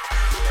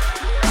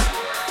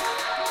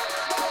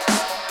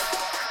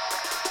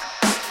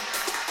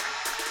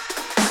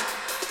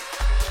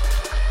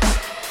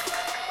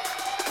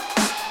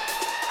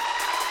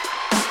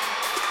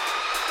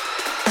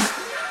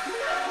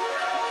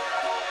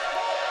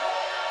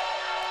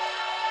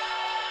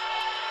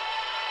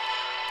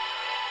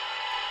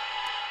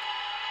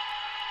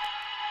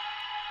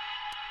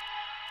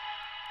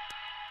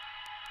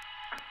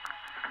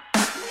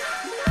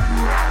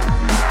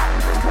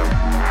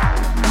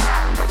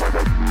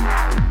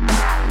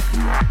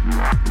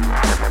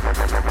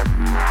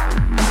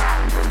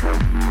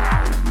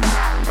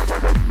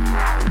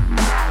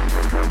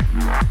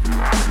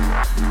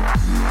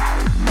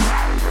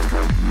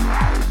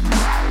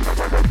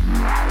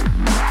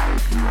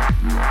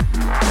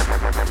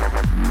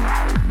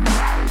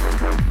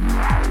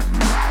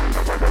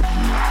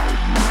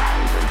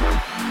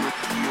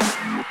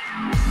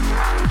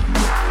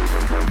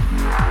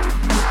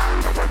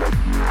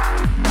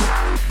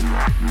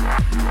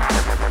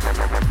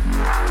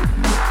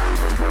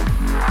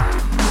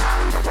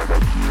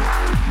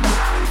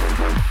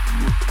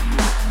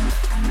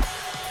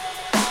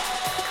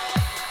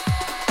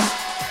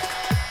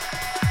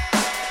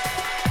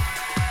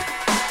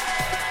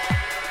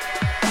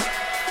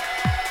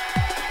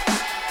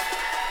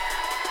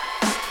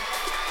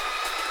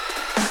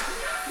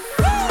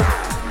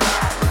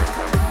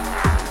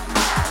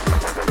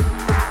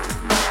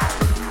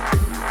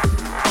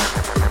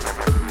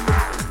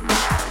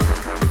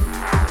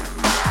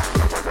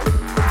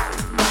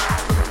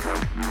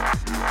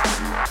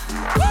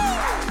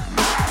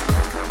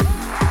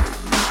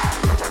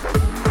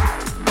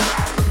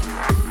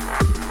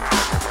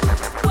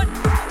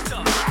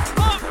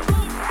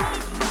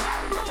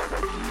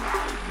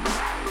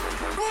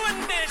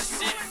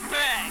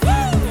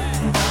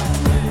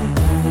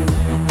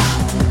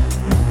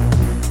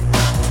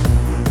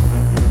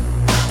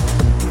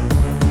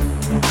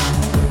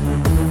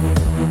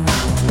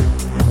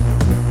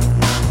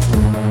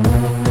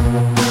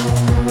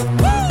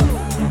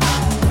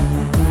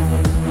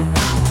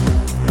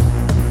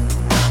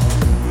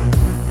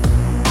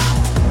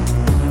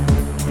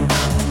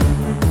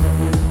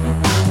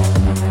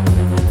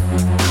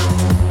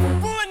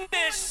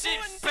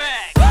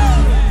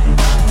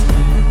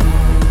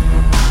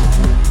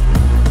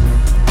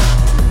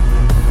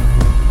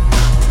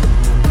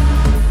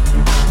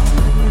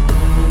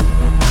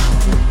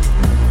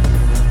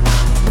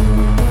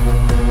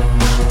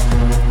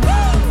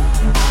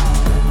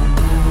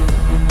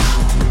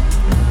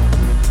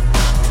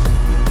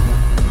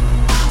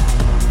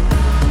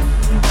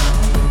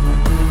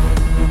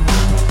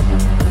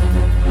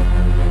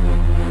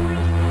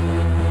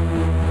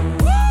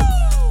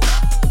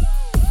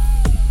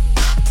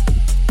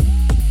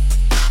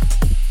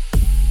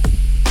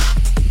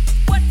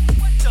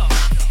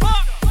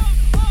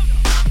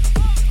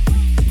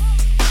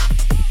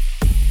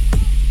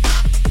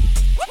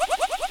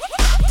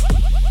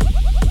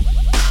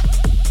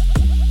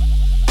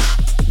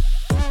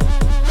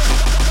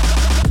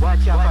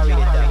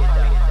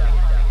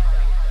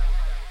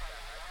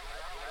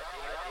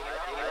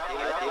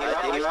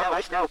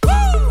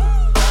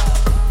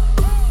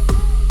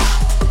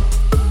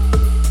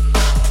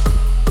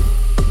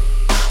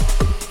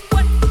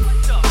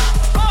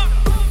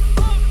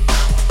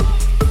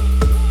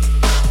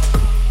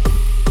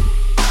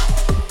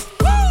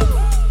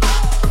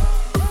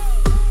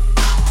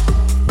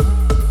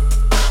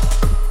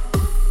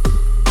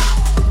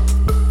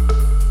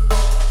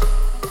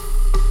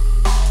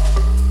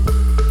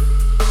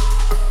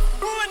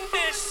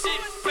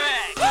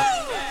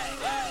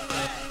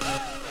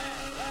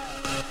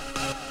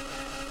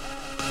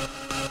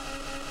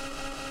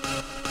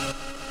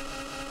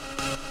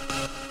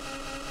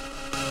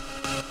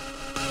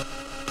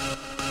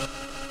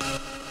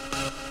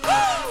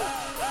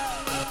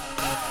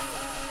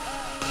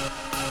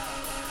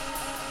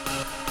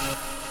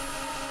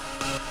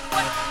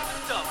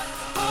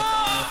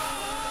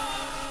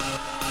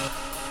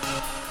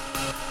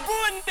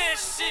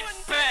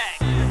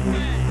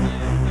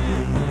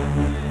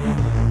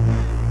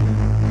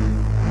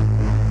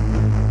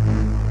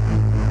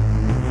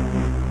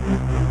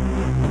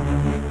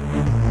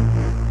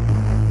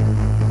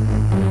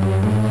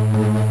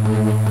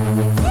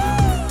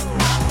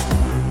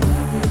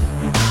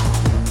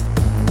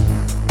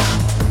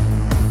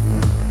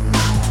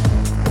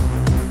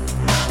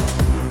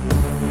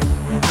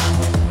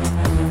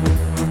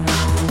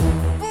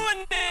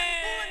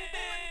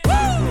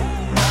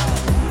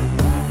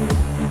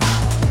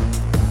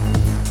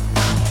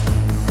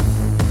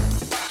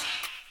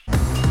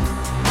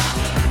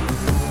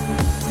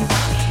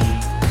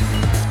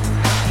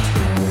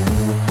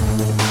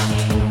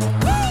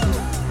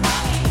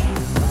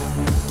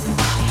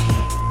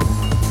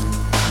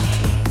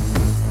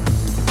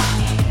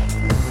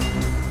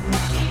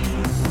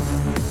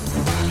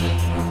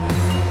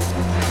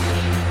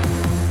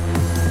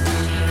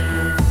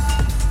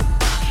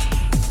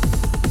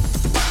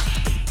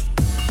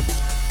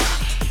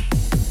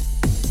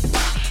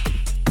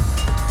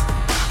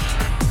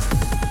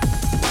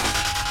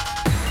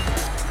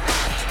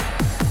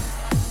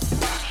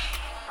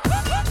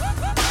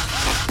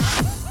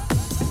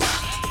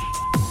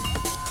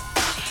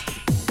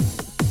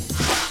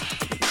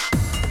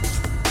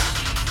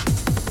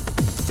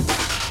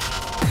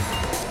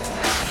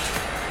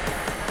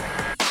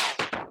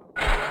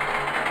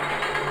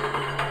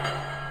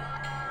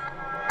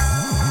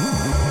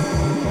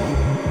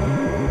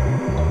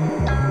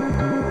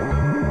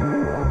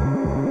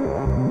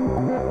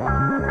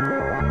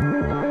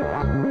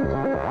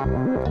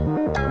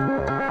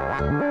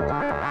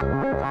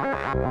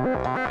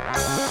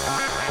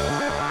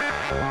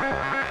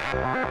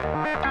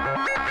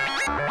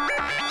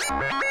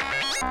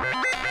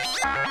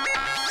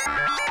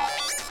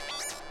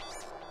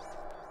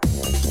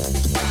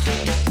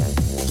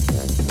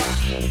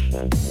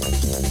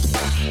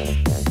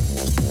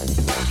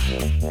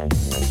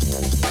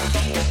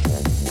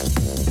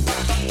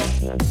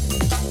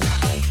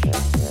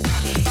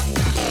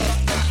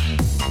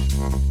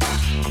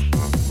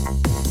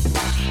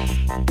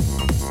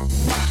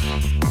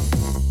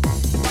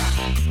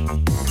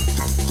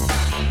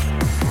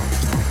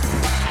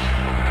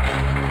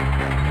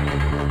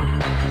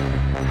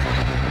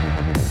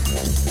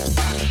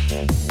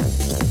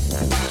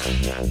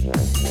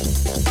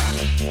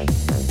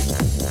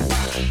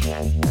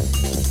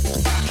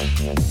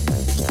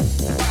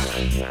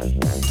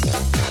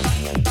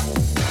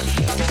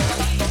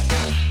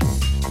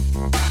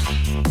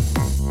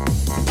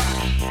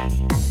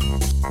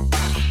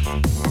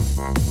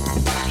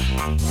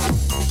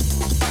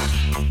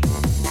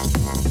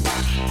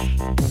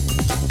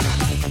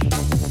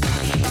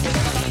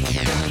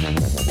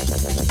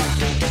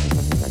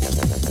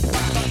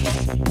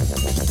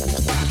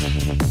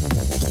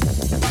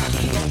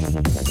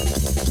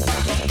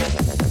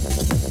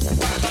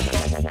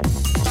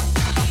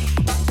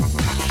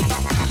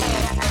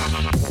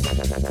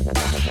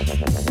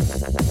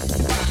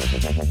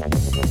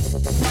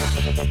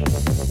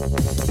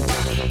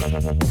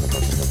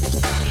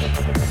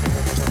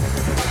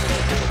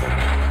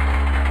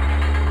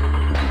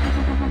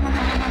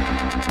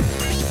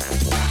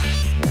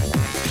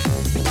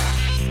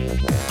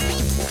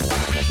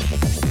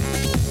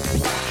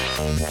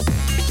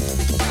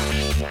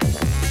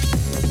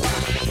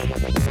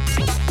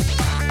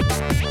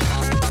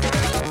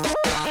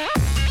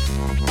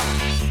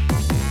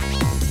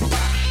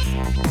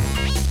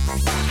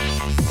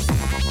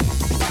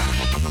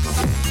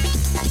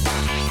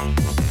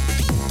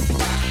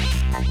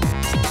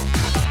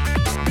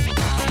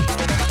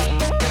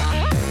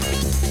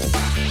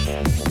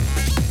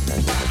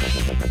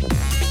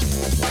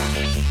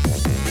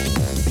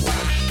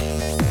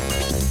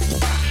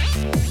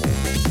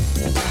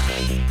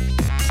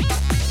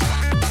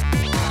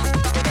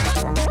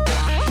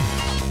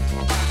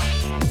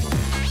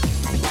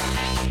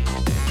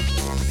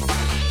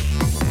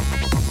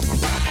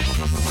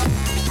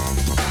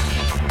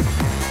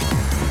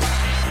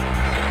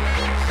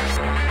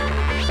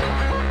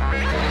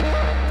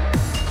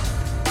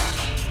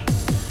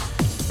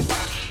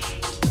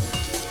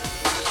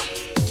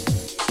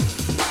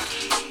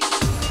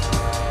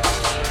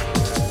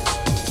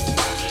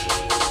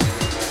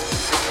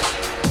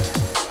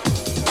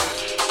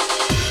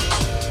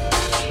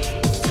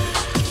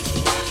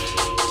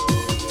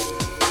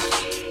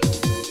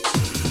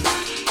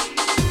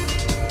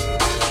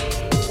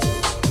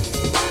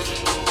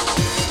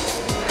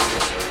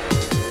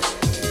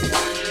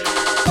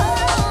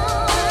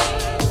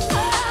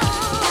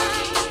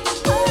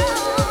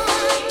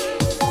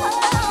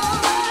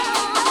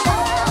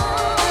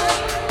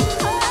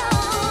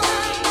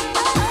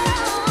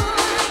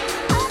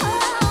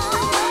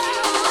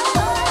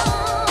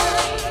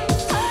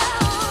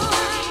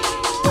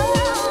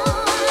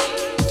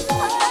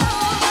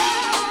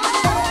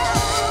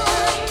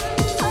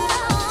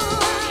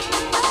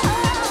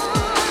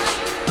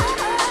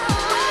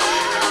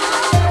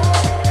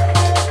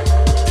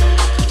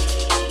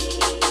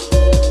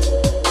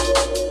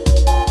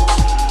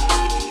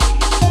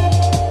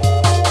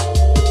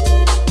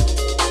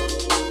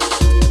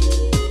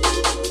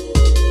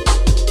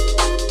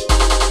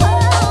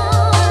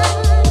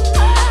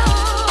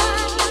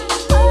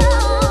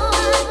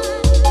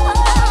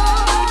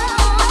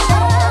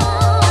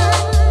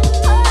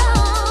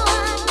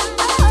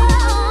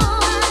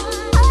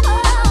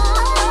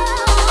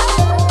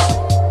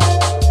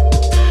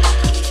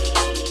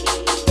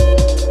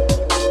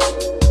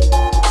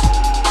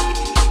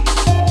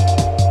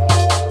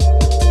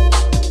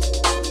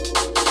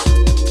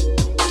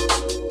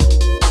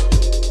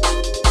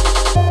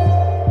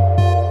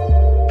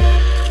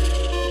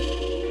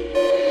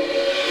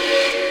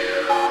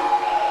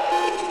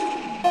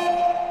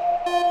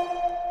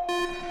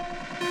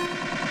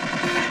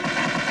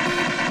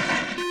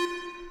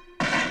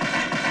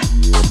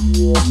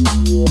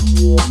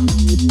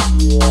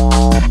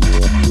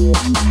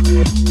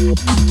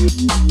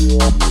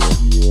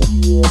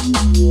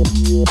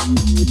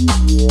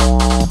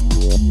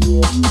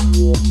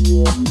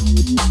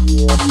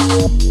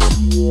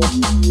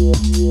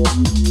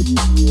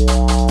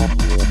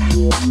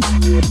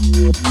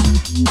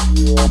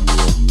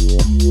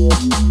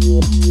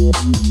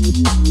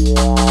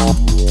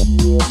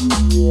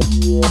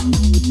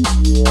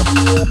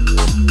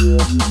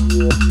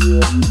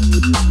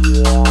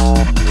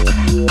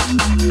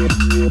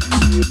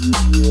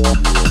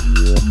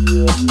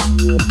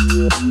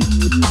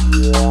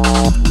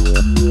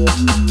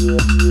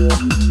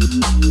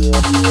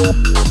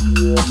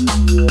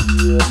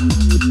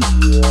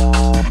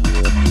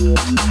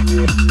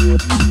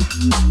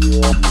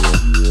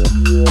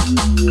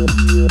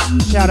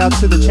 Shout out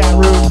to the chat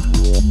room.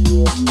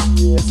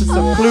 This is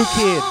some Blue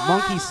Kid. it,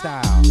 monkey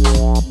style.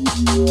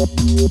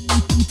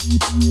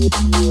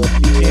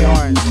 DJ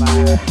Orange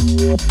live.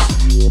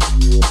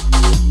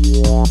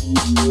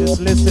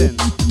 Just listen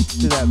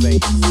to that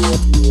bass.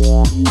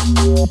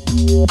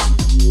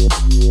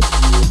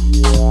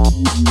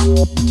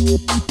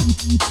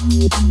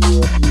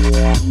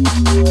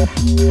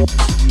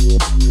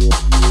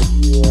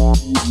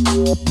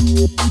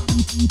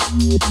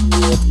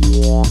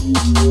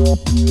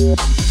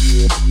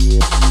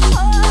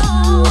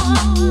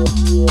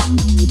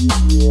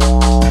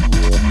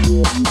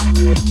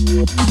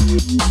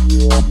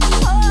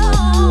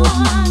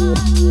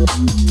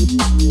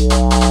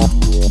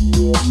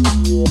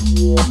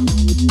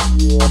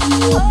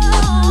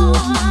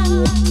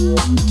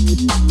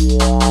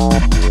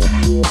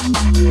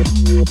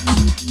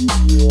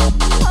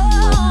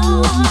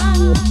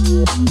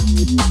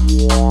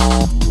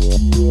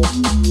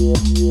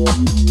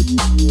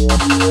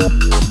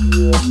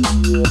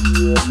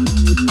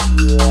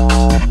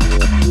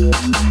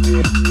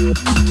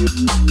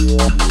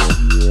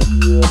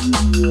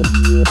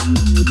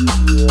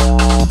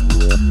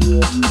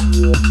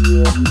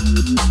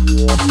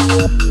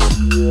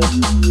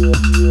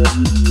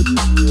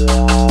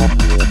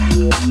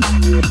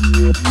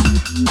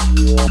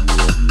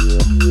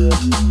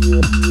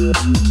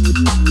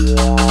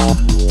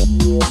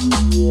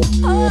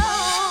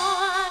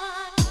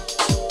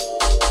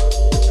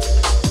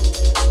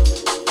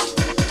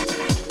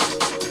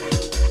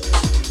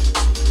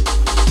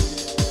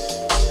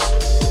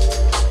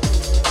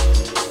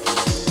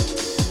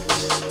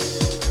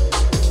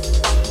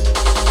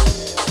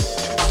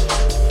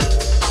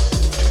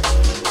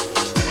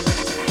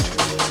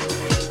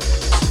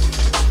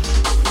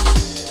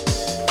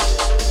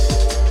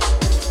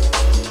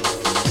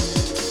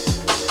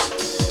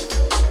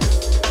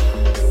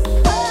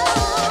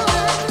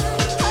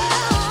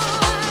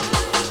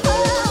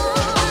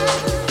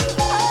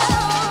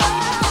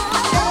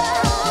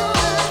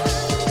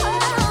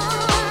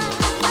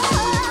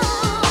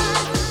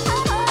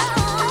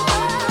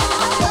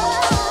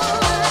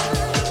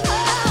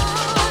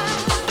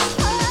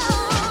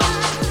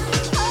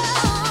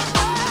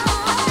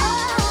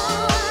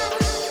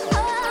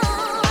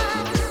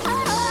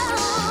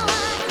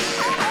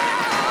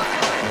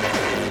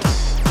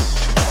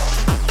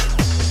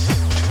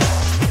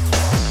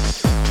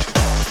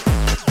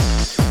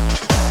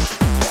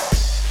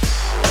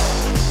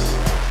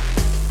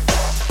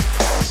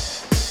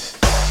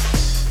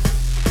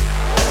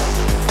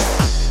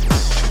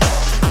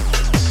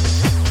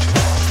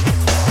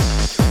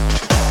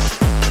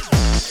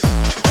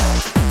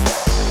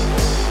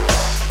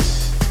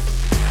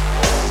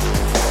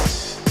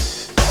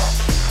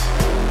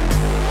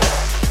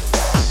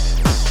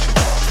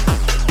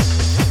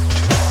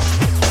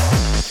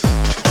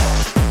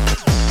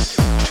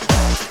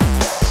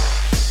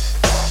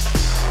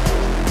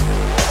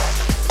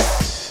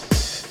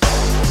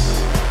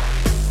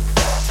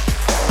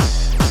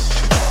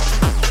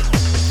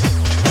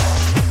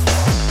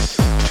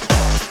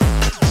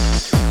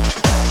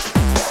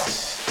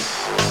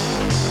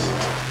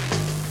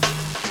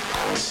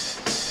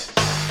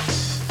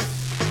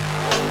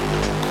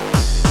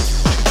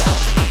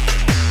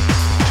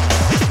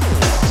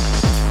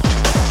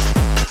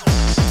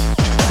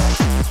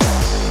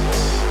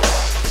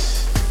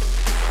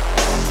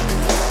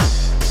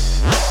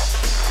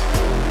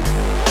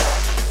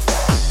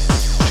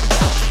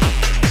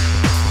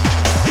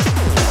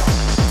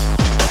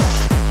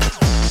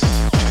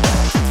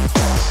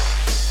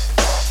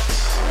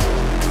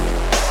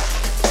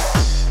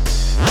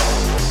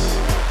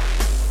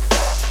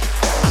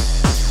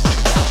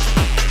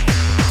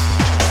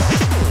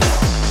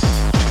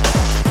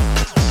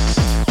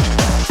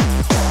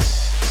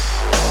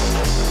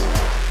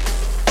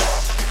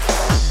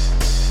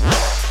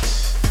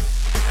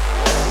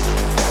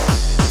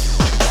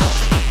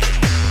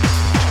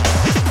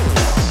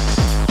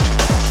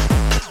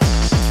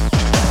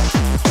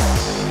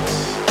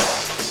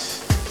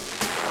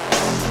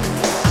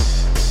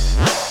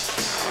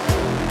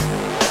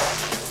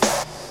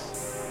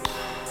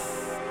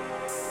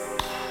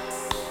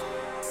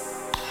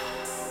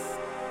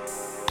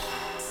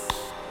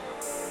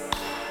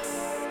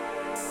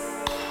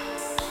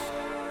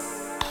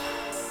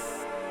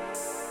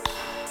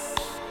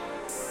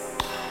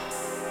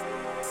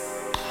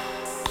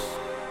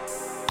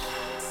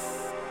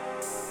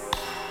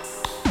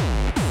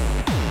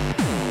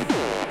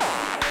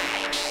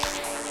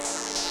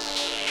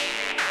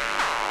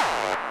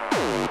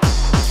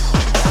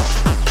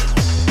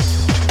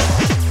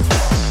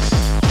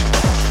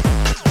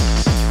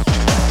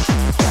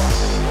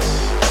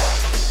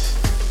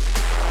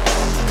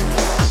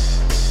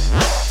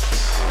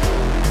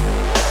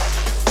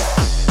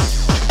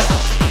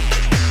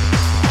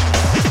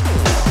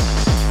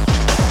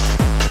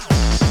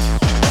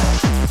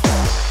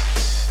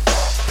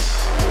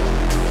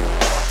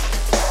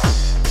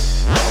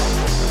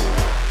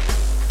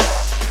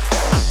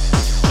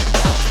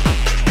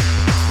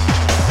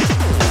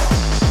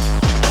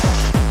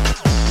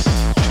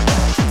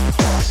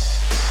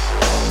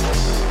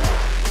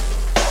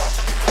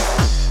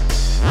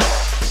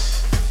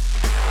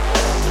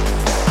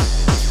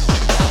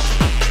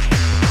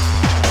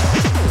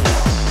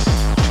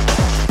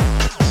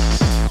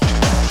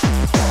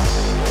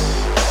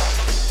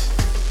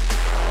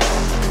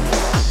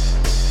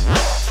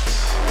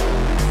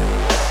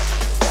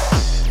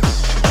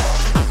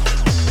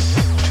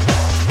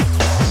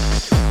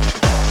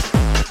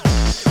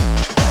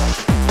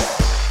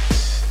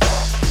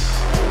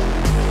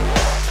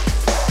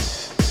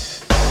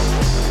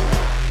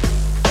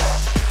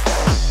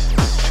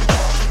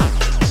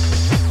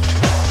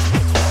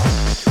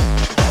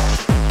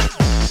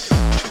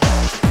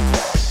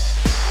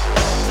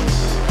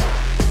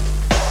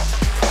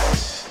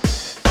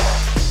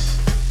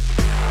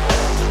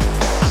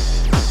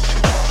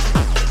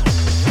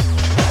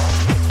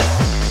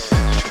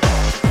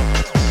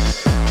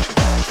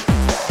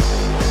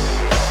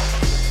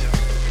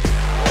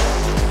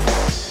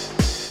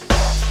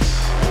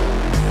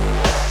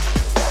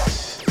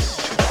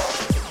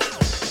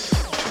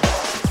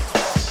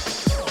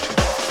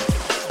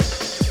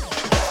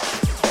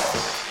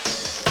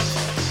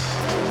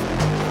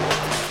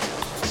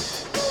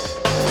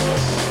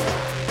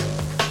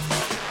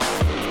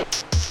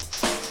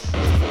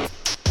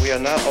 We are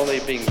not only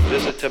being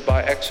visited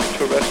by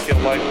extraterrestrial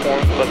life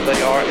forms, but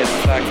they are in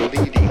fact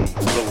leading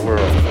the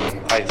world.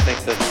 I think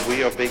that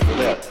we are being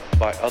led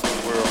by other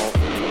world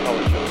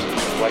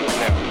intelligences right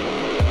now.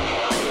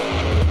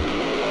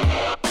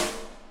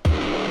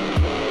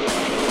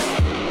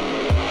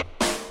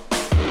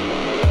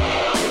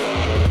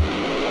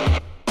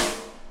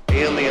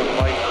 Alien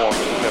life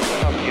forms who have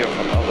come here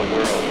from other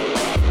worlds.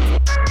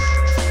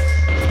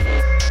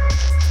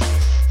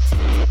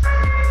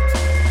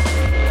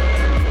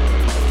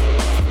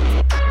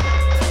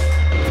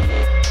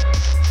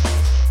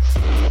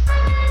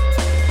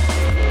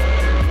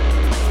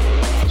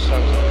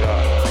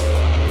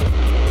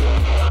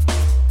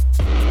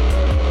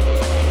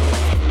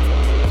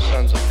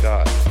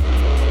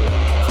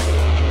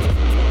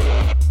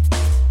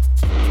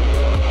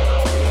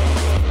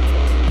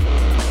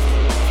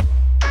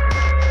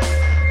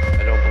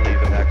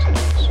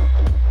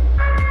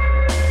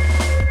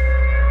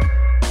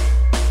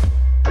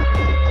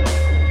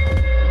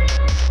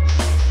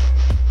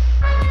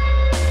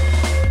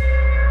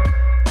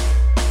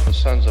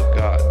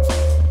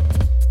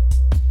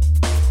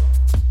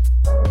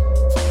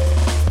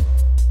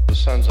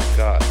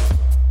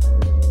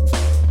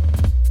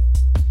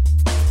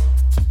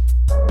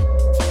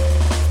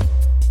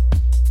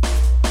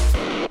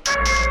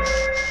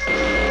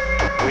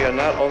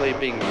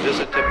 Being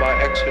visited by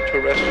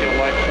extraterrestrial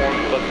life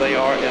forms, but they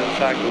are in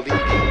fact leading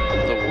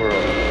the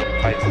world.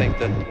 I think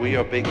that we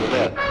are being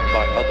led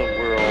by other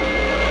world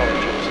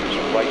intelligences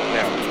right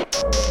now.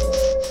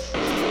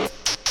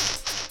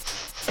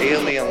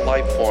 Alien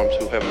life forms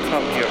who have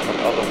come here from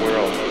other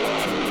worlds.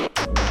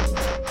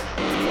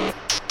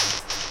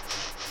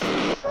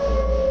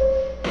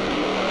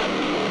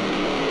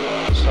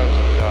 The sons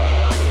of God.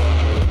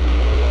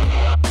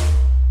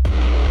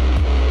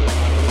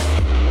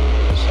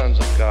 The sons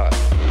of God.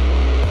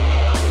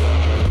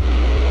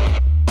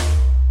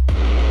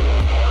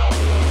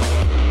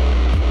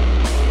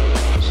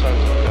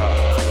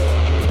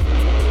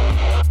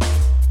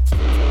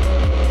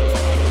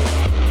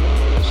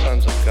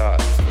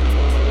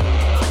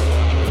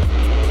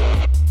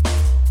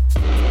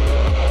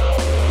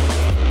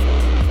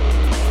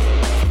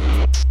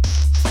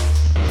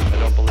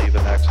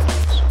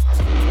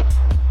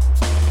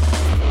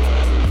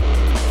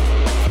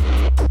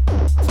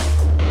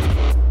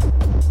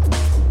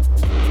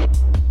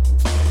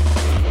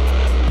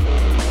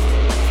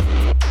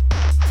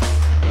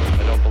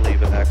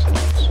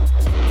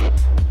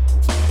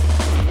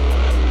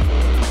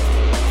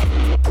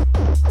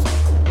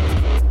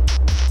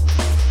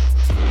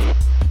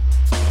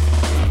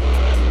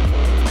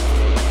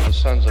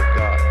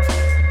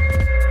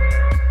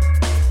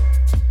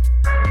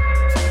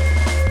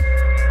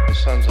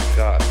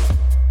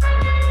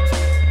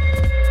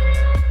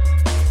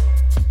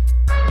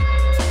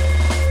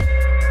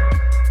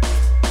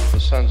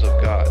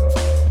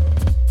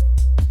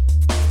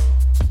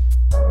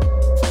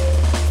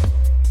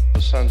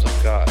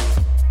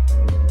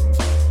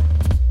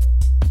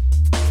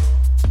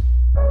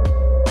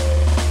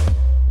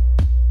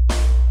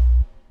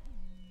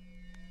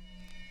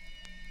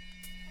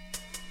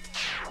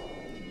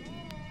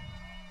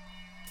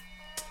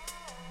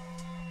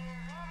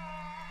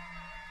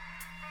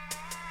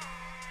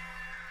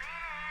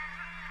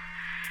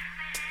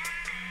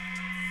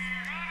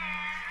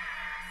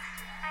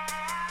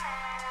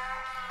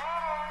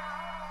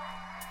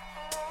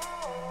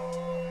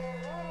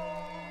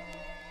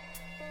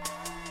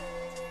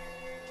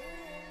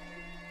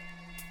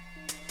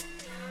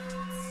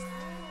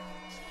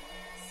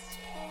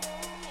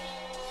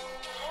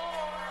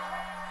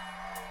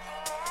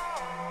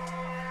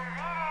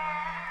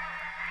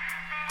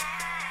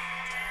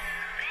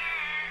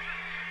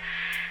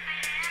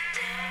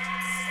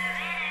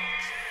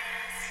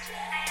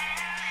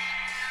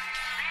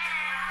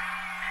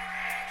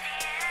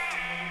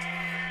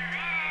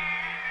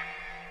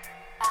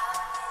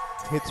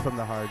 Hits from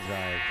the hard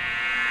drive.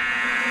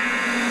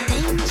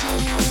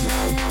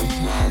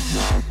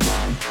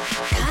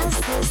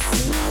 Cause the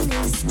scene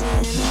is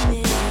still angels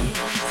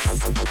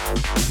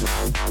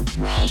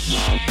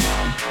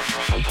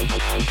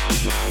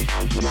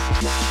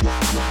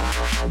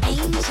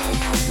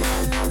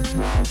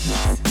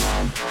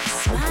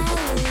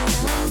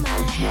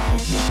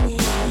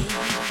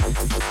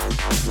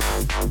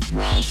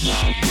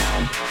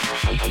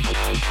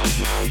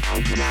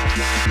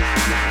smiling on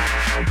my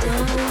happiness.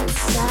 Don't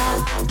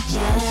stop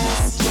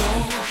just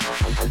yet.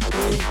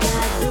 We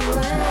got the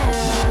world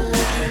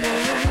looking in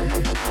our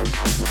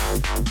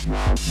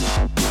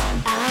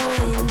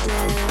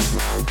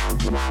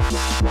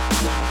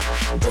window.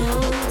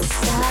 Don't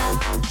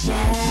stop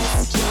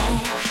just yet.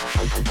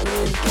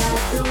 We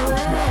got the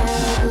world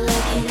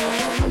looking in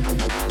our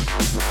window.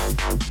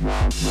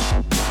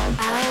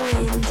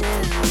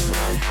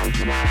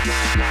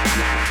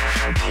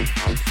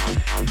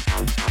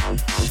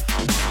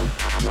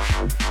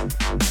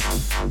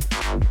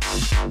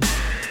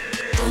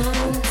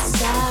 Don't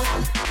stop.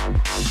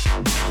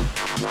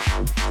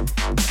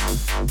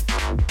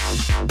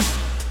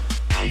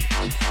 We've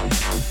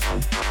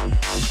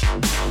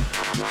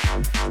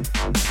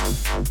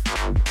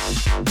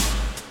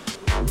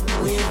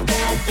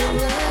got the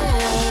world.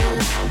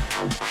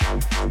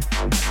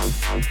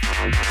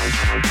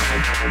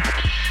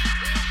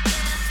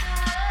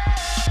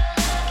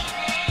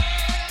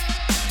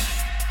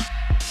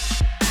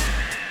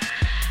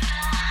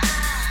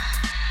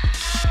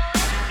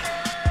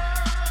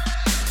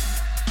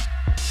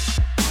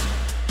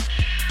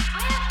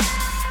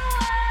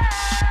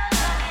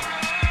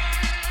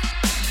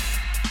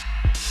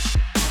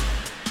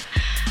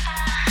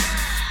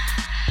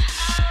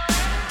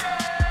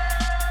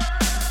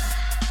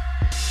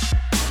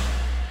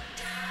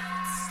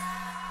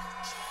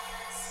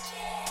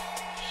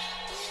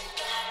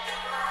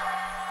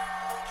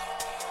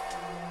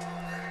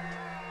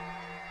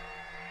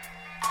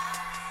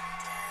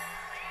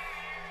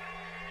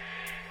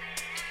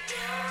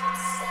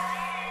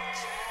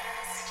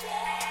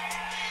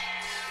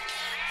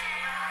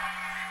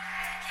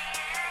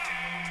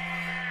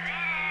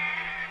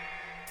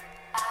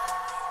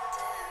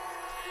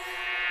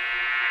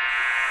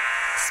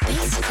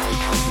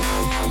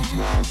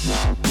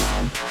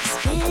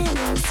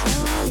 Spinning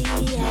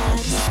slowly out of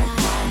sight.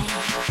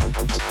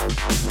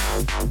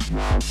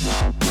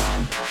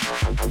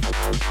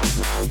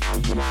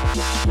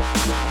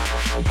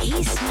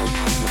 Peaceman,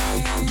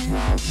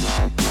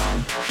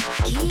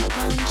 keep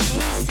on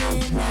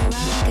chasing the wrong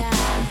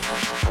guy.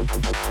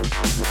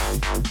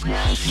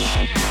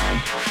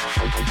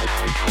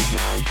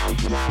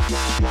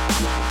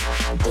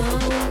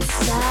 Don't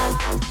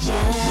stop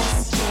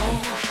just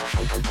yet.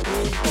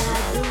 We've got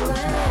the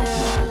world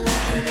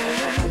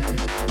looking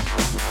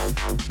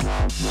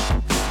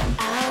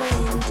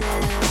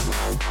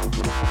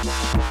in our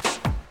window.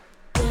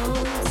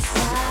 Don't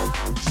stop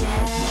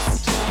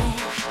just yet.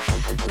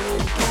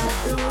 We've got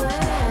the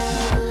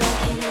world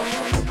looking in our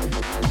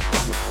window.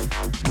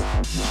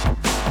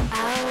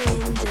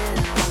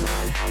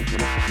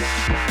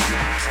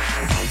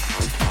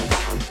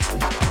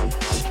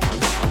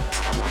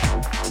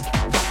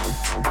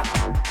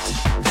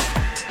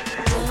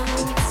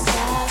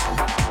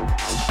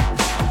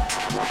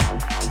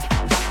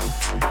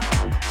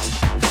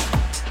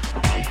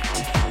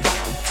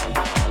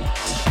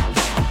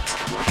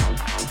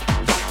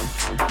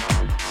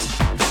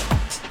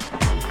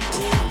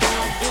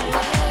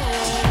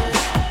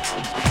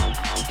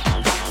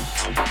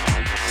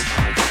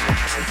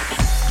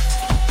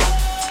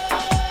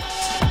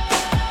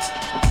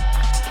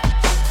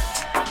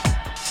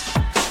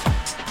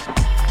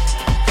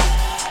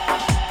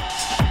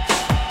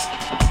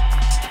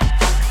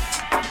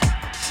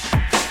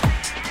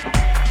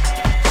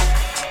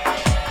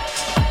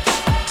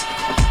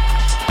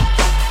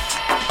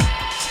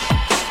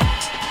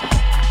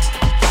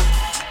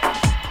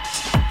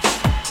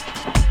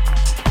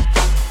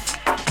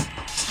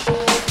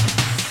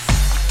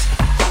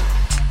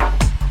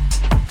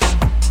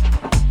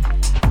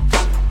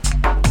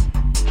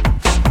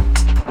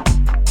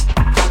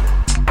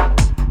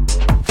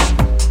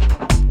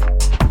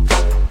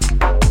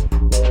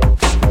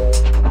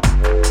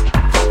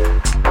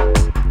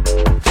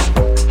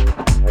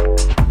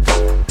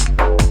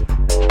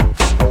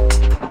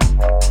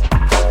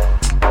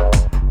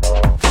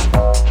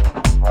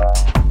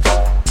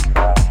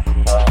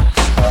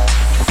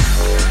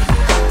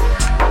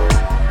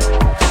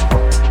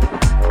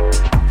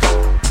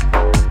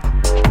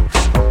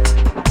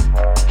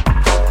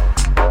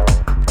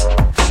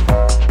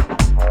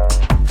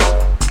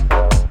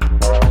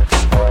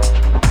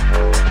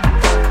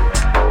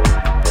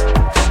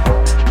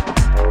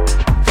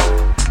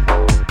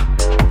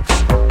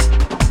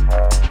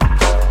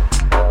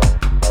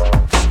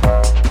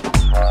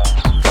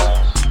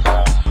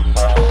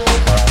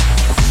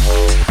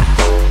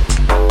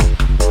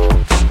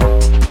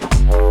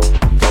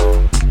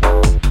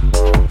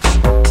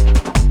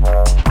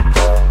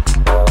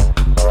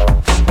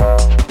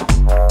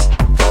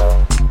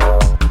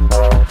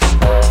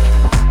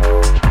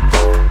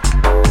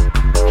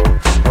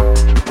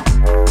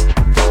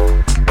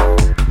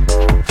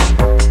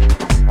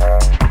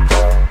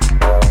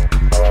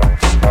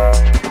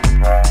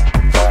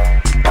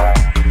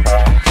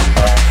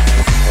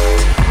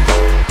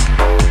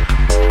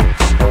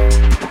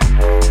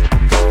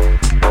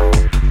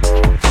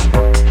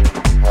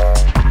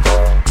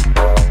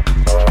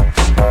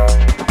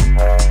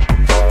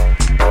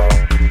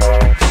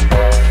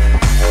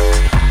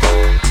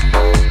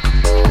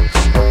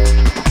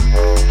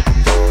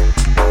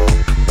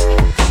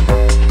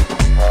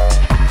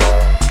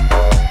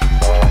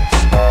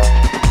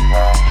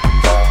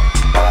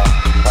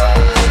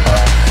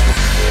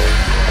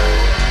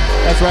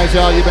 That's right,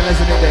 y'all. You've been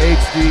listening to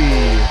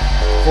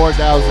HD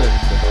 4000.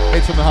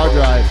 Hits from the hard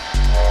drive.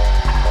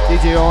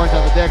 DJ Orange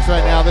on the decks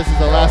right now. This is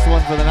the last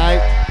one for the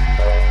night.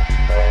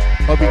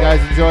 Hope you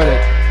guys enjoyed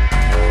it.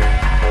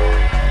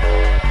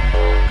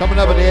 Coming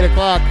up at 8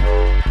 o'clock,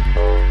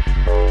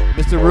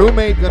 Mr.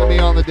 Roommate gonna be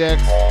on the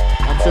decks.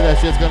 I'm sure that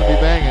shit's gonna be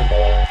banging.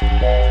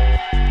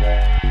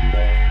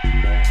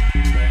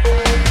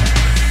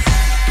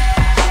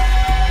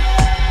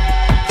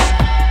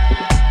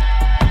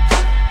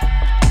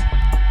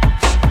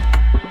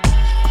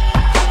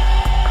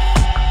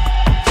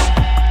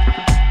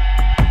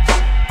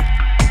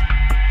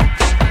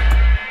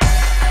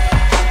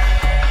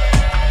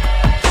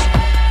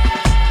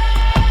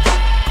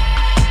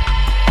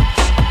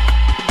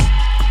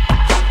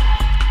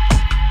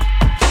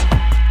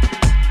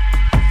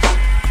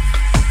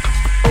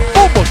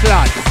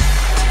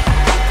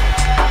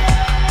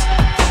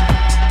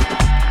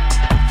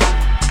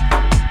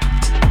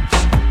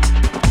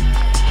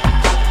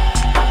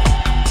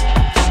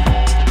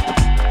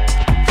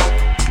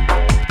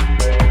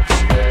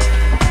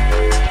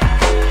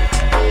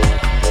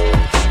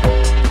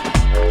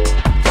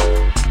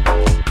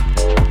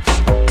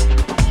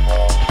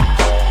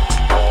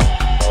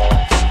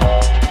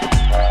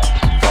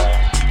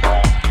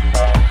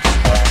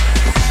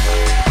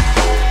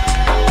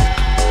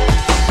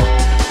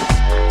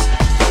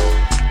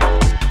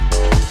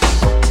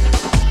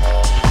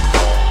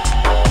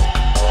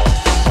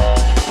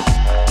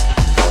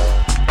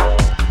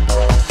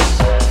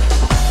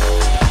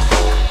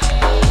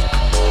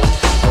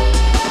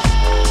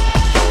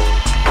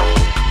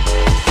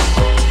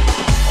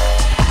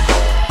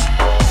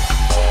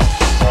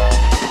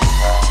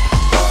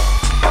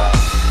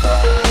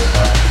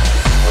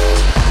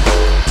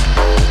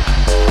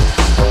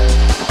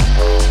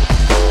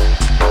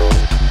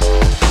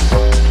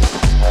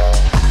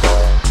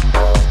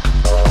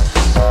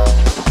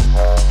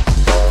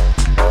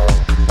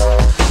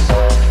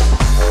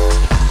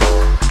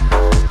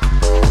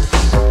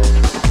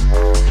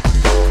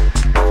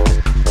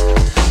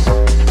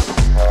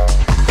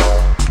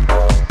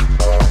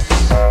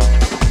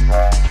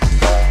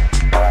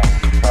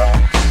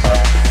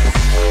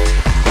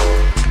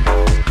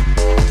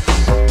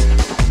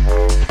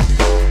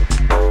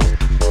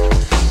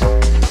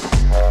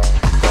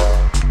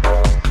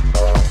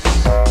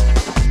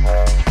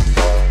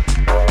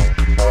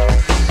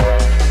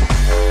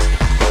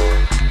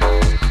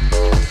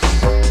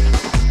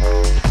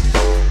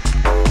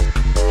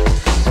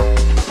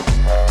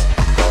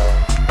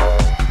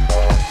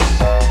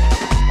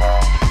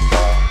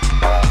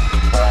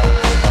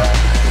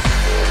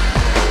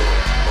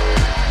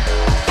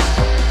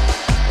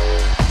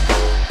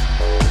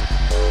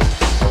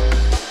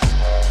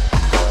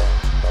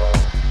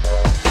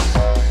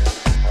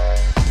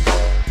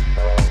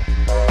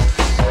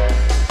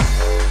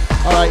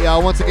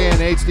 y'all. Once again,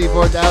 HD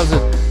 4000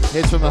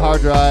 hits from the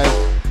hard drive.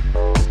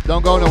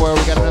 Don't go nowhere.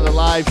 We got another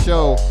live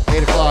show,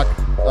 8 o'clock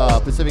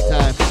Pacific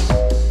time.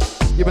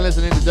 You've been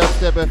listening to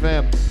Dubstep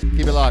FM.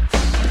 Keep it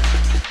locked.